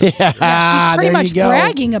over soon. She's pretty much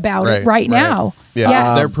bragging about it right now.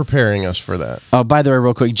 Yeah, they're preparing us for that. Oh, by the way,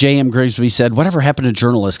 real quick, J.M. Grigsby said, whatever happened to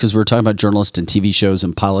journalists? Because we were talking about journalists and TV shows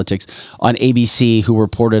and politics on ABC who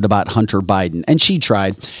reported about Hunter Biden. And she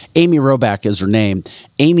tried. Amy Roback is her name.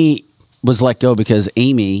 Amy was let go because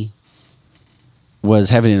Amy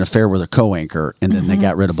was having an affair with her co-anchor, and then they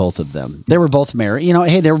got rid of both of them. They were both married.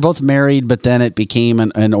 They were both married, but then it became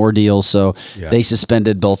an ordeal, so they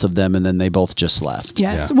suspended both of them, and then they both just left.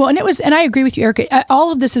 Yes. Yeah. Well, and I agree with you, Eric.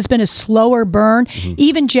 All of this has been a slower burn.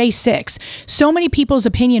 Even J6. So many people's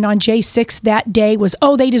opinion on J6 that day was,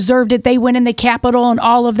 they deserved it. They went in the Capitol and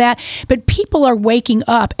all of that. But people are waking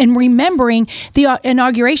up and remembering the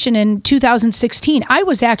inauguration in 2016. I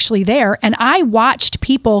was actually there, and I watched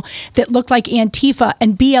people that looked like Antifa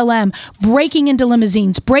and BLM breaking into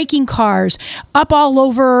limousines, breaking cars, up all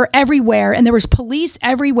over everywhere, and there was police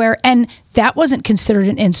everywhere, and that wasn't considered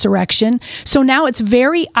an insurrection. So now it's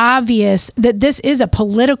very obvious that this is a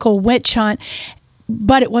political witch hunt,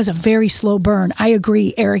 but it was a very slow burn. I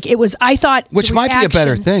agree, Eric. It was, I thought, which might be a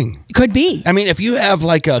better thing. Could be. I mean, if you have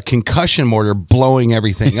like a concussion mortar blowing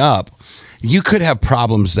everything up, you could have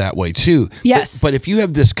problems that way too. Yes. But if you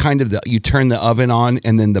have this kind of you turn the oven on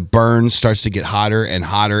and then the burn starts to get hotter and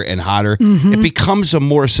hotter and hotter, it becomes a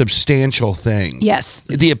more substantial thing. Yes.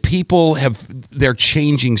 The people they're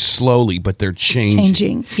changing slowly, but they're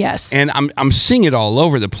changing. Yes. And I'm seeing it all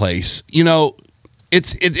over the place.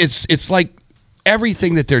 It's like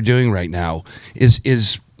everything that they're doing right now is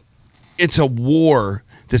it's a war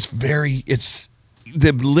that's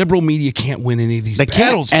the liberal media can't win any of these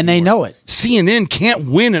battles and they know it. CNN can't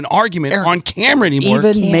win an argument on camera anymore.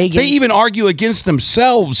 They even argue against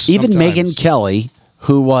themselves. Even sometimes. Megyn Kelly,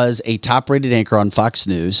 who was a top-rated anchor on Fox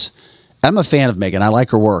News. I'm a fan of Megyn. I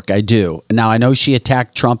like her work. I do. Now, I know she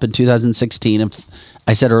attacked Trump in 2016. And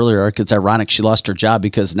I said earlier, it's ironic she lost her job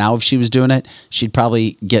because now if she was doing it, she'd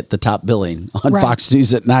probably get the top billing on Fox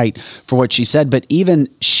News at night for what she said. But even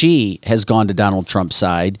she has gone to Donald Trump's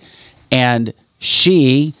side, and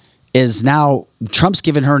she is now, Trump's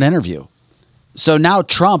given her an interview. So now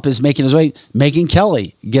Trump is making his way. Megyn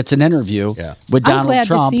Kelly gets an interview with Donald I'm glad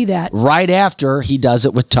Trump to see that. right after he does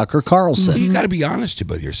it with Tucker Carlson. You got to be honest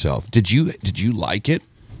with yourself. Did you like it?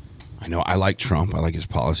 I know I like Trump. I like his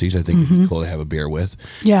policies. I think it'd be cool to have a beer with.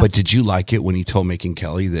 Yeah. But did you like it when he told Megyn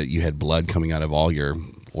Kelly that you had blood coming out of all your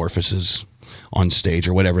orifices on stage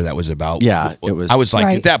or whatever that was about? Yeah, it was. I was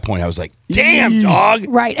like, at that point, I was like, damn, dog.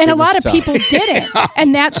 Right. And a lot of people didn't.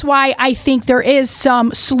 And that's why I think there is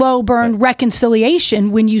some slow burn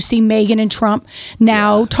reconciliation when you see Megyn and Trump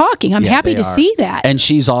now talking. I'm happy to see that. And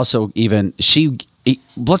she's also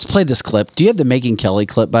let's play this clip. Do you have the Megyn Kelly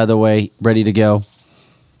clip, by the way, ready to go?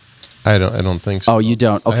 I don't think so. Oh, you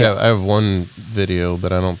don't? Okay. I have one video,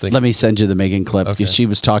 but I don't think. Let me send you the Megyn clip because she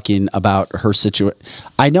was talking about her situation.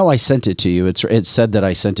 I know I sent it to you. It said that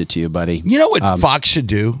I sent it to you, buddy. You know what Fox should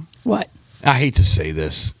do? What? I hate to say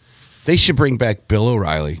this. They should bring back Bill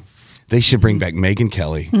O'Reilly. They should bring back Megyn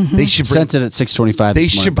Kelly. Mm-hmm. They should sent it at 6:25. They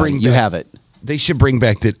should bring. You have it. They should bring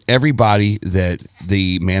back that everybody that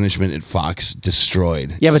the management at Fox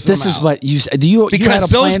destroyed. Yeah, but this is what you said. You had a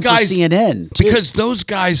plan for CNN. Too. Because those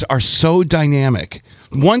guys are so dynamic.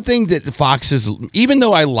 One thing that Fox is, even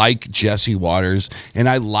though I like Jesse Waters and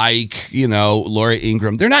I like, Laura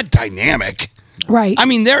Ingraham, they're not dynamic. Right. I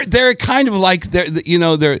mean, they're kind of like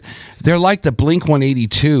they're like the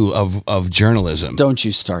Blink-182 of journalism. Don't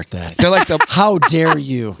you start that. They're like the How dare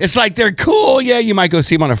you? It's like they're cool. Yeah, you might go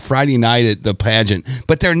see them on a Friday night at the pageant,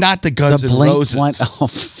 but they're not the Guns N'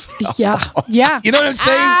 Roses. Yeah. You know what I'm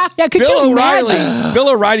saying? Yeah, could you O'Reilly. imagine? Bill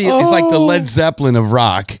O'Reilly is like the Led Zeppelin of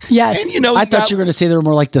rock. Yes. And I thought you were going to say they were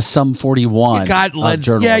more like the Sum 41 you got of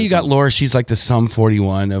journalism. Yeah, you got Laura. She's like the Sum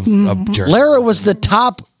 41 of journalism. Lara was the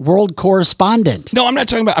top world correspondent. No, I'm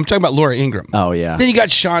talking about Laura Ingraham. Oh, yeah. Then you got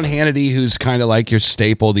Sean Hannity, who's kind of like your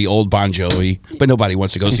staple, the old Bon Jovi, but nobody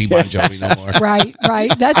wants to go see Bon Jovi no more. Right.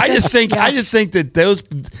 I just think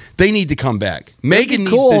that they need to come back. Megyn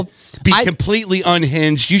needs to be completely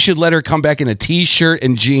unhinged. You should let her come back in a t-shirt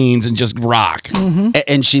and jeans and just rock. Mm-hmm.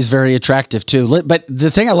 And she's very attractive too. But the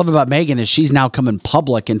thing I love about Megyn is she's now coming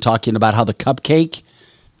public and talking about how the cupcake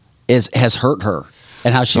has hurt her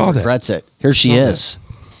and how she regrets it. Here she is.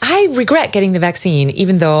 I regret getting the vaccine,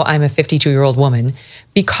 even though I'm a 52-year-old woman,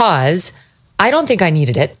 because I don't think I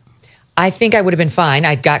needed it. I think I would have been fine.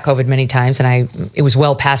 I got COVID many times, and it was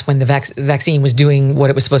well past when the vaccine was doing what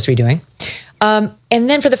it was supposed to be doing. And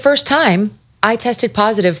then for the first time, I tested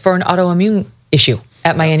positive for an autoimmune issue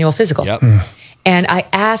at my annual physical. Yep. And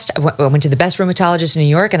I went to the best rheumatologist in New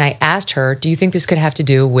York, and I asked her, do you think this could have to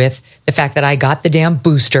do with the fact that I got the damn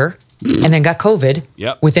booster and then got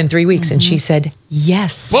COVID within 3 weeks? And she said,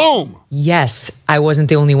 yes. Boom. Yes. I wasn't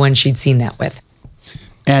the only one she'd seen that with.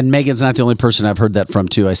 And Megan's not the only person I've heard that from,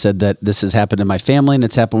 too. I said that this has happened in my family and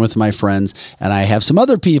it's happened with my friends. And I have some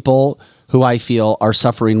other people who I feel are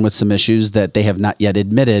suffering with some issues that they have not yet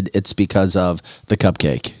admitted it's because of the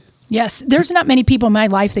cupcake. Yes, there's not many people in my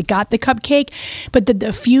life that got the cupcake, but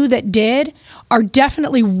the few that did are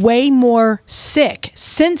definitely way more sick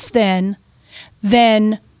since then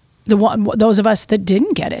than those of us that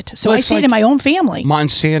didn't get it. So I see it in my own family.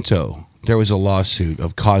 Monsanto, there was a lawsuit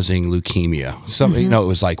of causing leukemia. It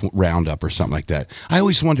was like Roundup or something like that. I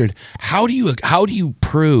always wondered, how do you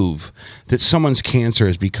prove that someone's cancer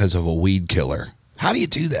is because of a weed killer? How do you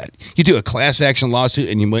do that? You do a class action lawsuit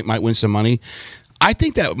and you might win some money. I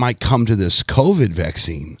think that might come to this COVID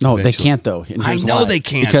vaccine. No, eventually. they can't, though. I know they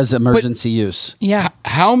can't. Because emergency use. Yeah.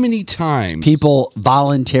 How many times? People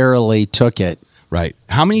voluntarily took it. Right.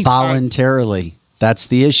 How many voluntarily? That's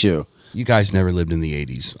the issue. You guys never lived in the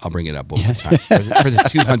 80s. I'll bring it up one more time. For the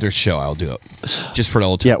 200th show, I'll do it. Just for the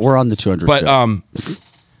old time. Yeah, we're on the 200th show.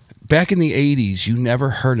 Back in the 80s, you never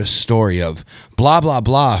heard a story of blah, blah,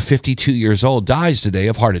 blah, 52 years old, dies today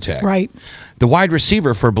of heart attack. Right. The wide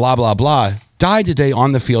receiver for blah, blah, blah died today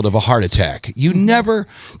on the field of a heart attack.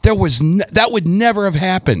 That would never have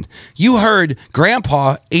happened. You heard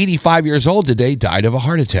Grandpa, 85 years old today, died of a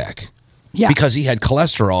heart attack. Yeah. Because he had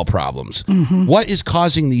cholesterol problems. Mm-hmm. What is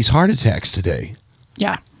causing these heart attacks today?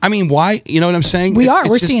 Yeah. I mean, why? You know what I'm saying?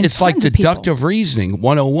 We're seeing it's like deductive reasoning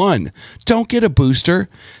 101. Don't get a booster.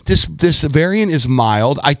 This variant is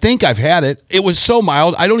mild. I think I've had it. It was so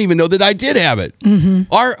mild, I don't even know that I did have it.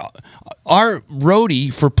 Mm-hmm. Our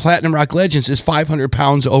roadie for Platinum Rock Legends is 500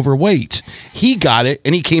 pounds overweight. He got it,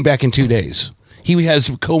 and he came back in 2 days. He has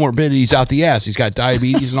comorbidities out the ass. He's got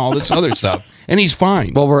diabetes and all this other stuff. And he's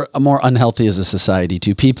fine. Well, we're more unhealthy as a society,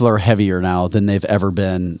 too. People are heavier now than they've ever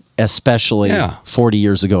been, especially 40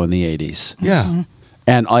 years ago in the 80s. Yeah. Mm-hmm.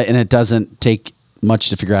 And it doesn't take much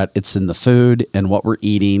to figure out. It's in the food and what we're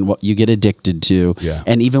eating, what you get addicted to. Yeah.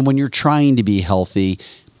 And even when you're trying to be healthy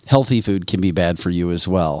food can be bad for you as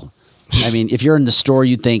well. I mean, if you're in the store,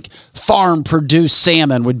 you think farm-produced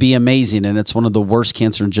salmon would be amazing, and it's one of the worst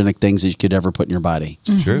cancerogenic things that you could ever put in your body.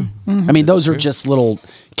 It's true. Mm-hmm. I mean, those are just little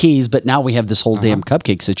keys, but now we have this whole damn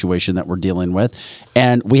cupcake situation that we're dealing with,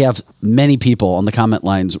 and we have many people on the comment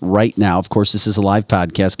lines right now. Of course, this is a live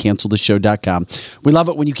podcast, canceltheshow.com. We love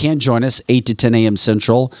it when you can join us, 8 to 10 a.m.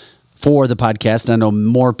 Central, for the podcast. And I know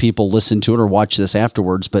more people listen to it or watch this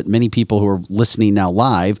afterwards, but many people who are listening now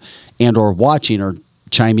live and or watching are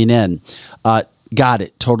chiming in. got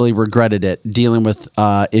it, totally regretted it, dealing with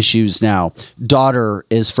issues now. Daughter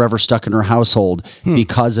is forever stuck in her household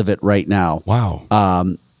because of it right now. Wow.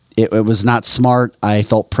 It was not smart. I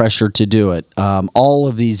felt pressured to do it. All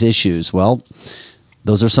of these issues, well,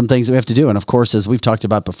 those are some things that we have to do. And of course, as we've talked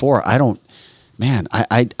about before, I don't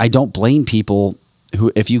blame people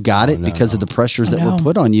who, if you got it because of the pressures that were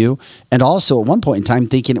put on you. And also at one point in time,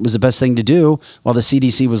 thinking it was the best thing to do while the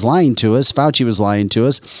CDC was lying to us, Fauci was lying to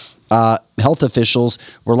us. Health officials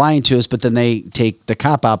were lying to us, but then they take the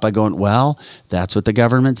cop out by going, well, that's what the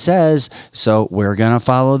government says, so we're going to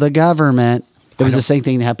follow the government. It was the same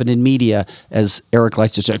thing that happened in media, as Eric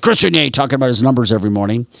likes to say, Christian A talking about his numbers every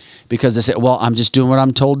morning, because they say, well, I'm just doing what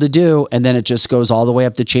I'm told to do, and then it just goes all the way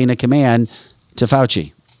up the chain of command to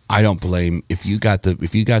Fauci. I don't blame if you got the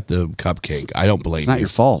cupcake. I don't blame It's not your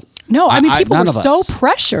fault. No, I mean, people were so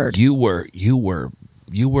pressured. You were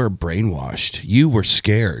brainwashed. You were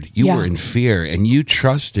scared. You were in fear, and you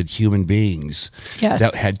trusted human beings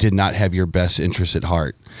that did not have your best interest at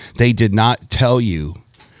heart. They did not tell you,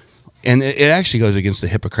 and it actually goes against the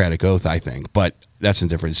Hippocratic Oath, I think, but that's a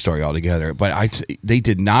different story altogether. But they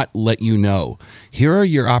did not let you know, here are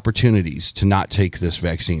your opportunities to not take this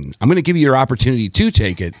vaccine. I'm going to give you your opportunity to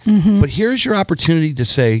take it, but here's your opportunity to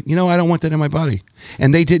say, I don't want that in my body.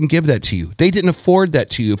 And they didn't give that to you. They didn't afford that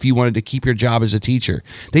to you if you wanted to keep your job as a teacher.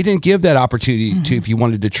 They didn't give that opportunity to if you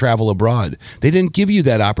wanted to travel abroad. They didn't give you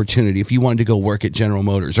that opportunity if you wanted to go work at General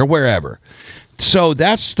Motors or wherever. So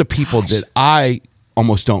that's the people that I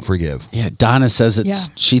almost don't forgive. Yeah, Donna says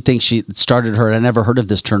she thinks she started her, I never heard of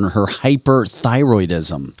this term, her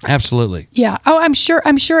hyperthyroidism. Absolutely. Yeah. Oh, I'm sure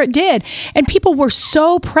it did. And people were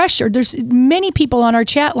so pressured. There's many people on our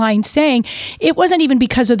chat line saying it wasn't even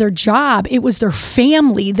because of their job. It was their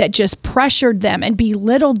family that just pressured them and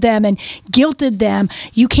belittled them and guilted them.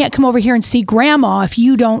 You can't come over here and see grandma if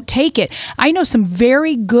you don't take it. I know some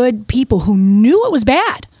very good people who knew it was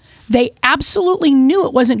bad. They absolutely knew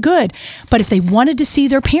it wasn't good. But if they wanted to see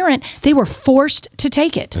their parent, they were forced to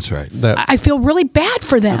take it. That's right. I feel really bad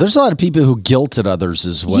for them. There's a lot of people who guilted others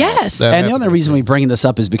as well. Yes. And the only reason we bring this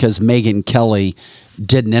up is because Megyn Kelly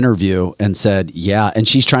did an interview and said, and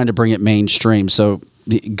she's trying to bring it mainstream. So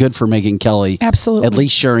good for Megyn Kelly. Absolutely. At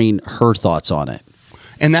least sharing her thoughts on it.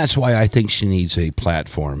 And that's why I think she needs a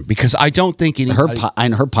platform, because I don't think anybody...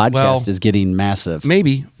 Her podcast is getting massive.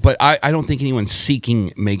 Maybe, but I don't think anyone's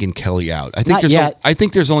seeking Megyn Kelly out. I think Not yet. I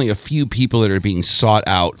think there's only a few people that are being sought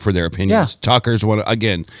out for their opinions. Yeah. Tucker's one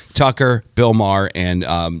again. Tucker, Bill Maher, and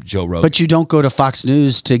Joe Rogan. But you don't go to Fox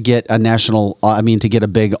News to get a to get a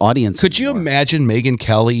big audience. Could you imagine Megyn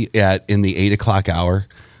Kelly in the 8 o'clock hour?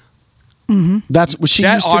 Mm-hmm. That's what she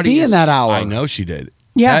used to be in that hour. I know she did.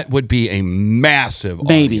 Yeah. That would be a massive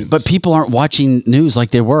Maybe, audience. but people aren't watching news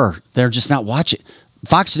like they were. They're just not watching.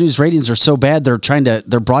 Fox News ratings are so bad. They're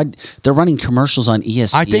running commercials on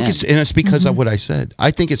ESPN. I think it's because of what I said.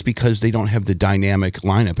 I think it's because they don't have the dynamic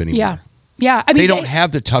lineup anymore. Yeah. Yeah. I mean, they don't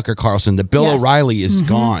have the Tucker Carlson. The Bill O'Reilly is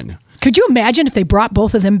gone. Could you imagine if they brought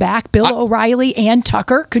both of them back, Bill O'Reilly and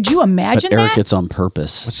Tucker? Could you imagine but Eric, that? it's on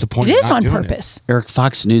purpose. What's the point? It is on purpose. Eric,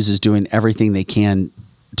 Fox News is doing everything they can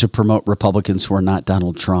to promote Republicans who are not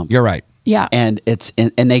Donald Trump. You're right. Yeah, and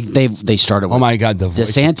they started with my God, the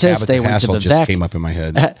voice DeSantis. They went to Vivek. Just came up in my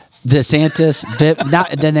head. DeSantis,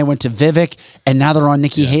 then they went to Vivek, and now they're on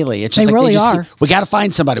Nikki Haley. It's just they really are. We got to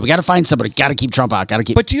find somebody. We got to find somebody. Got to keep Trump out. Got to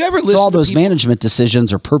keep. But do you ever listen? So all to those people? management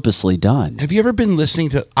decisions are purposely done. Have you ever been listening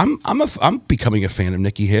to? I'm becoming a fan of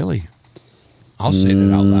Nikki Haley. I'll say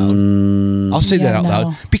that out loud. I'll say that out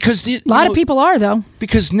loud because a lot of people are though.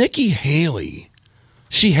 Because Nikki Haley,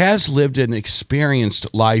 she has lived an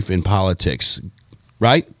experienced life in politics,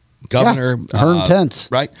 right? Governor, her and Pence,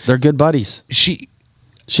 right? They're good buddies.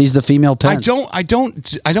 She's the female Pence. I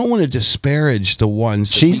don't want to disparage the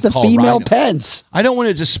ones. She's the female Pence. I don't want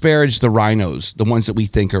to disparage the rhinos, the ones that we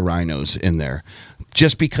think are rhinos in there,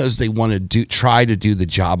 just because they want to try to do the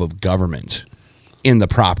job of government in the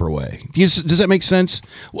proper way. Does that make sense?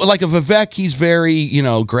 Well, like a Vivek, he's very,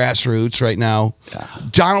 grassroots right now. Yeah.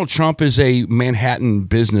 Donald Trump is a Manhattan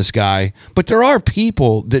business guy, but there are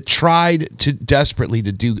people that tried desperately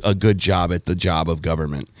to do a good job at the job of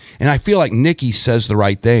government. And I feel like Nikki says the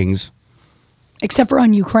right things. Except for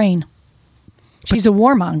on Ukraine. She's a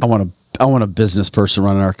warmonger. I want a business person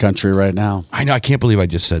running our country right now. I know. I can't believe I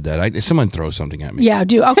just said that. Someone throw something at me. Yeah,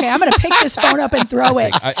 do. Okay, I'm going to pick this phone up and throw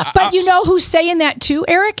it. But you know who's saying that too,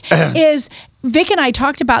 Eric? Is Vic and I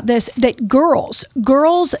talked about this, that girls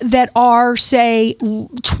that are, say,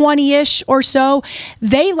 20-ish or so,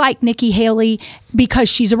 they like Nikki Haley because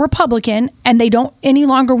she's a Republican and they don't any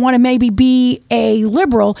longer want to maybe be a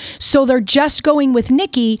liberal. So they're just going with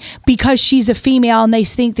Nikki because she's a female and they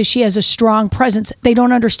think that she has a strong presence. They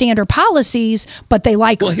don't understand her policies, but they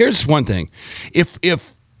like her. Well, here's one thing. If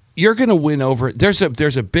you're going to win over, there's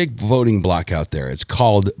a big voting block out there. It's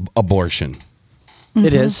called abortion.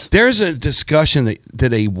 It is. There's a discussion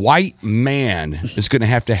that a white man is going to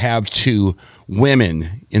have to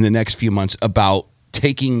women in the next few months about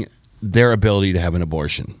taking their ability to have an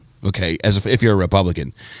abortion. Okay, if you're a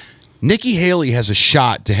Republican. Nikki Haley has a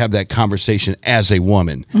shot to have that conversation as a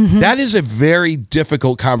woman. That is a very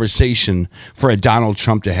difficult conversation for a Donald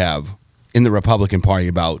Trump to have in the Republican Party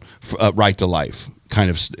about right to life kind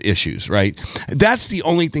of issues, right? That's the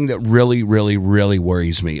only thing that really, really, really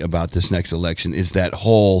worries me about this next election is that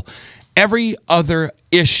whole every other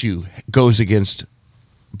issue goes against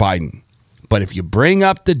Biden. But if you bring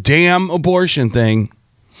up the damn abortion thing,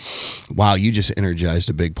 wow, you just energized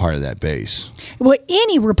a big part of that base. Well,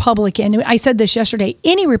 any Republican, I said this yesterday,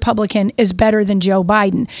 any Republican is better than Joe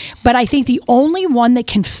Biden. But I think the only one that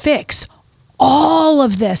can fix all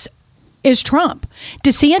of this is Trump.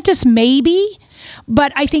 DeSantis, maybe.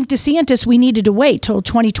 But I think DeSantis, we needed to wait till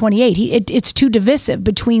 2028. It's too divisive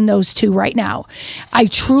between those two right now. I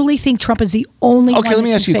truly think Trump is the only one. Okay, let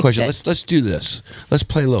me ask you a question. It. Let's do this. Let's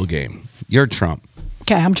play a little game. You're Trump.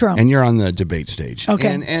 Okay, I'm Trump. And you're on the debate stage. Okay.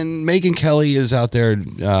 And Megyn Kelly is out there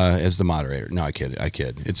as the moderator. No, I kid.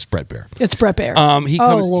 It's Brett Baer. It's Brett Baer.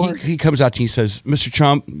 He comes out to you and says, Mr.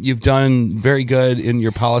 Trump, you've done very good in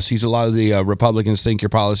your policies. A lot of the Republicans think your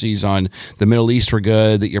policies on the Middle East were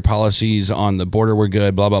good, that your policies on the border were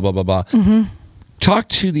good, blah, blah, blah, blah, blah. Talk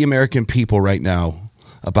to the American people right now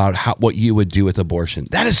about what you would do with abortion.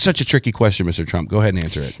 That is such a tricky question, Mr. Trump. Go ahead and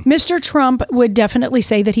answer it. Mr. Trump would definitely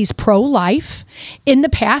say that he's pro-life. In the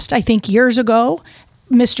past, I think years ago,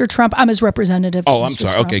 Mr. Trump, I'm his representative. Oh, I'm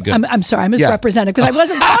sorry. Trump. Okay, good. I'm sorry. I'm his representative because I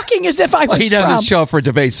wasn't talking as if I was He doesn't Trump. show up for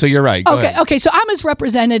debates, so you're right. Go ahead. Okay. So I'm his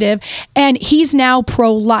representative, and he's now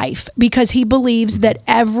pro-life because he believes that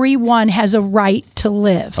everyone has a right to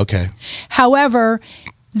live. Okay. However,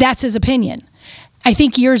 that's his opinion. I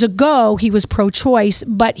think years ago he was pro-choice,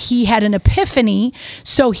 but he had an epiphany,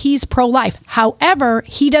 so he's pro-life. However,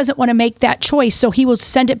 he doesn't want to make that choice, so he will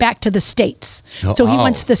send it back to the states. So he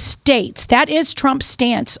wants the states. That is Trump's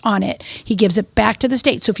stance on it. He gives it back to the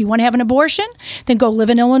states. So if you want to have an abortion, then go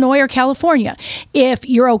live in Illinois or California. If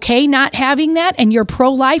you're okay not having that and you're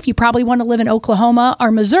pro-life, you probably want to live in Oklahoma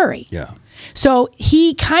or Missouri. Yeah. So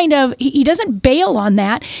he he doesn't bail on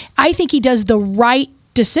that. I think he does the right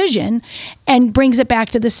decision and brings it back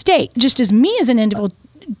to the state. Just as me as an individual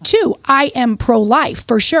too, I am pro-life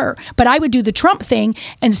for sure, but I would do the Trump thing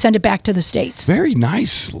and send it back to the states. Very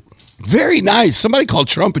nice. Very nice. Somebody called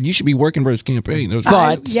Trump and you should be working for his campaign.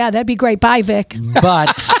 Yeah, that'd be great. Bye, Vic.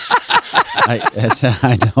 But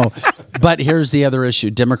I know. But here's the other issue.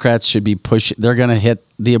 Democrats should be pushing. They're going to hit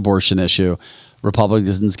the abortion issue.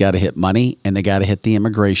 Republicans got to hit money, and they got to hit the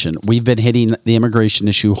immigration. We've been hitting the immigration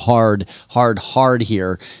issue hard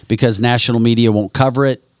here because national media won't cover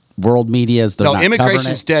it. World media is not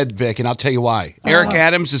immigration's dead, Vic, and I'll tell you why. Eric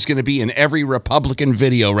Adams is going to be in every Republican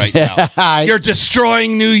video right now. You're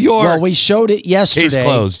destroying New York. Well, we showed it yesterday. Case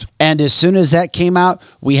closed. And as soon as that came out,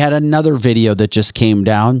 we had another video that just came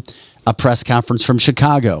down, a press conference from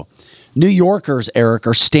Chicago. New Yorkers, Eric,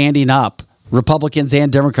 are standing up. Republicans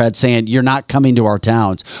and Democrats saying, you're not coming to our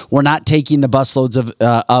towns. We're not taking the busloads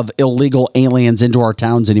of illegal aliens into our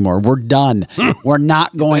towns anymore. We're done. We're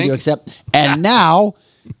not going to accept. And now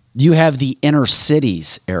you have the inner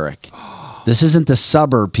cities, Eric. This isn't the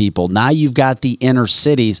suburb people. Now you've got the inner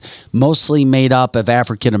cities, mostly made up of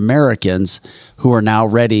African Americans who are now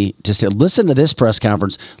ready to say, listen to this press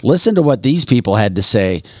conference. Listen to what these people had to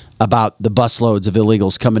say about the busloads of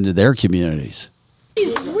illegals coming to their communities.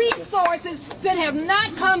 These resources that have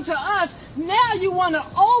not come to us, now you want to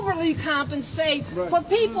overly compensate for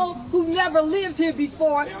people who never lived here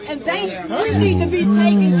before, and we need to be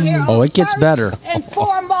taken care of. Oh, it gets better. And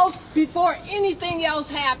foremost, before anything else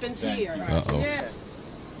happens here.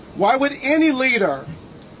 Why would any leader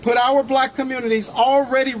put our black communities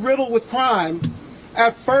already riddled with crime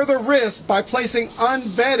at further risk by placing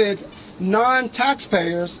unvetted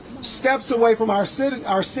non-taxpayers steps away from our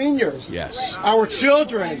seniors, our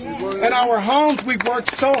children, and our homes we've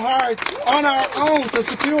worked so hard on our own to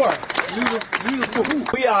secure?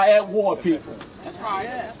 We are at war, people.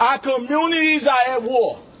 Our communities are at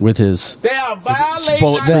war. With his they are violating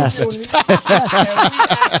bullet our vest. communities, and we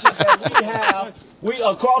have to we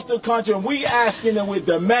across the country, and we asking and we're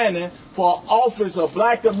demanding for office of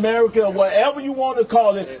Black America, or whatever you want to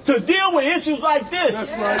call it, to deal with issues like this.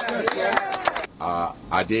 That's right.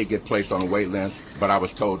 I did get placed on a wait list, but I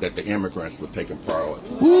was told that the immigrants were taking priority.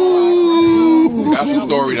 Ooh. That's a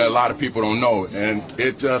story that a lot of people don't know, and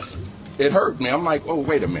it hurt me. I'm like, oh,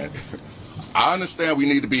 wait a minute. I understand we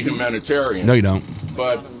need to be humanitarian. No, you don't.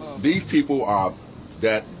 But these people are,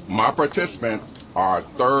 that my participants are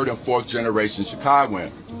third and fourth generation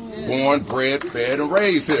Chicagoan. Born, bred, fed, and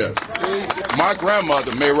raised here. My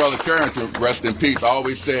grandmother, Mayrella Carrington, rest in peace,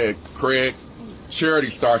 always said, Craig, charity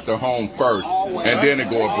starts at home first, and then it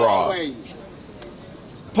go abroad.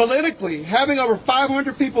 Politically, having over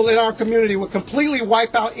 500 people in our community would completely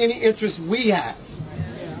wipe out any interest we have.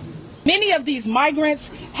 Many of these migrants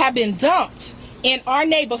have been dumped in our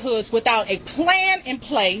neighborhoods without a plan in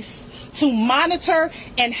place to monitor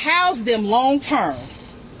and house them long term.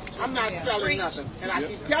 I'm not selling nothing. And I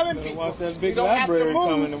keep telling people, you don't have to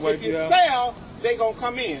move. If you sell, they going to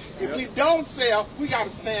come in. If we don't sell, we got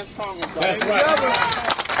to stand strong and go. That's right.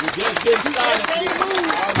 We just get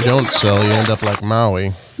started. You don't sell, you end up like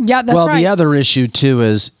Maui. Yeah, that's well, right. the other issue, too,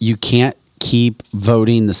 is you can't keep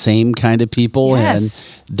voting the same kind of people in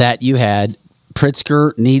that you had.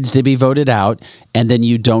 Pritzker needs to be voted out, and then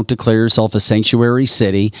you don't declare yourself a sanctuary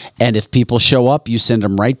city. And if people show up, you send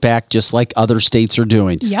them right back, just like other states are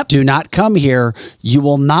doing. Yep. Do not come here. You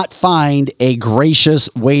will not find a gracious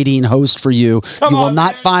waiting host for you. You will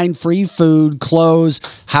not find free food, clothes,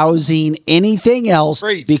 housing, anything else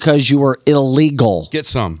because you are illegal. Get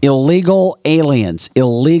some. Illegal aliens.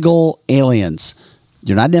 Illegal aliens.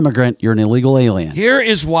 You're not an immigrant. You're an illegal alien. Here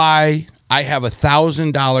is why I have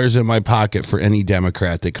 $1,000 in my pocket for any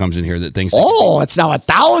Democrat that comes in here that thinks. It's now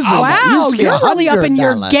 1,000. Wow, you're really up in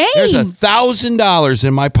your game. There's $1,000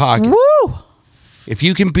 in my pocket. Woo! If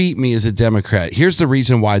you can beat me as a Democrat, here's the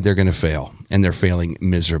reason why they're going to fail, and they're failing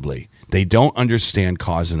miserably. They don't understand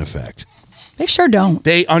cause and effect. They sure don't.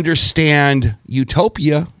 They understand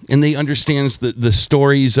utopia, and they understand the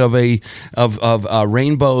stories of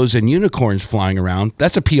rainbows and unicorns flying around.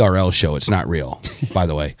 That's a PRL show. It's not real, by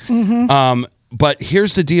the way. But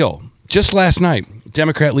here's the deal. Just last night,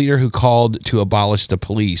 Democrat leader who called to abolish the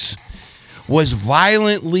police was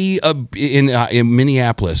violently in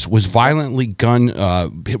Minneapolis, was violently gun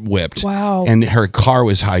whipped. Wow. And her car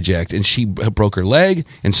was hijacked, and she broke her leg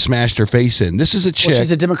and smashed her face in. This is a chick. Well,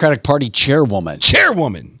 she's a Democratic Party chairwoman.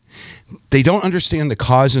 They don't understand the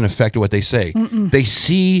cause and effect of what they say. They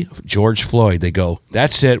see George Floyd. They go,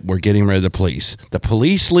 that's it. We're getting rid of the police. The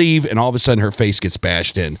police leave, and all of a sudden her face gets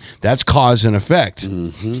bashed in. That's cause and effect.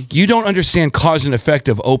 You don't understand cause and effect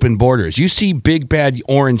of open borders. You see big bad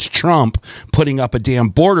orange Trump putting up a damn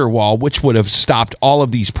border wall, which would have stopped all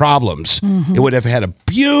of these problems. It would have had a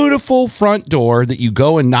beautiful front door that you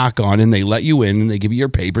go and knock on, and they let you in, and they give you your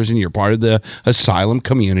papers, and you're part of the asylum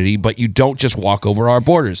community, but you don't just walk over our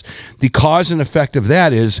borders. The cause and effect of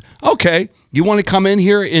that is, okay, you want to come in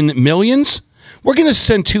here in millions? We're going to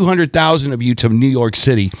send 200,000 of you to New York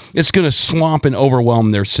City. It's going to swamp and overwhelm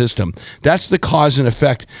their system. That's the cause and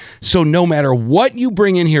effect. So no matter what you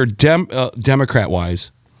bring in here,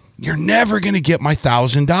 Democrat-wise, you're never going to get my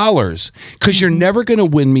 $1,000 because you're never going to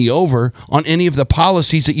win me over on any of the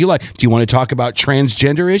policies that you like. Do you want to talk about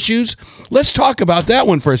transgender issues? Let's talk about that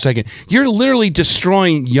one for a second. You're literally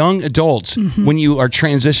destroying young adults when you are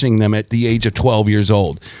transitioning them at the age of 12 years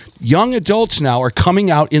old. Young adults now are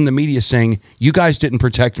coming out in the media saying, you guys didn't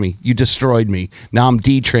protect me. You destroyed me. Now I'm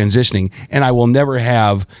detransitioning, and I will never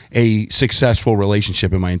have a successful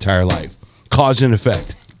relationship in my entire life. Cause and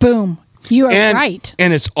effect. Boom. You are right.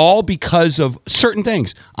 And it's all because of certain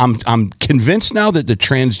things. I'm convinced now that the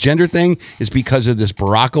transgender thing is because of this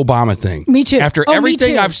Barack Obama thing. Me too. After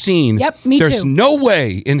everything I've seen, there's no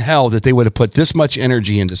way in hell that they would have put this much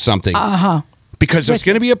energy into something. Because there's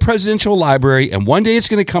going to be a presidential library, and one day it's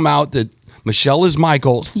going to come out that Michelle is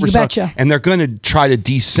Michael. You betcha. And they're going to try to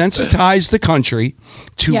desensitize the country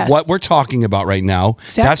to what we're talking about right now.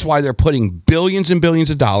 Exactly. That's why they're putting billions and billions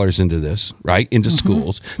of dollars into this, right? Into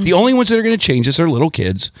schools. The only ones that are going to change this are little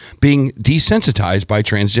kids being desensitized by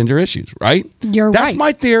transgender issues, right? That's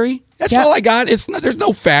my theory. That's all I got. There's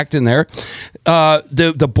no fact in there.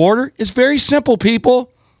 The border is very simple,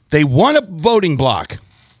 people. They want a voting block.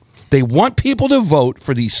 They want people to vote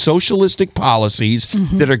for these socialistic policies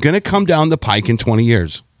that are going to come down the pike in 20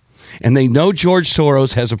 years. And they know George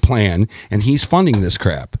Soros has a plan, and he's funding this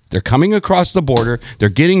crap. They're coming across the border. They're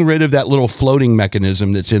getting rid of that little floating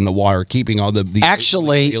mechanism that's in the water, keeping all the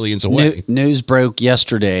aliens away. News broke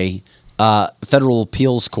yesterday. Federal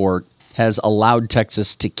appeals court has allowed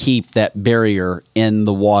Texas to keep that barrier in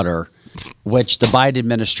the water, which the Biden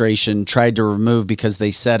administration tried to remove because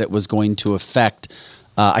they said it was going to affect,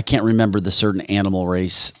 I can't remember the certain animal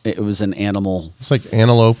race. It was an animal. It's like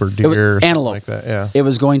antelope or deer or antelope. something like that. Yeah. It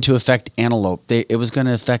was going to affect antelope. It was going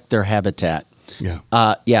to affect their habitat. Yeah.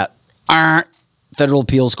 Federal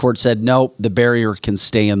appeals court said, no, the barrier can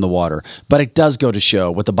stay in the water. But it does go to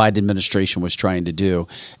show what the Biden administration was trying to do,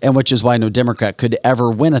 and which is why no Democrat could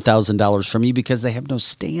ever win $1,000 from you because they have no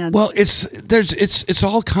stand. Well, it's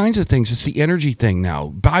all kinds of things. It's the energy thing now.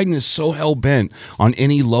 Biden is so hell-bent on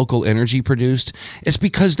any local energy produced. It's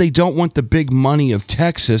because they don't want the big money of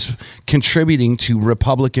Texas contributing to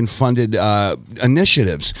Republican-funded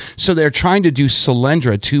initiatives. So they're trying to do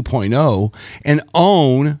Solyndra 2.0 and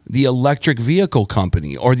own the electric vehicle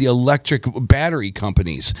company or the electric battery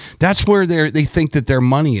companies. That's where they think that their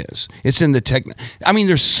money is. It's in the tech. I mean,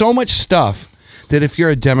 there's so much stuff that if you're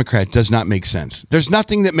a Democrat does not make sense. There's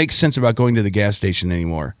nothing that makes sense about going to the gas station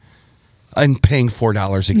anymore and paying $4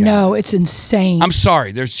 a gallon. No, it's insane. I'm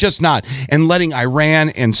sorry, there's just not. And letting Iran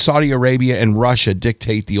and Saudi Arabia and Russia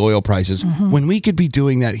dictate the oil prices when we could be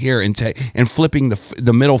doing that here and flipping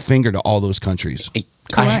the middle finger to all those countries.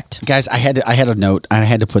 Correct. Guys, I had a note. I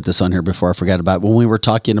had to put this on here before I forgot about it. When we were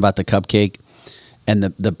talking about the cupcake and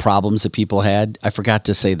the problems that people had, I forgot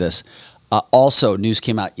to say this. Also, news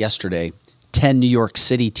came out yesterday. 10 New York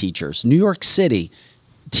City teachers. New York City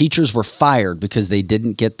teachers were fired because they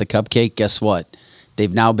didn't get the cupcake. Guess what?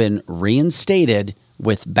 They've now been reinstated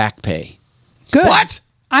with back pay. Good. What?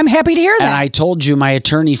 I'm happy to hear that. And I told you my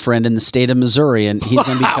attorney friend in the state of Missouri, and he's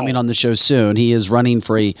going to be coming on the show soon. He is running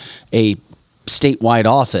for a statewide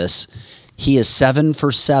office. He is 7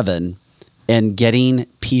 for 7 in getting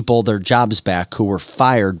people their jobs back who were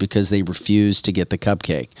fired because they refused to get the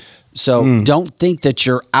cupcake. So don't think that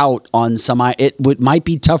you're out on might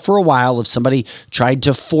be tough for a while if somebody tried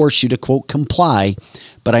to force you to, quote, comply.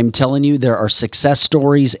 But I'm telling you, there are success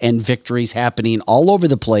stories and victories happening all over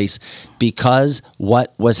the place because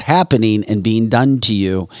what was happening and being done to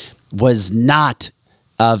you was not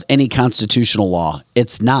of any constitutional law.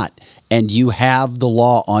 It's not. And you have the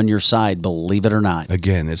law on your side, believe it or not.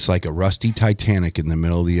 Again, it's like a rusty Titanic in the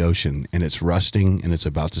middle of the ocean, and it's rusting, and it's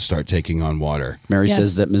about to start taking on water. Mary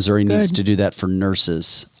says that Missouri needs to do that for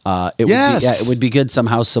nurses. It would be good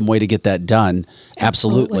somehow, some way to get that done.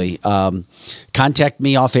 Absolutely. Contact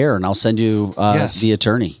me off air, and I'll send you the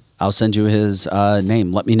attorney. I'll send you his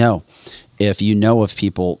name. Let me know if you know of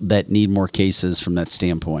people that need more cases from that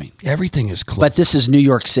standpoint. Everything is close. But this is New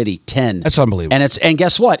York City, 10. That's unbelievable. And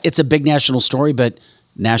guess what? It's a big national story, but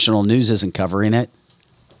national news isn't covering it.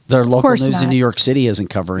 Their local news in New York City isn't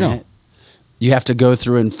covering it. You have to go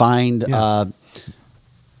through and find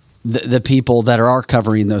the people that are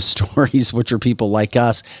covering those stories, which are people like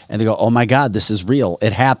us, and they go, oh my God, this is real.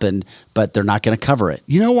 It happened, but they're not going to cover it.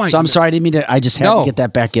 You know why? So I'm sorry, I didn't mean to, I just had to get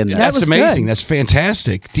that back in there. That's amazing. Good. That's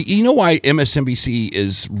fantastic. You know why MSNBC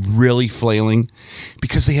is really flailing?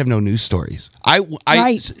 Because they have no news stories.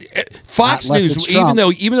 Fox News, even though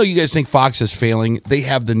you guys think Fox is failing, they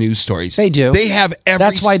have the news stories. They do. They have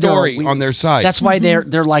every story on their side. That's why they're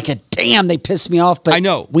like, damn, they pissed me off, but I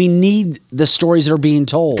know. We need the stories that are being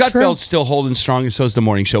told. Gutfeld's still holding strong, and so is the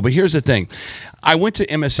morning show. But here's the thing. I went to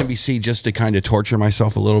MSNBC just to kind of torture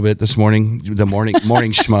myself a little bit this morning, the morning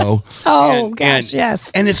schmo.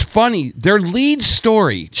 Yes. And it's funny. Their lead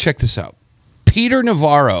story, check this out. Peter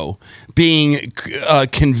Navarro being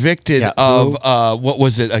convicted of, what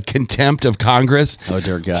was it, a contempt of Congress. Oh,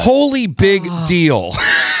 dear God. Holy big deal.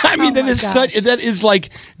 I mean, that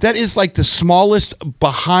is like the smallest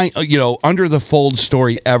behind, under the fold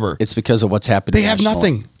story ever. It's because of what's happening. They have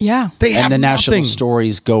nothing. Yeah. And the national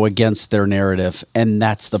stories go against their narrative. And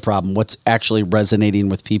that's the problem. What's actually resonating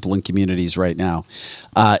with people in communities right now.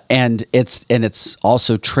 And it's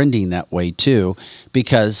also trending that way too,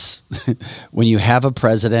 because when you have a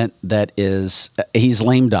president that he's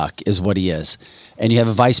lame duck is what he is. And you have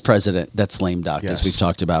a vice president that's lame duck, as we've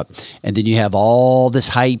talked about. And then you have all this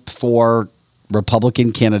hype for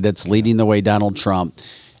Republican candidates leading the way, Donald Trump.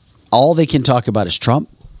 All they can talk about is Trump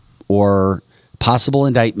or possible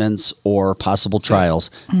indictments or possible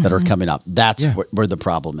trials that are coming up. That's where the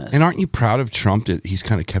problem is. And aren't you proud of Trump that he's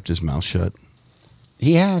kind of kept his mouth shut?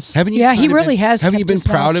 He has. Haven't you? Yeah, he really has. Haven't you been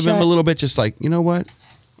proud of him a little bit? Just like, you know what?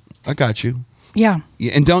 I got you. Yeah.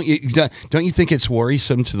 And don't you think it's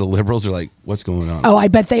worrisome to the liberals? They're like, what's going on? Oh, I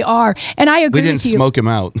bet they are. And I agree with you. We didn't smoke him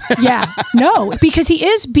out. Yeah. No, because he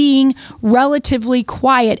is being relatively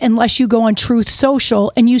quiet unless you go on Truth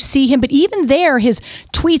Social and you see him. But even there, his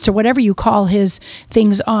tweets or whatever you call his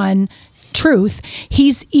things on truth.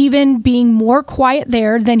 He's even being more quiet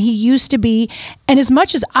there than he used to be. And as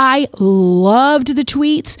much as I loved the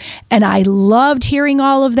tweets and I loved hearing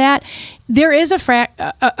all of that, there is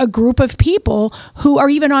a group of people who are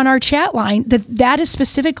even on our chat line that is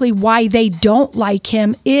specifically why they don't like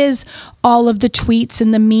him, is all of the tweets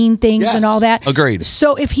and the mean things and all that. Agreed.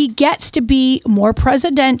 So if he gets to be more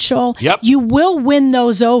presidential, you will win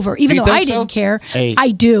those over. Even though I didn't care,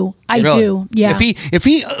 I do. I do. Yeah. If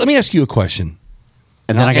he, let me ask you a question.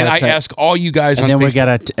 And then I ask all you guys. And on then Facebook, we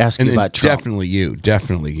got to ask you about Trump.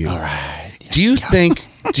 Definitely you. All right. Do you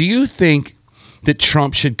think that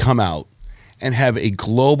Trump should come out and have a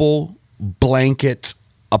global blanket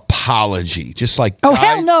apology, just like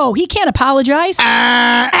hell no, he can't apologize.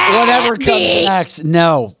 Whatever comes next.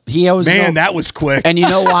 No, he owes. Man, that was quick. And you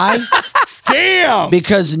know why? Damn.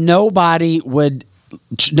 Because nobody would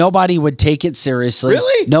take it seriously.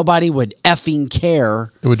 Really? Nobody would effing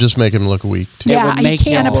care. It would just make him look weak. Yeah, he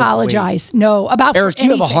can't apologize. No, about Eric.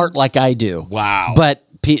 You have a heart like I do. Wow. But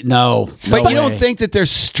no. But you don't think that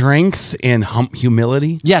there's strength in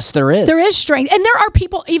humility? Yes, there is. There is strength. And there are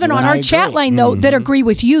people even on our chat line, though, that agree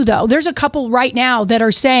with you, though. There's a couple right now that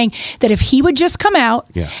are saying that if he would just come out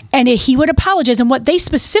and if he would apologize, and what they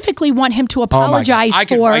specifically want him to apologize I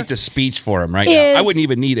could for. write the speech for him right now. I wouldn't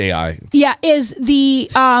even need AI. Yeah, is the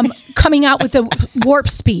coming out with the warp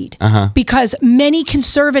speed. Because many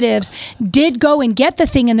conservatives did go and get the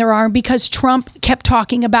thing in their arm because Trump kept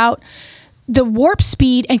talking about the warp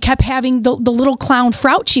speed and kept having the little clown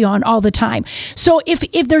Fauci on all the time. So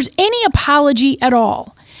if there's any apology at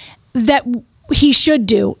all that he should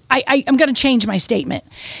do, I'm going to change my statement.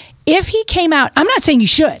 If he came out, I'm not saying he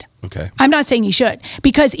should. Okay. I'm not saying he should,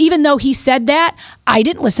 because even though he said that, I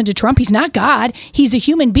didn't listen to Trump. He's not God. He's a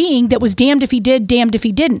human being that was damned if he did, damned if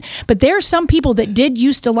he didn't. But there are some people that did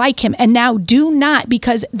used to like him and now do not,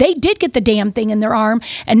 because they did get the damn thing in their arm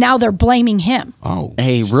and now they're blaming him. Oh.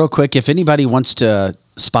 Hey, real quick, if anybody wants to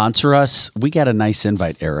sponsor us, we got a nice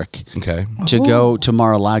invite, Eric. Okay. To go to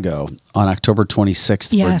Mar-a-Lago on October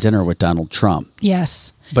 26th for dinner with Donald Trump.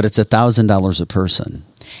 Yes. But it's $1,000 a person.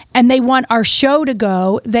 And they want our show to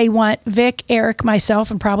go. They want Vic, Eric,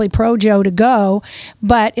 myself, and probably Pro Joe to go.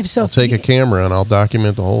 But I'll take a camera and I'll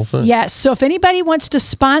document the whole thing. Yes. So if anybody wants to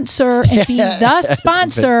sponsor and be the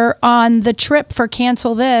sponsor on the trip for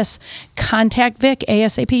Cancel This, contact Vic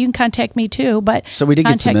ASAP. You can contact me too. But so we did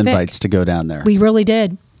get some Vic. invites to go down there. We really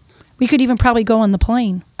did. We could even probably go on the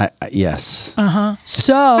plane. Yes.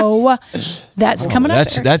 So that's coming up.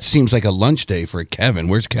 That seems like a lunch day for Kevin.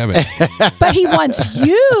 Where's Kevin? But he wants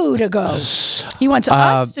you to go. He wants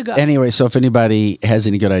us to go. Anyway, so if anybody has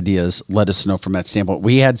any good ideas, let us know from that standpoint.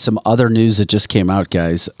 We had some other news that just came out,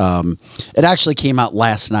 guys. It actually came out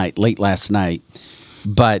late last night.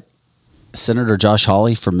 But Senator Josh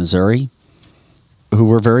Hawley from Missouri, who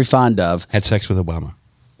we're very fond of, had sex with Obama.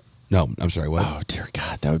 No, I'm sorry. What? Oh dear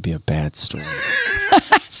God, that would be a bad story.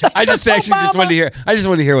 I just wanted to hear. I just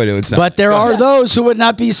wanted to hear what it would sound. But there are those who would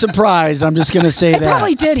not be surprised. I'm just going to say that.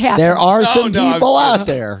 Probably did happen. There are some people out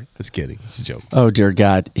there. Just kidding. It's a joke. Oh dear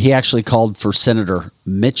God, he actually called for Senator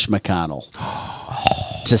Mitch McConnell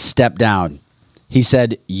to step down. He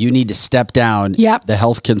said, you need to step down. Yep. The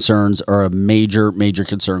health concerns are a major, major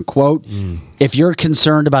concern. Quote, if you're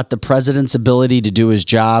concerned about the president's ability to do his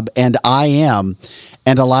job, and I am,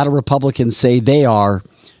 and a lot of Republicans say they are,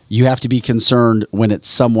 you have to be concerned when it's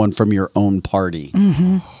someone from your own party.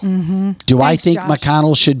 Do I think Josh.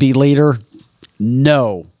 McConnell should be leader?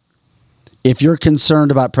 No. If you're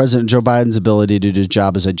concerned about President Joe Biden's ability to do his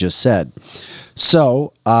job, as I just said.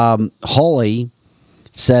 So, Hawley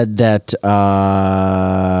said that,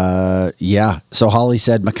 So Hawley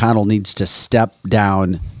said McConnell needs to step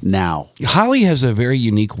down now. Hawley has a very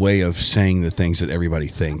unique way of saying the things that everybody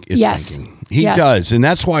is thinking. He Yes. does. And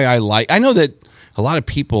that's why I know that a lot of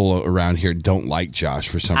people around here don't like Josh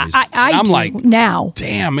for some reason. I'm do like, now.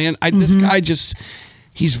 damn, man, this guy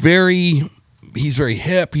he's very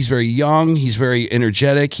hip. He's very young. He's very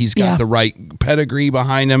energetic. He's got the right pedigree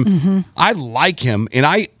behind him. I like him.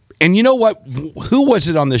 And you know what? Who was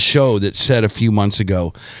it on the show that said a few months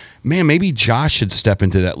ago, man, maybe Josh should step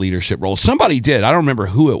into that leadership role? Somebody did. I don't remember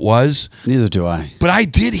who it was. Neither do I. But I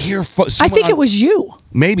did hear I think it was you.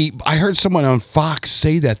 Maybe. I heard someone on Fox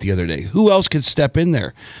say that the other day. Who else could step in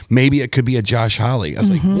there? Maybe it could be a Josh Hawley. I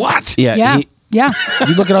was like, what? Yeah.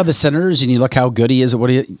 You look at all the senators and you look how good he is.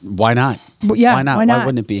 Why not? Yeah, why not? Why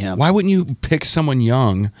wouldn't it be him? Why wouldn't you pick someone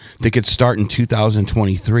young that could start in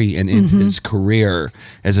 2023 and end his career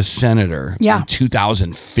as a senator in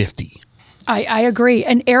 2050? I agree.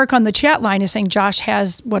 And Eric on the chat line is saying Josh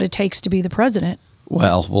has what it takes to be the president.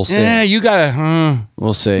 Well, we'll see. Yeah, you gotta.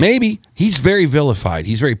 We'll see. Maybe he's very vilified.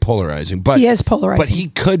 He's very polarizing. But he is polarizing. But he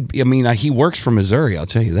could. I mean, he works for Missouri. I'll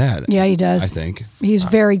tell you that. Yeah, he does. I think he's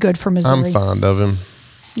very good for Missouri. I'm fond of him.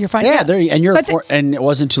 You're fine. Yeah, and it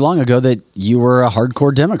wasn't too long ago that you were a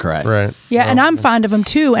hardcore Democrat. Right. Yeah, and I'm fond of him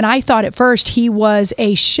too. And I thought at first he was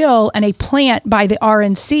a shill and a plant by the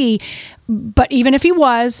RNC. But even if he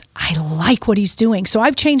was, I like what he's doing. So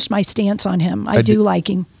I've changed my stance on him. I do like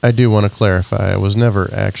him. I do want to clarify. I was never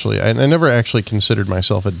actually, I never actually considered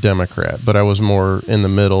myself a Democrat, but I was more in the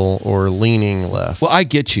middle or leaning left. Well, I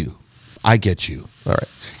get you. All right.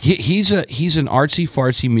 He's an artsy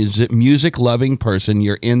fartsy music loving person.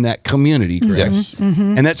 You're in that community, correct? Yes.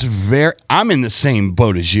 Mm-hmm. And that's I'm in the same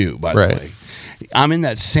boat as you, by the way. I'm in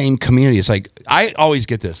that same community. It's like I always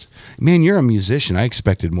get this. Man, you're a musician. I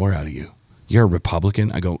expected more out of you. You're a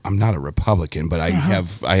Republican. I go, I'm not a Republican, but I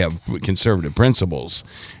have conservative principles.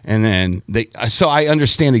 And then so I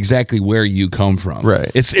understand exactly where you come from.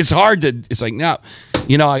 Right. It's hard to. It's like no,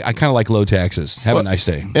 I kind of like low taxes. Have a nice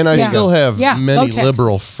day. And I still have many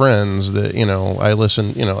liberal friends that I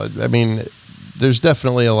listen. I mean, there's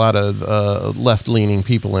definitely a lot of left-leaning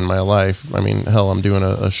people in my life. I mean, hell, I'm doing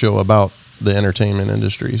a show about the entertainment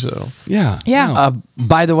industry. So yeah.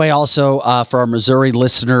 By the way, also for our Missouri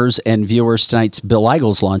listeners and viewers, tonight's Bill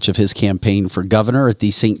Eigels launch of his campaign for governor at the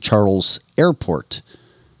St. Charles Airport.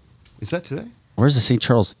 Is that today? Where's the St.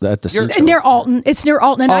 Charles? At the St. Charles? Near Alton. It's near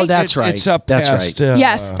Alton. And that's right. It's up that's past, right.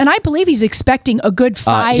 Yes, and I believe he's expecting a good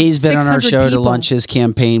 500. He's been on our show people. to launch his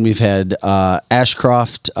campaign. We've had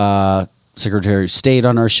Ashcroft, Secretary of State,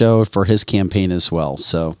 on our show for his campaign as well.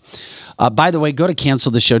 So. By the way, go to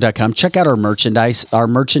canceltheshow.com. Check out our merchandise. Our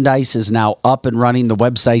merchandise is now up and running. The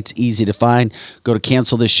website's easy to find. Go to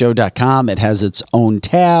canceltheshow.com. It has its own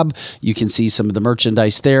tab. You can see some of the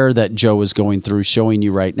merchandise there that Joe is going through, showing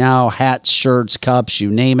you right now. Hats, shirts, cups,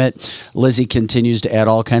 you name it. Lizzie continues to add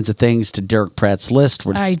all kinds of things to Derek Pratt's list.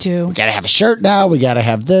 I do. We got to have a shirt now. We got to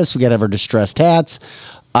have this. We got to have our distressed hats.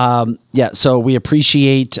 So we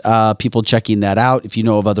appreciate people checking that out. If you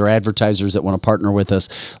know of other advertisers that want to partner with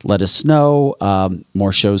us, let us know.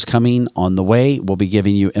 More shows coming on the way. We'll be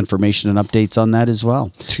giving you information and updates on that as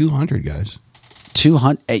well. 200 guys.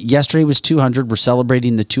 200. Yesterday was 200. We're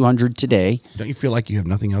celebrating the 200 today. Don't you feel like you have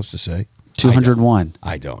nothing else to say? 201.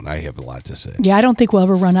 I don't. I have a lot to say. Yeah, I don't think we'll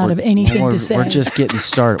ever run out of anything to say. We're just getting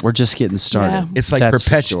started. Yeah. It's like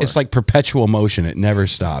It's like perpetual motion. It never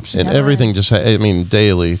stops. And everything just.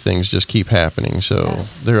 Daily things just keep happening. So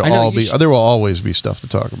there will always be stuff to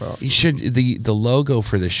talk about. You should the logo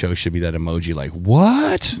for this show should be that emoji. Like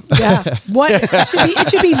what? Yeah. What? It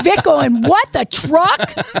should be Vic going. What the truck?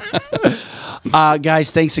 Guys,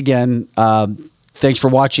 thanks again. Thanks for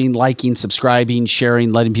watching, liking, subscribing,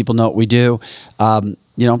 sharing, letting people know what we do.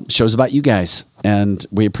 Show's about you guys, and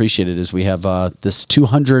we appreciate it as we have this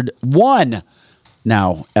 201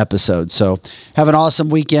 now episode. So have an awesome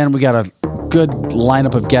weekend. We got a good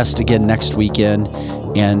lineup of guests again next weekend,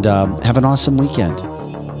 and have an awesome weekend.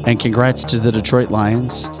 And congrats to the Detroit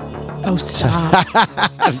Lions. Oh, stop.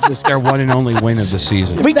 Just their one and only win of the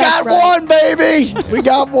season. We got one, baby. We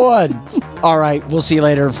got one. All right. We'll see you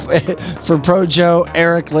later. For Pro Joe,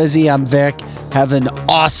 Eric, Lizzie, I'm Vic. Have an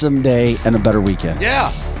awesome day and a better weekend.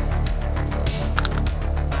 Yeah.